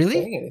Really?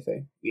 saying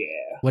anything.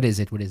 Yeah. What is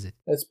it?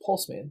 That's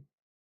Pulse Man.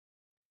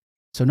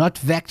 So not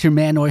Vector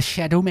Man or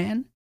Shadow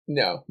Man?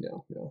 No.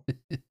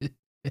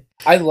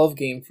 I love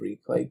Game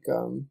Freak. Like,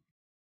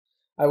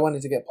 I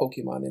wanted to get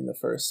Pokemon in the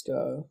first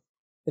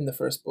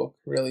book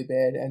really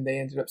bad, and they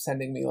ended up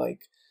sending me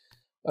like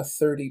a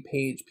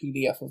 30-page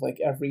PDF of like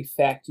every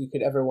fact you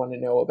could ever want to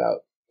know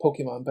about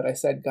Pokemon. But I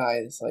said,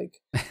 guys,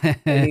 like,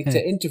 I need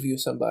to interview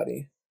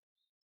somebody.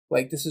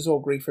 Like, this is all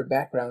great for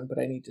background, but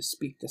I need to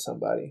speak to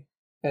somebody.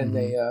 And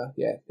they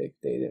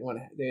didn't want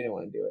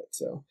to do it.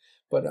 So,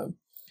 but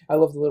I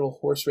love the little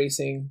horse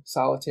racing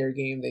solitaire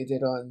game they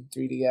did on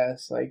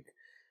 3DS. Like,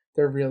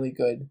 they're really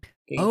good.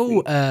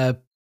 Game Freak.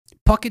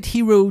 Pocket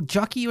Hero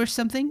Jockey or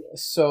something?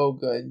 So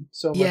good.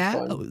 So much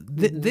fun.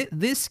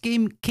 This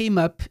game came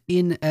up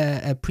in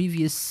a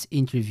previous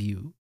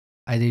interview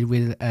I did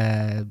with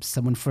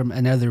someone from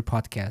another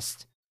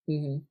podcast.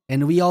 Mm-hmm.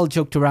 And we all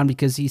joked around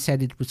because he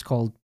said it was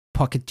called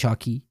Pocket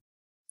Jockey.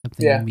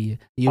 Something.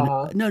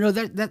 Yeah. No,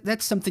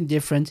 that's something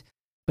different.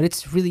 But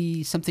it's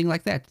really something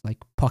like that, like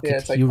Pocket Hero. Yeah,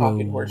 it's like Hero.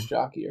 Pocket Horse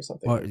Jockey or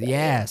something. Or, like that.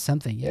 Yeah,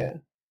 something.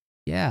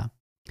 Yeah.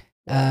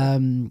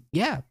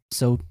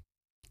 So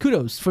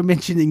kudos for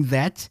mentioning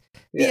that.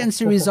 The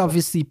answer is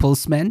obviously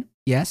Pulseman.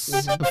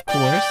 Yes, of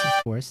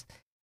course.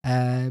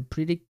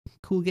 Pretty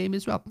cool game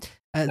as well.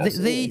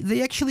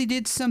 They actually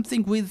did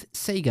something with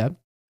Sega.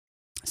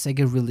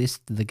 Sega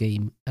released the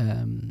game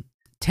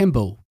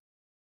Tembo,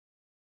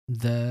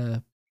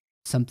 the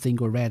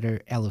something or rather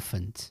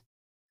elephant.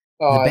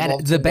 Oh,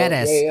 the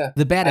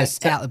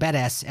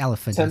badass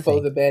elephant.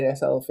 Tempo, the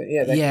badass elephant.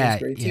 Yeah, that game's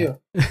great too.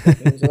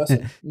 That game's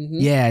awesome.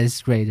 Mm-hmm. Yeah,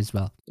 it's great as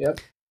well. Yep.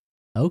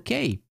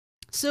 Okay,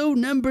 so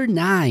number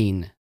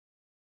 9,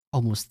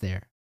 almost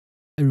there.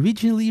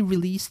 Originally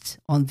released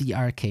on the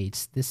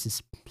arcades. This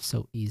is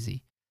so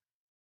easy.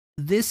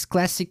 This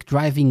classic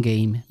driving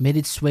game made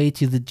its way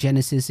to the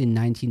Genesis in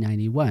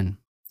 1991.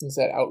 Is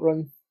that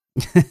Outrun?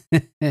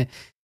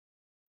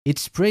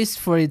 It's praised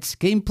for its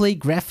gameplay,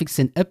 graphics,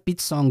 and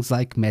upbeat songs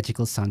like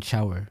Magical Sound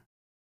Shower.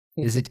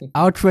 Is it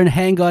Outrun,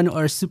 Hang On,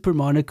 or Super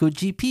Monaco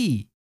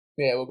GP?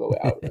 Yeah, we'll go with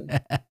Outrun.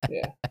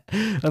 Yeah.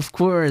 Of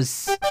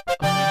course.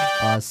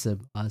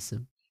 Awesome.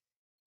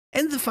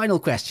 And the final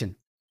question.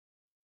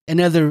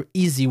 Another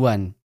easy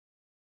one.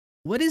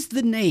 What is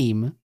the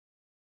name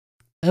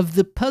of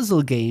the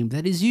puzzle game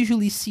that is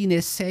usually seen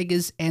as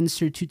Sega's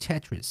answer to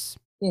Tetris?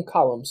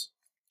 Columns.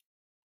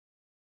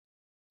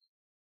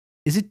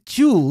 Is it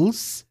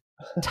jewels,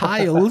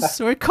 tiles,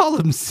 or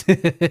columns?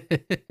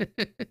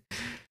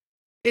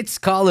 It's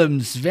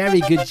columns.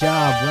 Very good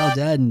job. Well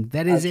done.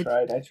 That is it.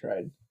 I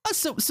tried.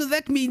 So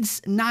that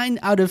means 9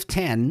 out of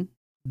 10.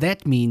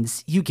 That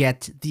means you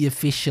get the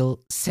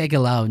official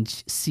Sega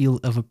Lounge seal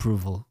of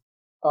approval.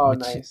 Oh,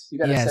 nice. You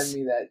gotta send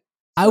me that.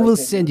 I will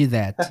send you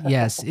that.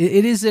 Yes,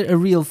 it is a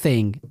real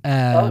thing.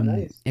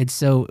 Nice. And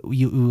so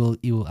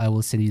I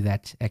will send you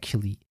that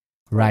actually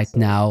right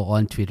now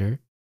on Twitter.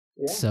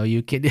 Yeah. So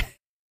you can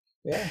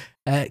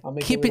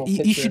keep it.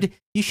 Picture.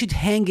 You should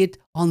hang it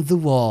on the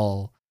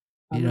wall.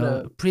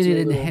 Print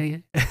it and hang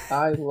it.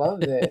 I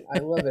love it.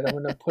 I'm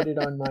gonna put it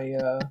on my.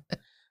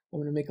 I'm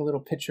gonna make a little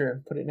picture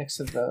and put it next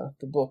to the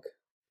book.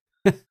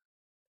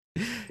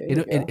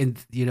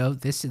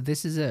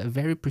 This is a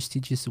very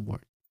prestigious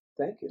award.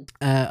 Thank you.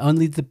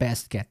 Only the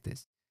best get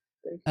this.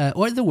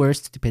 or the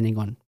worst, depending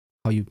on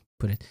how you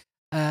put it.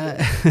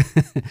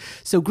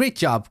 So great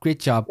job,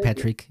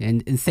 Patrick,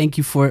 and thank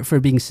you for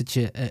being such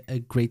a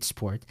great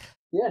sport.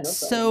 Yeah, no problem.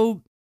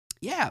 So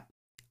yeah,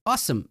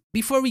 awesome.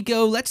 Before we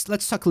go, let's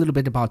talk a little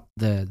bit about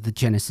the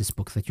Genesis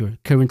book that you're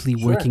currently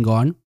working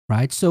on,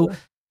 right? So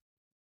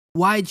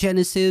why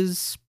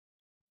Genesis?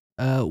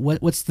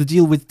 What's the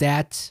deal with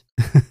that?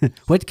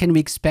 What can we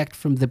expect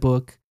from the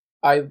book?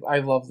 I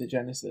love the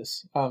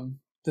Genesis.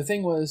 The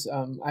thing was,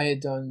 I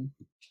had done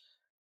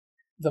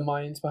the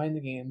minds behind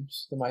the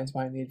games, the minds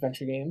behind the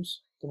adventure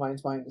games, the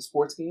minds behind the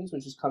sports games,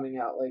 which is coming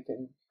out like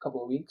in a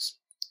couple of weeks,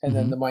 and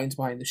then the minds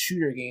behind the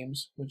shooter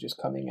games, which is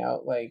coming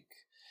out like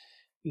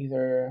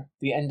either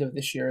the end of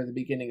this year or the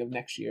beginning of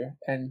next year.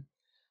 And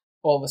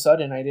all of a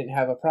sudden, I didn't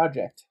have a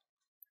project,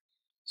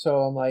 so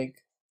I'm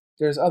like,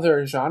 there's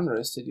other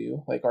genres to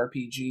do, like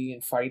RPG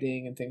and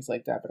fighting and things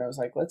like that. But I was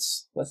like,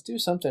 let's do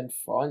something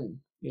fun,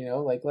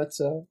 like let's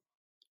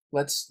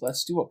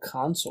do a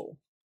console.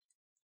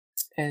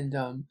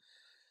 And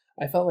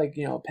I felt like,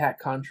 Pat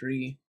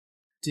Contry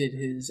did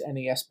his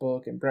NES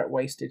book and Brett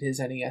Weiss did his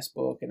NES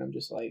book, and I'm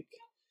just like,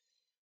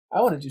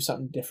 I want to do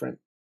something different.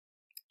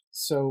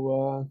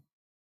 So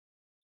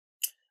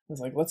I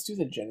was like, let's do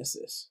the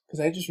Genesis, because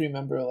I just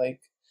remember like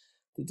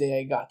the day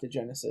I got the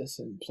Genesis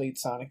and played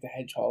Sonic the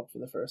Hedgehog for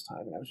the first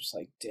time, and I was just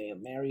like,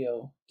 damn,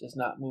 Mario does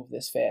not move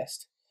this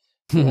fast,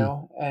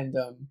 And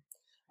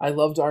I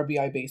loved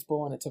RBI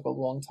baseball, and it took a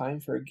long time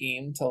for a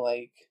game to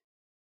like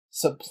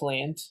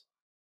supplant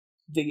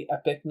the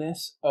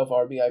epicness of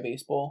RBI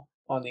baseball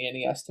on the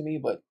NES to me.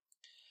 But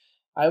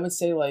I would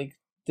say like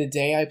the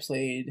day I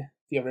played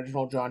the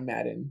original John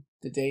Madden,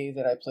 the day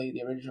that I played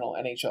the original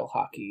NHL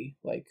hockey,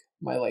 like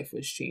my life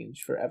was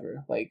changed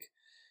forever. Like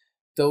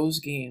those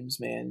games,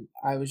 man,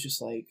 I was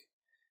just like,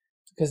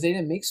 because they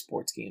didn't make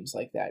sports games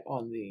like that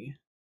on the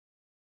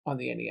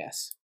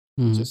NES.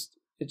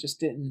 It just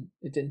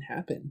didn't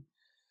happen.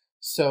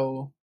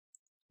 So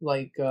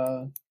like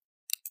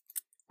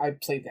I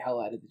played the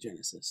hell out of the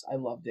Genesis. I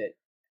loved it.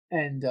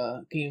 And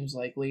games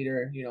like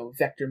later,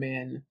 Vector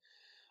Man,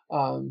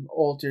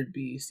 Altered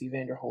Beast,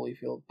 Evander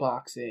Holyfield,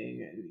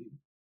 Boxing, I mean,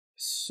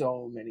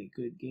 so many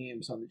good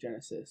games on the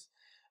Genesis.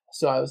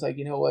 So I was like,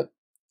 you know what?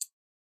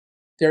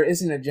 There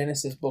isn't a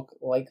Genesis book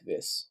like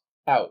this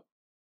out.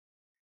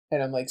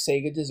 And I'm like,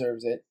 Sega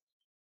deserves it.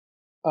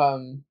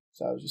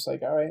 So I was just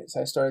like, all right.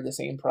 So I started the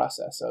same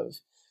process of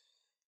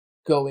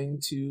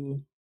going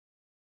to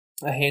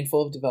a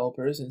handful of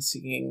developers and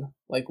seeing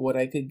like what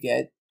I could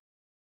get.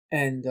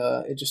 And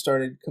it just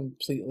started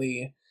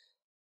completely,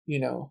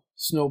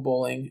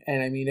 snowballing.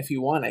 And I mean, if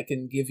you want, I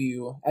can give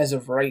you, as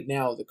of right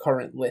now, the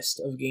current list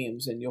of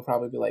games, and you'll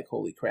probably be like,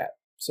 holy crap.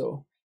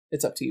 So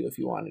it's up to you if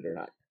you want it or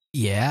not.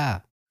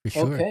 Yeah, for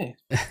sure. Okay.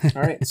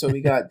 All right. So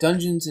we got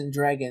Dungeons and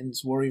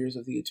Dragons, Warriors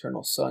of the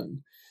Eternal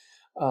Sun,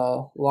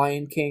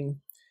 Lion King,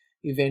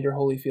 Evander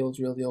Holyfield's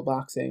Real Deal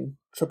Boxing,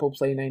 Triple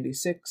Play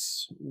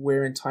 96,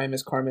 Where in Time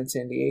is Carmen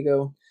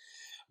Sandiego,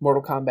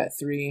 Mortal Kombat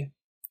 3,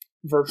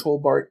 Virtual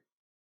Bart,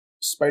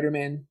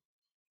 Spider-Man,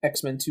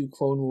 X-Men 2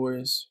 Clone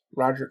Wars,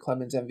 Roger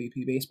Clemens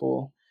MVP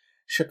Baseball,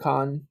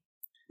 Shakan,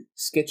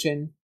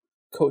 Skitchin,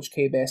 Coach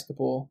K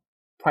Basketball,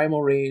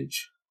 Primal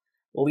Rage,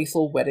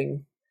 Lethal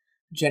Wedding,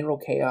 General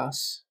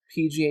Chaos,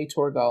 PGA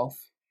Tour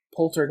Golf,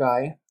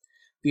 Poltergeist,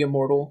 The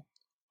Immortal,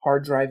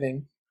 Hard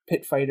Driving,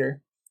 Pit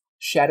Fighter,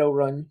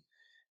 Shadowrun,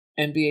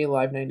 NBA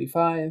Live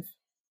 95,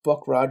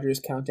 Buck Rogers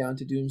Countdown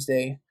to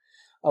Doomsday,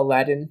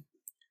 Aladdin,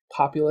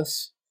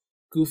 Populous,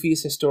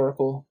 Goofy's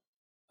Historical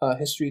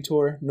History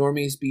Tour,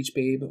 Normie's Beach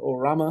Babe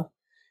Orama,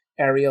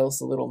 Ariel's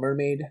The Little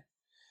Mermaid,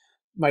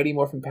 Mighty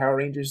Morphin Power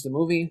Rangers the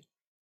movie,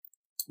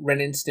 Ren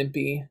and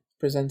Stimpy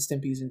presents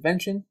Stimpy's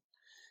Invention,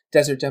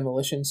 Desert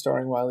Demolition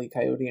starring Wile E.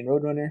 Coyote and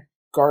Roadrunner,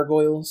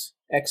 Gargoyles,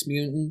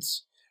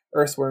 X-Mutants,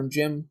 Earthworm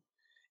Jim,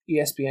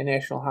 ESPN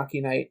National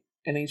Hockey Night,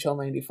 NHL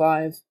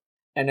 95,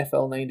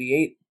 NFL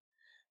 98,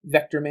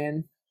 Vector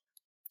Man,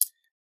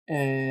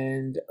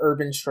 and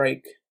Urban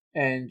Strike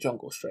and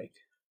Jungle Strike.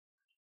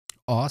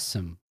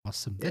 Awesome.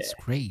 That's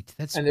great.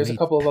 And there's a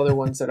couple of other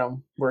ones that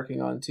I'm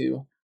working on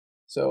too.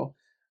 So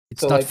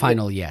it's not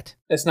final yet.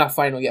 It's not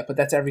final yet, but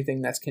that's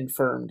everything that's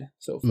confirmed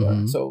so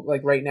far. So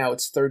like right now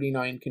it's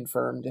 39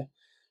 confirmed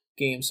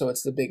games, so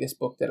it's the biggest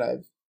book that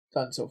I've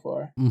done so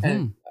far.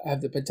 And I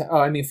have the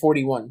potential,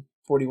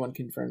 41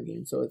 confirmed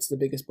games. So it's the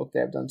biggest book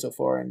that I've done so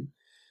far, and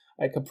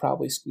I could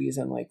probably squeeze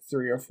in like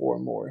 3 or 4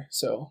 more.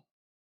 So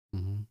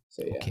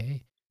yeah.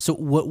 Okay. So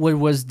what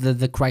was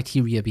the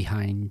criteria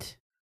behind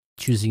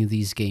choosing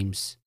these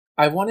games?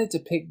 I wanted to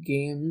pick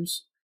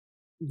games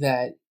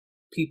that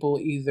people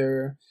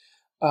either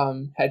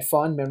had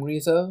fond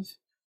memories of,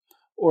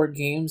 or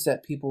games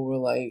that people were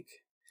like,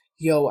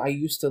 yo, I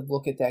used to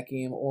look at that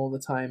game all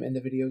the time in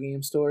the video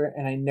game store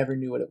and I never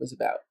knew what it was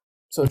about.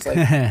 So it's like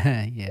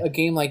a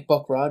game like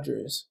Buck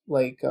Rogers,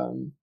 like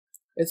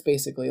it's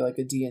basically like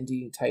a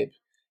D&D type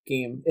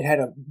game. It had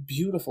a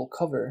beautiful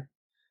cover,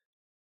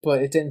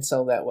 but it didn't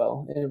sell that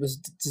well. And it was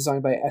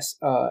designed by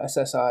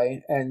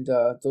SSI, and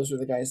those were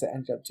the guys that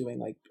ended up doing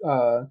like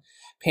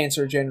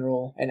Panzer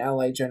General and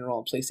Allied General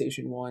on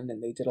PlayStation 1,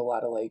 and they did a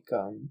lot of like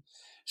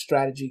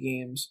strategy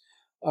games.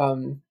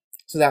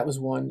 So that was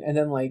one. And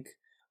then like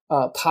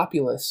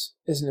Populous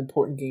is an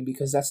important game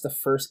because that's the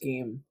first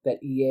game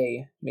that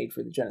EA made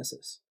for the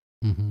Genesis.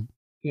 Mm-hmm.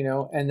 You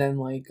know, and then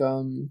like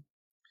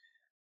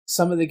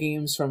some of the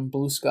games from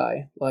Blue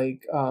Sky,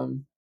 like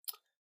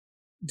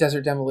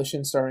Desert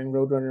Demolition starring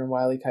Roadrunner and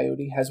Wile E.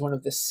 Coyote, has one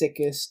of the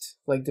sickest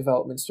like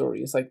development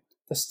stories, like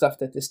the stuff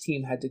that this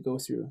team had to go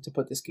through to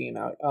put this game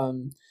out.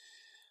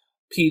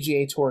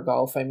 PGA Tour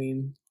Golf, I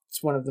mean,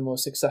 it's one of the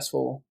most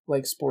successful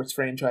like sports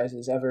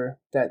franchises ever.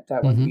 That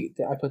one beat,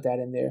 I put that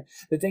in there.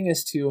 The thing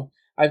is too,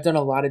 I've done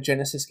a lot of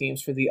Genesis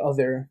games for the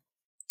other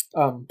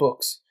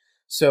books.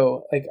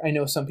 So like I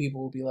know some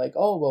people will be like,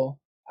 "Oh, well,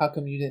 how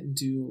come you didn't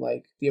do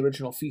like the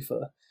original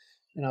FIFA?"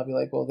 And I'll be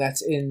like, "Well,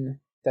 that's in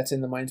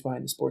the Minds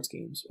Behind the Sports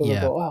games." Or they'll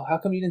go, "Oh, how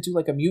come you didn't do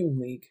like a Mutant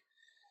League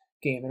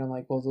game?" And I'm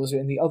like, "Well, those are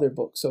in the other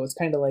book." So it's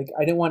kind of like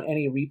I didn't want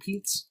any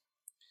repeats.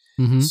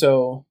 Mm-hmm.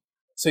 So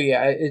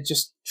yeah, it's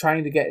just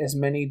trying to get as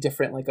many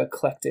different like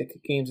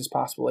eclectic games as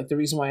possible. Like the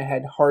reason why I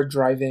had Hard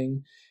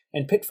Driving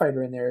and Pit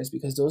Fighter in there is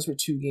because those were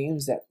two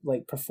games that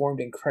like performed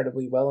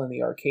incredibly well in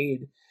the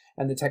arcade,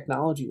 and the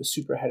technology was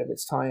super ahead of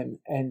its time.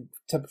 And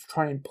to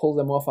try and pull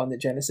them off on the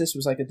Genesis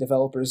was like a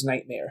developer's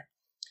nightmare.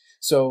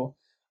 So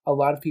a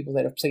lot of people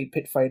that have played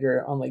Pit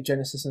Fighter on like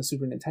Genesis and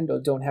Super Nintendo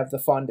don't have the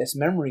fondest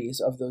memories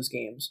of those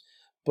games.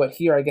 But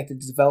here I get the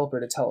developer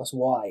to tell us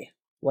why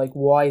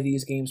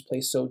these games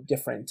play so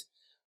different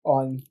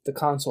on the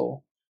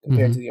console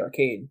compared to the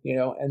arcade, you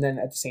know? And then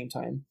at the same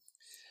time,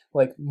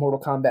 like Mortal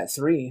Kombat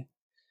 3,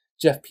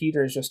 Jeff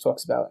Peters just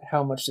talks about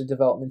how much the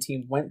development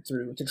team went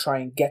through to try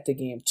and get the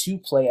game to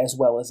play as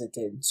well as it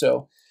did.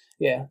 So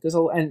yeah,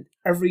 and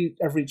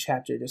every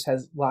chapter just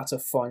has lots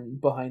of fun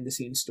behind the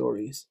scenes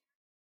stories.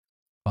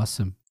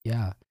 Awesome.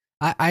 Yeah.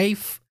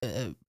 I've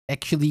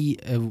actually,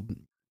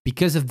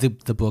 because of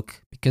the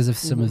book, because of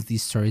some of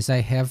these stories, I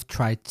have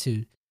tried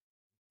to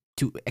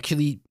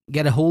actually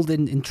get a hold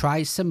and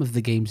try some of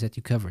the games that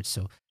you covered.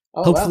 So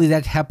hopefully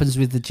that happens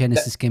with the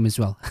Genesis game as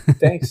well.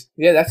 Thanks.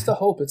 Yeah, that's the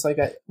hope. It's like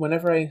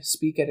whenever I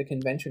speak at a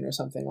convention or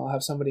something, I'll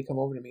have somebody come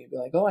over to me and be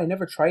like, "Oh, I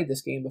never tried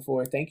this game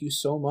before. Thank you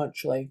so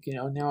much. Like, you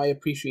know, now I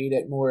appreciate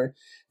it more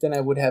than I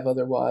would have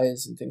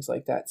otherwise," and things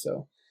like that.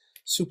 So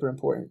super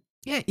important.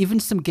 Yeah, even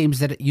some games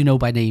that you know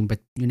by name, but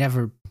you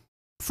never,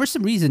 for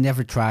some reason,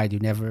 never tried. You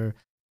never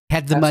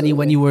had the money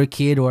when you were a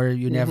kid, or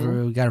you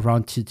never got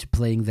around to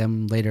playing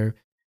them later.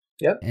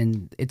 Yep.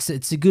 And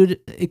it's a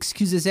good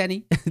excuse as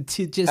any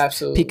to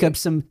just pick up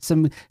some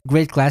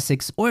great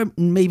classics, or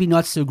maybe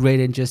not so great,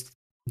 and just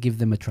give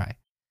them a try.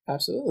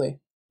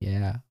 Absolutely.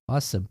 Yeah,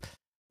 awesome.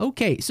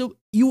 Okay, so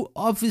you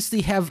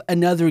obviously have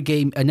another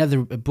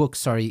book,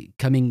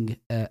 coming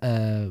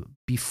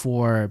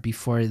before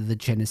the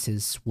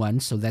Genesis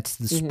one. So that's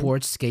the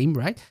sports game,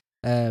 right?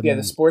 Yeah,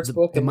 the sports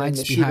book and Minds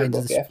then the shooter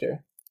book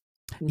after.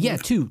 Yeah,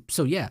 two.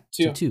 So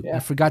two. Yeah. I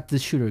forgot the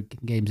shooter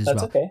games as well.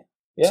 That's okay.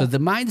 Yeah. So the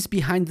Minds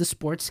Behind the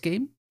Sports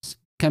game is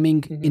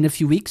coming in a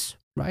few weeks,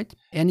 right?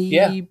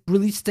 Any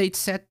release date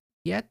set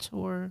yet,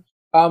 or?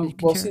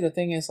 Well, see, the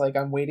thing is, like,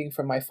 I'm waiting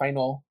for my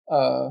final,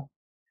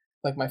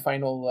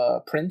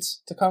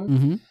 prints to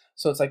come.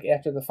 So it's like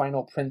after the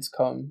final prints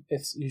come,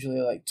 it's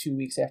usually like 2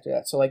 weeks after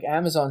that. So like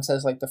Amazon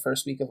says like the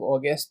first week of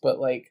August, but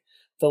like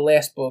the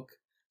last book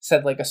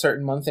said like a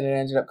certain month, and it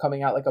ended up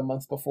coming out like a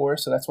month before.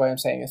 So that's why I'm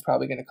saying it's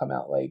probably going to come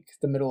out like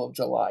the middle of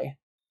July.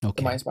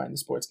 Okay. The Minds Behind the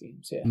Sports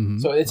games, yeah.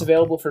 So it's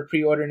available for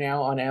pre-order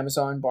now on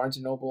Amazon, Barnes &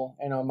 Noble,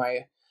 and on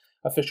my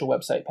official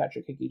website,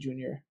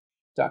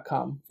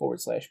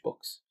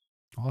 patrickhickeyjr.com/books.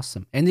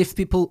 Awesome. And if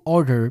people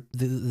order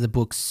the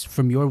books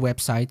from your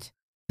website,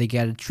 they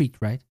get a treat,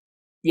 right?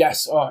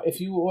 Yes. If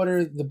you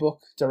order the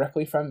book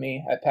directly from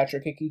me at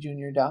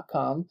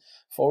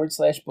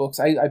patrickhickeyjr.com/books,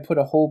 I put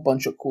a whole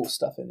bunch of cool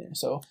stuff in there.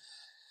 So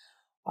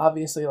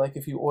obviously, like,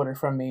 if you order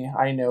from me,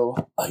 I know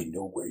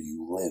where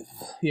you live,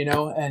 you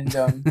know, and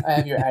I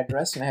have your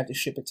address and I have to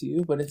ship it to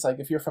you. But it's like,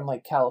 if you're from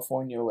like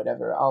California or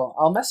whatever,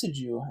 I'll message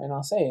you and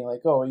I'll say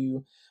like, "Oh,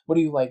 what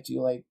do you like? Do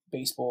you like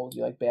baseball? Do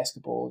you like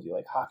basketball? Do you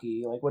like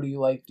hockey? Like, what do you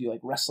like? Do you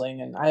like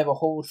wrestling?" And I have a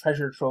whole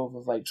treasure trove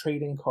of like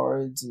trading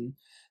cards and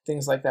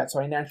things like that.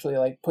 So I naturally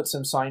like put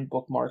some signed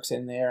bookmarks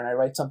in there, and I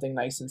write something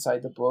nice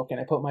inside the book,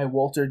 and I put my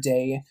Walter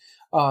Day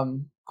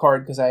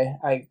card, because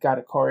I got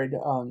a card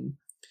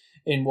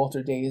in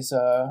Walter Day's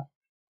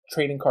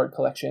trading card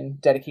collection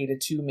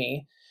dedicated to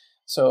me.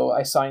 So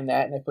I signed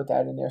that and I put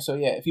that in there. So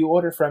yeah, if you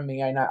order from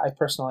me, I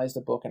personalize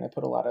the book and I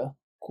put a lot of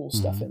cool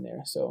stuff in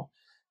there. So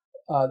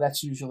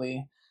that's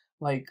usually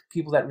like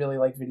people that really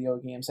like video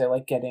games. They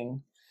like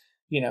getting,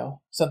 you know,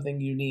 something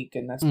unique,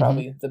 and that's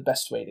probably the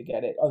best way to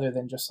get it, other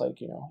than just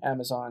like, you know,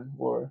 Amazon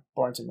or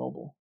Barnes and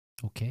Noble.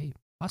 Okay,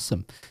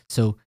 awesome.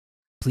 So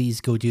please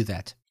go do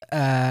that.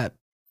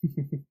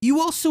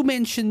 You also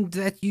mentioned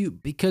that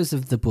because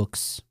of the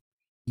books,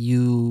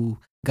 you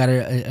got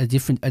a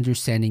different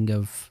understanding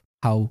of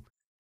how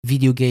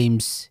video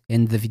games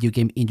and the video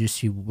game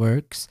industry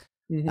works.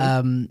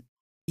 Mm-hmm.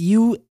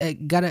 You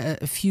got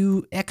a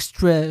few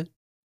extra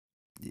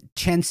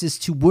chances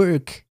to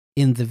work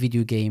in the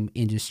video game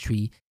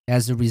industry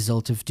as a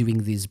result of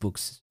doing these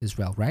books as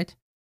well, right?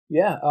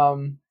 Yeah.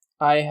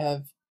 I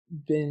have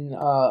been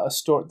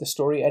the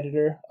story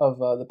editor of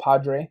the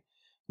Padre,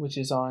 which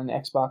is on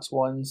Xbox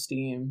One,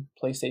 Steam,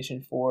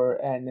 PlayStation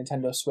 4, and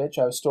Nintendo Switch.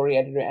 I was story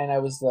editor, and I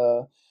was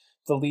the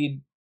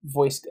lead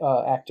voice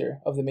actor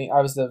of the main.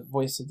 I was the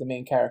voice of the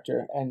main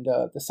character, and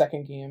the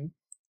second game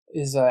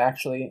is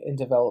actually in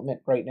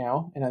development right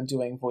now, and I'm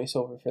doing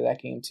voiceover for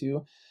that game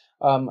too.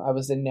 I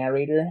was the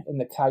narrator in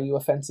the Caillou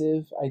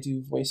Offensive. I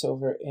do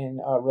voiceover in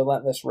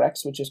Relentless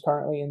Rex, which is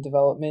currently in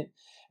development.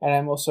 And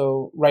I'm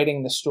also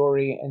writing the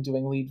story and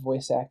doing lead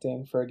voice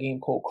acting for a game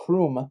called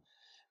Kroom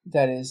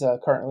that is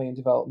currently in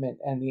development.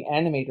 And the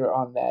animator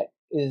on that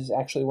is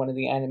actually one of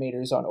the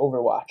animators on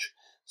Overwatch.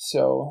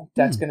 So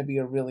that's going to be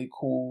a really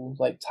cool,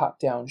 like,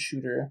 top-down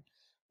shooter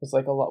with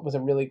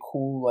a really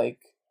cool, like,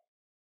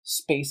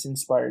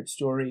 space-inspired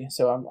story.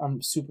 So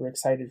I'm super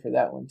excited for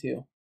that one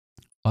too.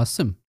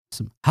 Awesome.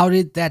 How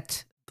did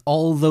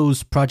all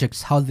those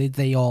projects, how did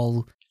they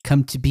all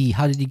come to be?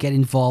 How did you get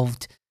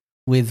involved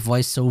with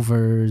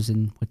voiceovers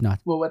and whatnot?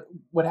 Well,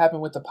 what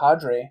happened with the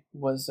Padre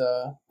was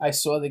I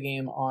saw the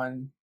game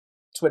on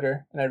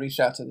Twitter, and I reached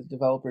out to the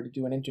developer to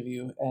do an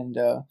interview, and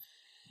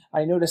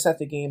I noticed that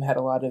the game had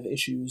a lot of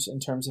issues in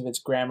terms of its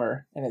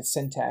grammar and its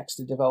syntax.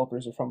 The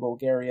developers are from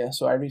Bulgaria,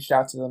 so I reached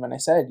out to them and I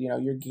said,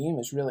 your game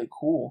is really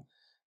cool,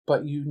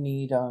 but you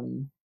need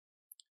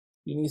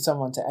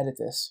someone to edit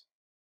this,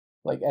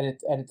 like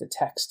edit the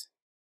text.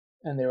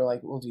 And they were like,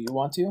 well, do you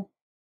want to?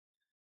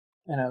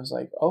 And I was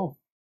like, oh,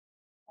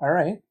 all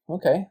right,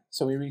 okay.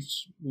 So we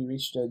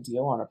reached a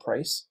deal on a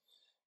price,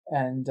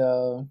 and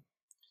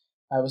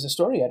I was a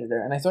story editor,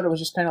 and I thought it was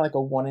just kind of like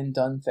a one and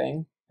done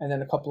thing. And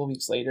then a couple of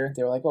weeks later,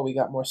 they were like, oh, we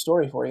got more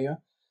story for you.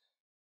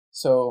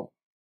 So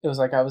it was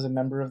like I was a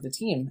member of the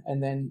team.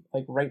 And then,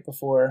 like, right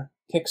before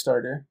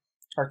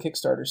our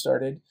Kickstarter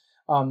started,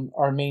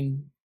 our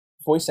main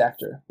voice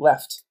actor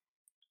left,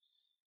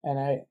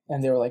 and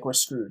they were like, we're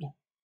screwed.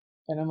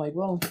 And I'm like,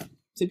 well,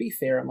 to be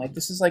fair, I'm like,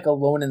 this is like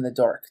Alone in the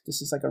Dark.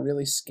 This is like a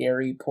really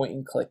scary point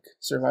and click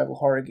survival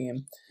horror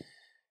game.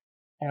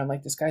 And I'm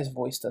like, this guy's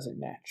voice doesn't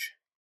match.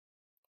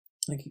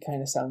 Like, he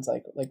kind of sounds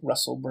like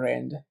Russell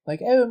Brand. Like,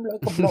 oh, I'm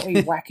like a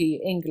bloody wacky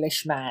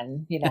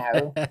Englishman,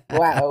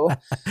 wow.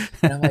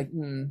 And I'm like,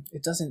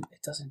 it doesn't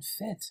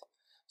fit.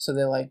 So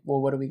they're like, well,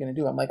 what are we gonna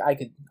do? I'm like, I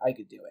could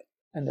do it.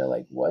 And they're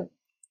like, what?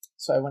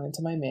 So I went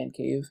into my man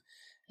cave,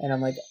 and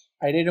I'm like,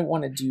 I didn't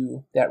want to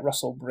do that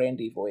Russell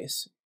Brandy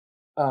voice.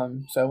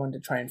 So I wanted to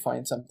try and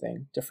find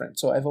something different.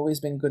 So I've always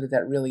been good at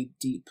that really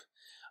deep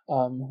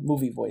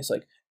movie voice,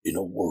 like, in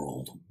a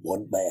world,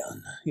 one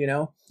man.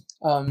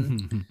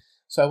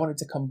 So I wanted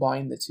to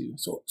combine the two.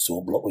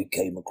 So Blocky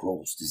came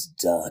across this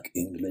dark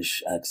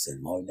English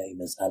accent. My name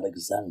is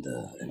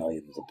Alexander, and I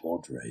am the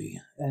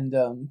Padre.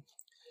 And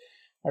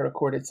I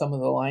recorded some of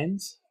the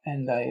lines,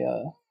 and I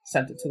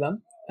sent it to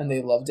them, and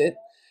they loved it.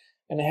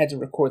 And I had to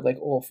record like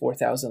all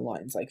 4,000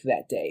 lines like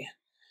that day.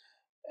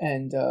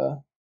 And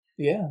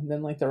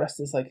then like the rest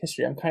is like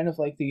history. I'm kind of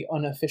like the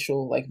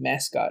unofficial like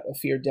mascot of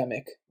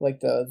Feardemic, like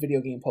the video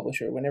game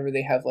publisher. Whenever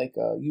they have like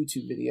a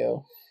YouTube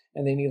video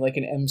and they need like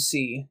an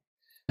MC,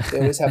 they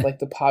always have like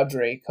the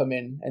Padre come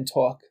in and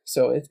talk.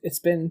 So it's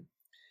been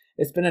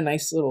a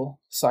nice little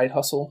side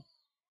hustle.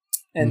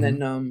 And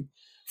then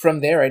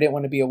from there, I didn't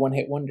want to be a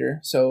one-hit wonder,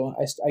 so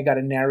I got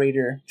a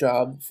narrator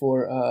job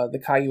for the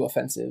Caillou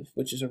Offensive,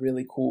 which is a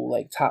really cool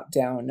like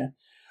top-down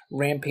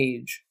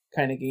rampage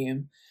kind of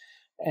game.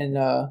 And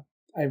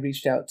I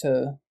reached out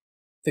to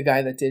the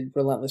guy that did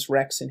Relentless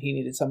Rex, and he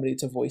needed somebody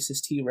to voice his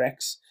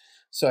T-Rex,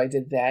 so I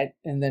did that.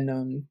 And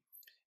then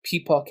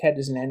Peepuck Head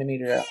is an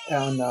animator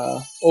on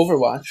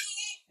Overwatch,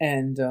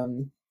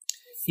 and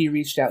he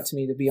reached out to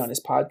me to be on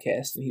his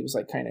podcast, and he was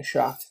like kind of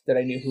shocked that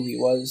I knew who he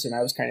was, and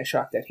I was kind of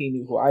shocked that he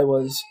knew who I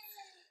was.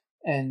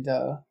 And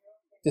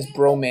this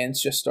bromance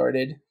just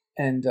started,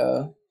 and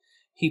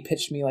he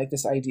pitched me like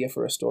this idea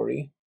for a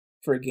story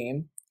for a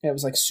game, and it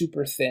was like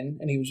super thin,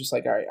 and he was just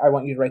like, all right, I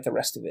want you to write the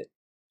rest of it.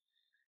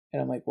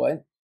 And I'm like, what?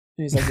 And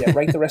he's like, yeah,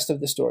 write the rest of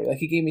the story. Like,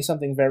 he gave me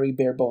something very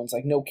bare bones,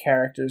 like no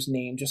character's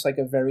name, just like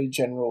a very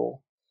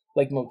general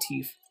like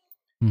motif.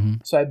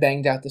 So I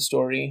banged out the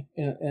story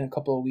in a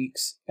couple of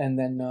weeks, and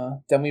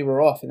then we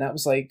were off, and that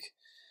was like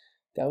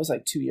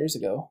 2 years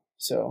ago.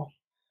 So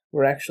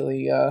we're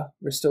actually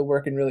we're still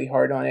working really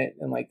hard on it,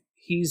 and like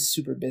he's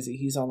super busy.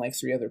 He's on like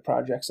 3 other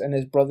projects, and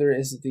his brother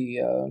is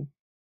the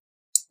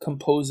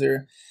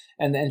composer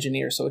and the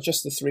engineer. So it's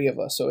just the 3 of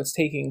us. So it's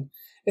taking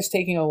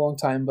a long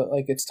time, but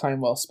like it's time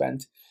well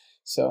spent.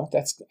 So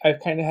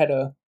I've kind of had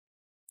a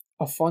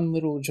fun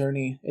little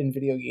journey in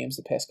video games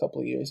the past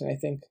couple of years, and I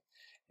think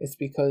It's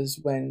because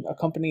when a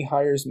company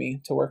hires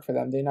me to work for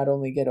them, they not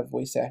only get a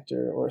voice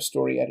actor or a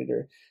story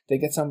editor, they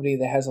get somebody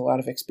that has a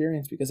lot of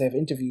experience because I've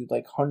interviewed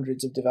like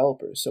hundreds of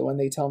developers. So when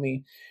they tell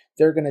me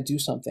they're going to do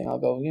something, I'll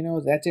go,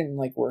 that didn't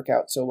like work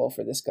out so well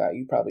for this guy.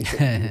 You probably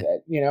shouldn't do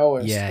that,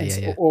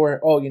 Yeah.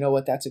 or, oh, you know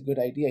what? That's a good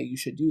idea. You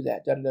should do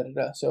that. Da, da, da, da,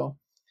 da. So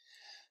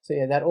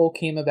yeah, that all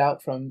came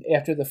about from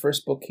after the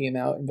first book came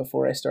out and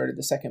before I started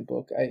the second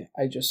book.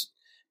 I just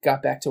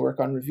got back to work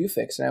on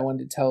ReviewFix, and I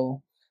wanted to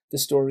tell the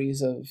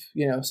stories of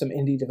some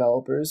indie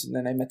developers, and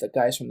then I met the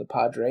guys from the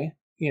Padre,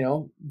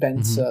 Ben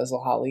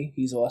Zahali.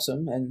 He's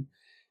awesome, and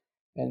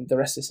the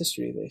rest is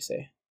history, they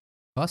say.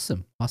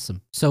 Awesome.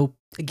 So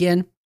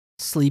again,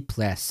 sleep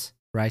less,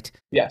 right?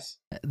 Yes,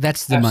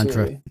 that's the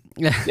absolutely.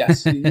 mantra.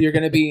 Yes, you're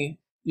gonna be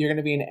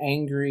an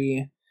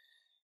angry,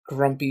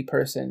 grumpy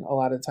person a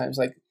lot of times.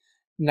 Like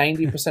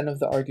 90% of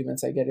the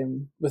arguments I get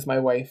in with my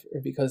wife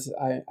are because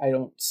I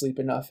don't sleep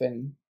enough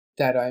and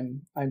that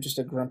I'm just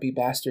a grumpy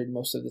bastard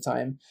most of the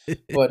time.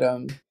 But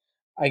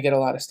I get a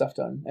lot of stuff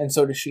done, and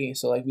so does she.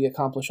 So like we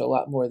accomplish a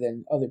lot more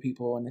than other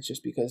people, and it's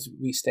just because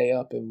we stay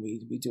up and we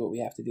do what we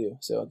have to do.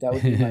 So that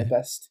would be my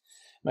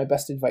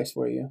best advice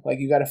for you. Like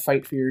you got to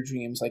fight for your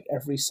dreams like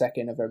every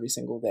second of every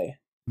single day.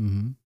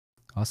 Mm-hmm.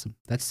 Awesome.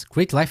 That's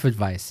great life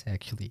advice,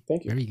 actually.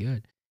 Thank you. Very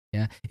good.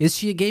 Yeah. Is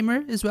she a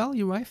gamer as well,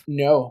 your wife?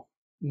 No,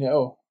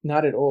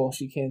 not at all.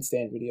 She can't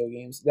stand video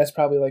games. That's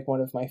probably like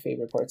one of my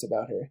favorite parts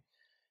about her.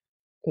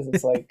 Because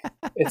it's like,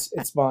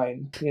 it's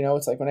mine.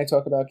 It's like when I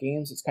talk about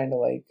games, it's kind of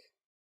like,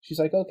 she's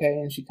like, okay.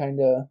 And she kind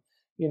of,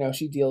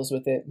 she deals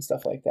with it and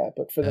stuff like that.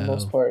 But for the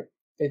most part,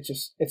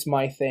 it's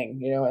my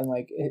thing, and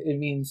like, it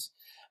means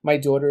my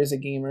daughter is a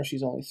gamer.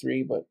 She's only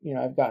 3, but,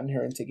 I've gotten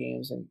her into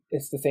games, and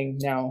it's the thing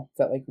now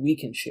that like we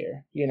can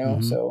share,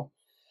 so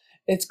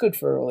it's good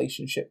for a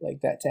relationship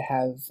like that to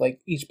have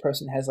like each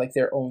person has like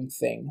their own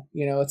thing.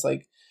 It's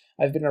like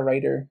I've been a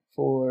writer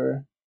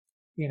for,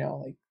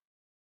 like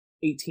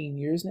 18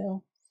 years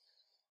now,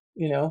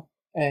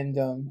 and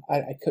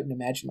I couldn't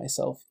imagine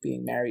myself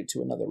being married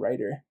to another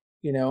writer,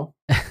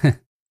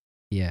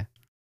 Yeah.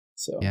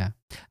 So yeah,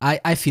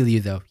 I feel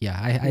you though. Yeah,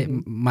 I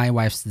my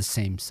wife's the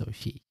same, so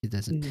she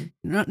doesn't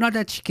not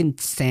that she can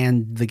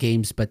stand the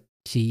games, but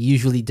she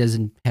usually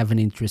doesn't have an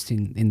interest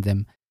in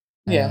them.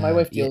 Yeah, my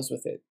wife deals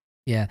with it.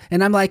 Yeah,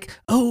 and I'm like,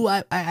 oh,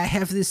 I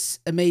have this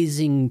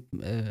amazing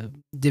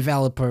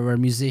developer or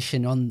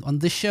musician on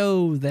the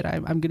show that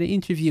I'm gonna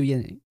interview.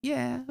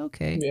 Yeah,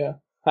 okay, yeah,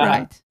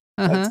 right.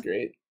 That's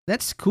great.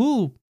 That's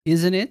cool,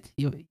 isn't it?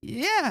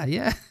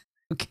 Yeah.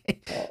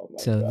 Okay. Oh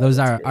so God, those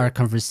are great. our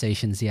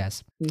conversations.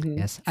 Yes.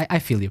 Yes, I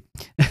feel you.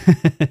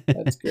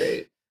 That's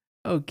great.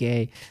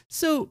 Okay.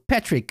 So,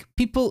 Patrick,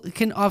 people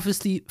can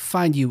obviously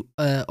find you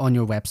on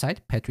your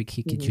website,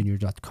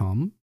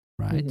 patrickhickeyjr.com,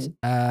 right?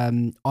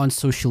 On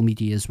social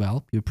media as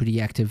well. You're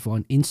pretty active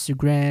on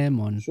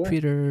Instagram, on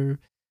Twitter,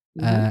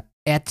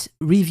 at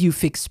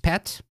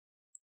ReviewFixPat.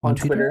 On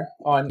Twitter?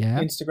 On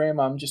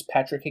Instagram, I'm just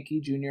Patrick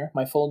Hickey Jr.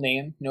 My full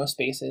name, no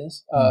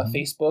spaces.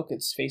 Facebook,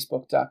 it's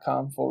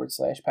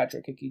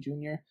facebook.com/Patrick Hickey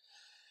Jr.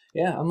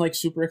 Yeah, I'm like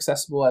super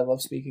accessible. I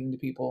love speaking to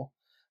people.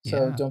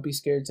 So don't be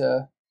scared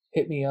to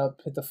hit me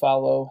up, hit the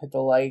follow, hit the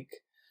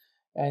like,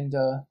 and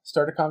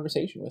start a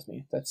conversation with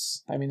me.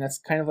 That's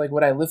kind of like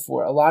what I live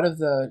for. A lot of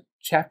the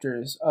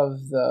chapters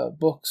of the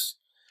books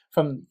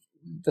from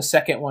the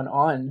second one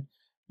on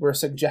were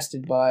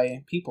suggested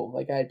by people.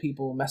 Like I had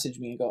people message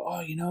me and go, oh,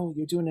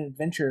 you're doing an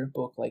adventure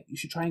book. Like you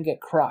should try and get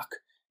Croc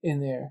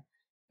in there.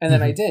 And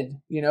then I did,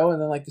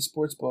 and then like the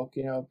sports book,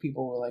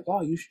 people were like,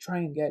 oh, you should try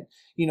and get,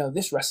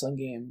 this wrestling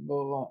game.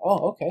 Blah, blah, blah.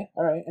 Oh, okay.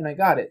 All right. And I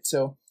got it.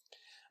 So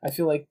I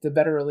feel like the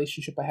better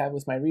relationship I have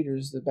with my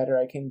readers, the better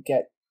I can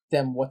get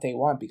them what they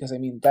want. Because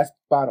that's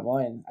bottom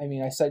line.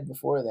 I said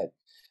before that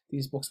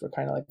these books were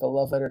kind of like a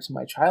love letter to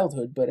my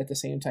childhood, but at the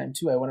same time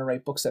too, I want to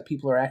write books that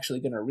people are actually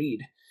going to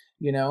read.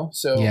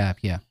 So yeah.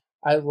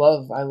 I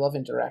love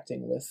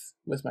interacting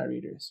with my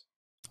readers.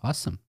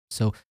 Awesome.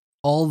 So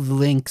all the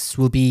links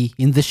will be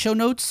in the show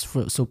notes,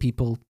 so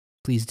people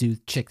please do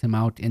check them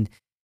out and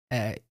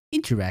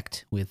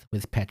interact with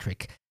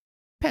Patrick.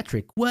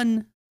 Patrick,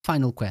 one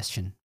final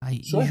question. I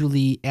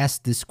usually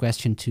ask this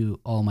question to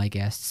all my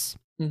guests.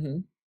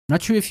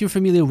 Not sure if you're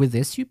familiar with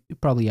this. You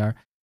probably are.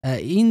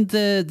 In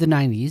the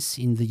 90s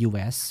in the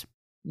US,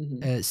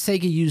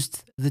 Sega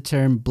used the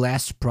term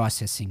blast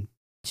processing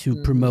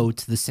to promote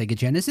the Sega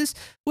Genesis,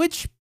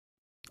 which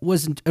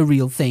wasn't a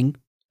real thing,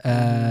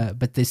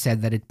 but they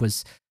said that it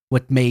was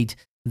what made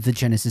the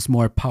Genesis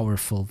more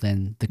powerful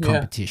than the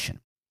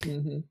competition.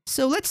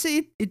 So let's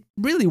say it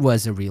really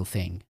was a real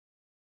thing.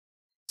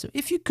 So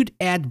if you could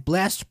add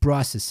blast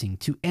processing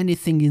to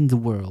anything in the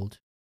world,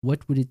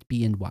 what would it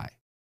be and why?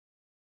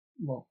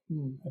 Well,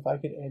 if I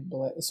could add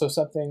so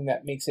something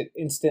that makes it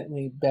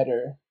instantly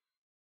better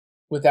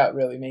without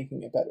really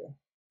making it better.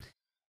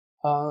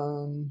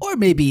 Or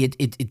maybe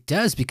it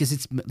does, because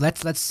it's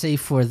let's say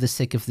for the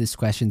sake of this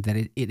question that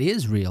it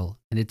is real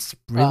and it's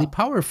really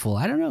powerful.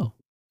 I don't know.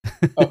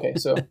 Okay,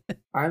 so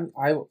I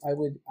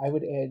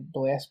would add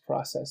blast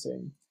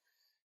processing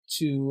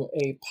to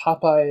a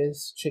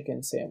Popeyes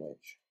chicken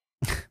sandwich.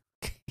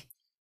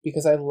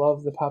 Because I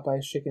love the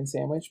Popeyes chicken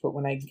sandwich, but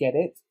when I get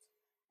it,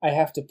 I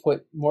have to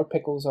put more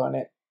pickles on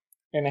it,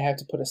 and I have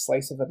to put a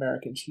slice of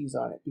American cheese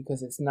on it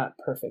because it's not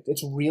perfect.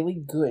 It's really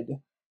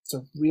good. It's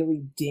a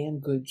really damn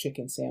good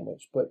chicken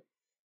sandwich, but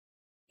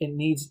it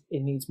needs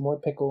more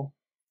pickle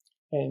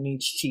and it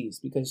needs cheese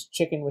because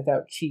chicken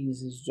without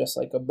cheese is just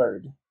like a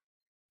bird.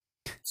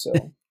 So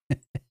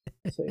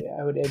yeah,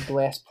 I would add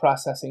blast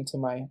processing to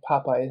my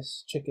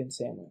Popeyes chicken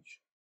sandwich.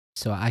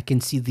 So I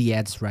can see the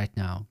ads right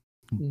now.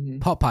 Mm-hmm.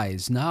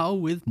 Popeyes now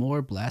with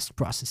more blast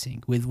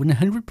processing, with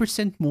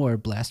 100% more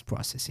blast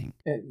processing.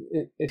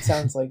 It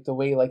sounds like the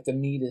way like the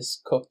meat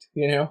is cooked,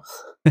 the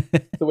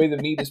way the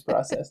meat is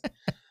processed.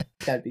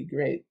 That'd be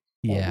great.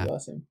 That'd be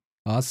awesome.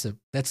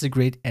 Awesome. That's a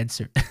great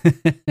answer.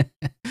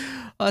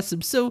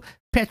 Awesome. So,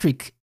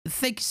 Patrick,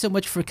 thank you so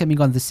much for coming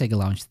on the Sega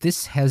Lounge.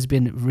 This has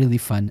been really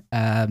fun.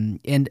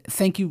 And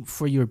thank you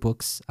for your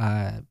books.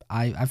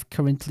 I've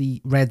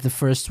currently read the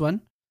first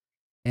one,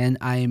 and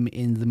I'm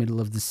in the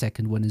middle of the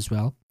second one as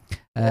well.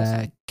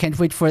 Awesome. Can't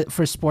wait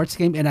for sports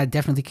game, and I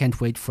definitely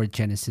can't wait for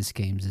Genesis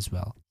games as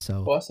well.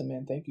 So awesome,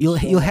 man! Thank you.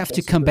 You'll have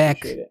to come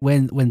back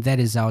when that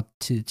is out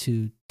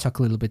to talk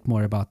a little bit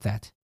more about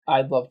that.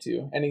 I'd love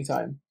to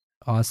anytime.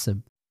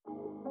 Awesome.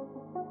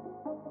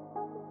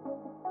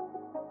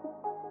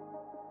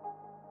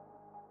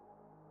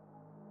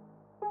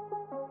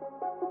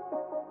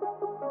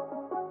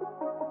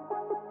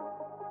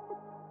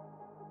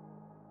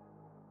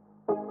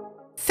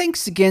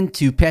 Thanks again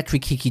to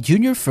Patrick Hickey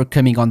Jr. for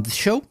coming on the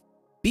show.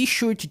 Be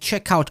sure to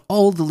check out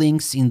all the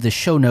links in the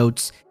show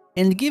notes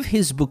and give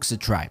his books a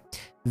try.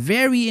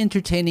 Very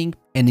entertaining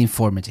and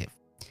informative.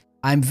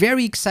 I'm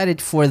very excited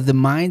for the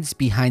minds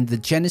behind the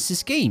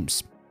Genesis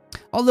games,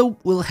 although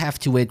we'll have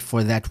to wait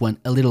for that one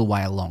a little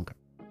while longer.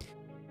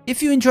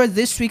 If you enjoyed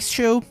this week's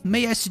show,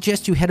 may I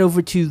suggest you head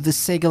over to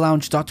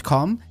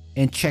thesegalounge.com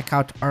and check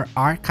out our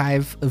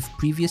archive of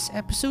previous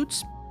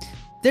episodes?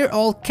 They're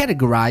all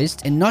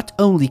categorized, and not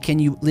only can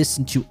you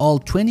listen to all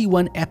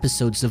 21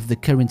 episodes of the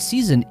current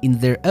season in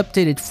their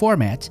updated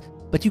format,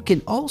 but you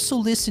can also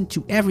listen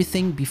to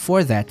everything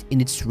before that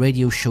in its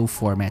radio show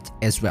format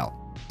as well.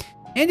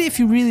 And if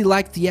you really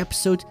liked the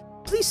episode,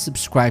 please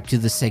subscribe to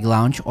the Sega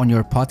Lounge on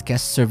your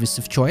podcast service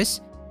of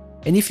choice.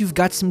 And if you've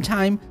got some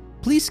time,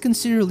 please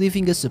consider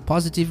leaving us a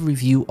positive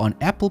review on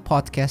Apple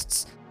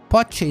Podcasts,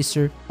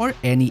 Podchaser, or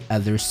any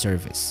other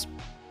service.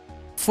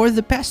 For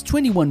the past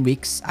 21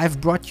 weeks, I've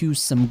brought you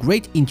some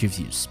great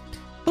interviews.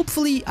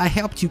 Hopefully, I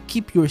helped you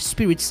keep your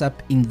spirits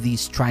up in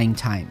these trying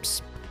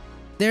times.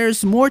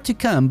 There's more to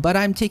come, but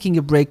I'm taking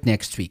a break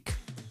next week.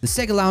 The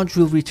Sega Lounge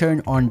will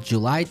return on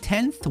July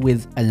 10th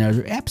with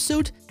another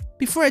episode,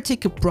 before I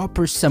take a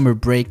proper summer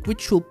break,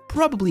 which will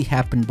probably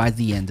happen by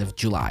the end of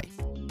July.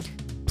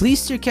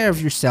 Please take care of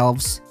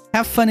yourselves,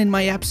 have fun in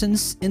my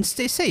absence, and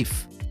stay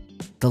safe.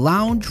 The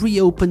lounge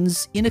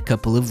reopens in a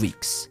couple of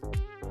weeks.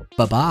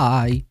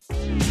 Bye-bye.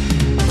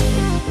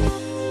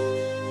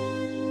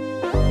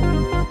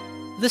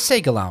 The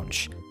Sega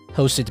Lounge,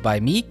 hosted by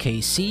me,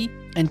 KC,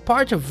 and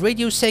part of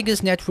Radio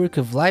Sega's network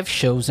of live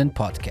shows and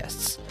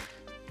podcasts.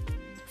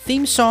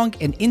 Theme song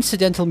and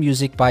incidental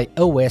music by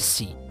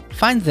OSC.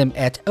 Find them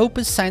at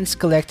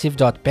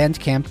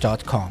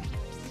opussciencecollective.bandcamp.com.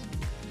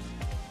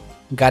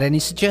 Got any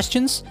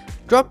suggestions?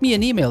 Drop me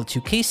an email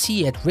to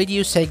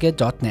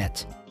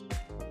kc@radiosega.net.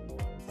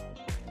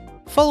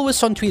 Follow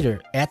us on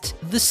Twitter at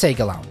The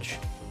Sega Lounge.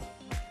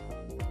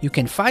 You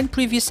can find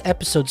previous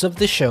episodes of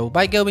the show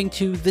by going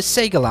to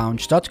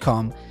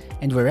thesegalounge.com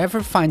and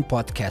wherever fine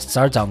podcasts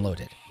are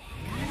downloaded.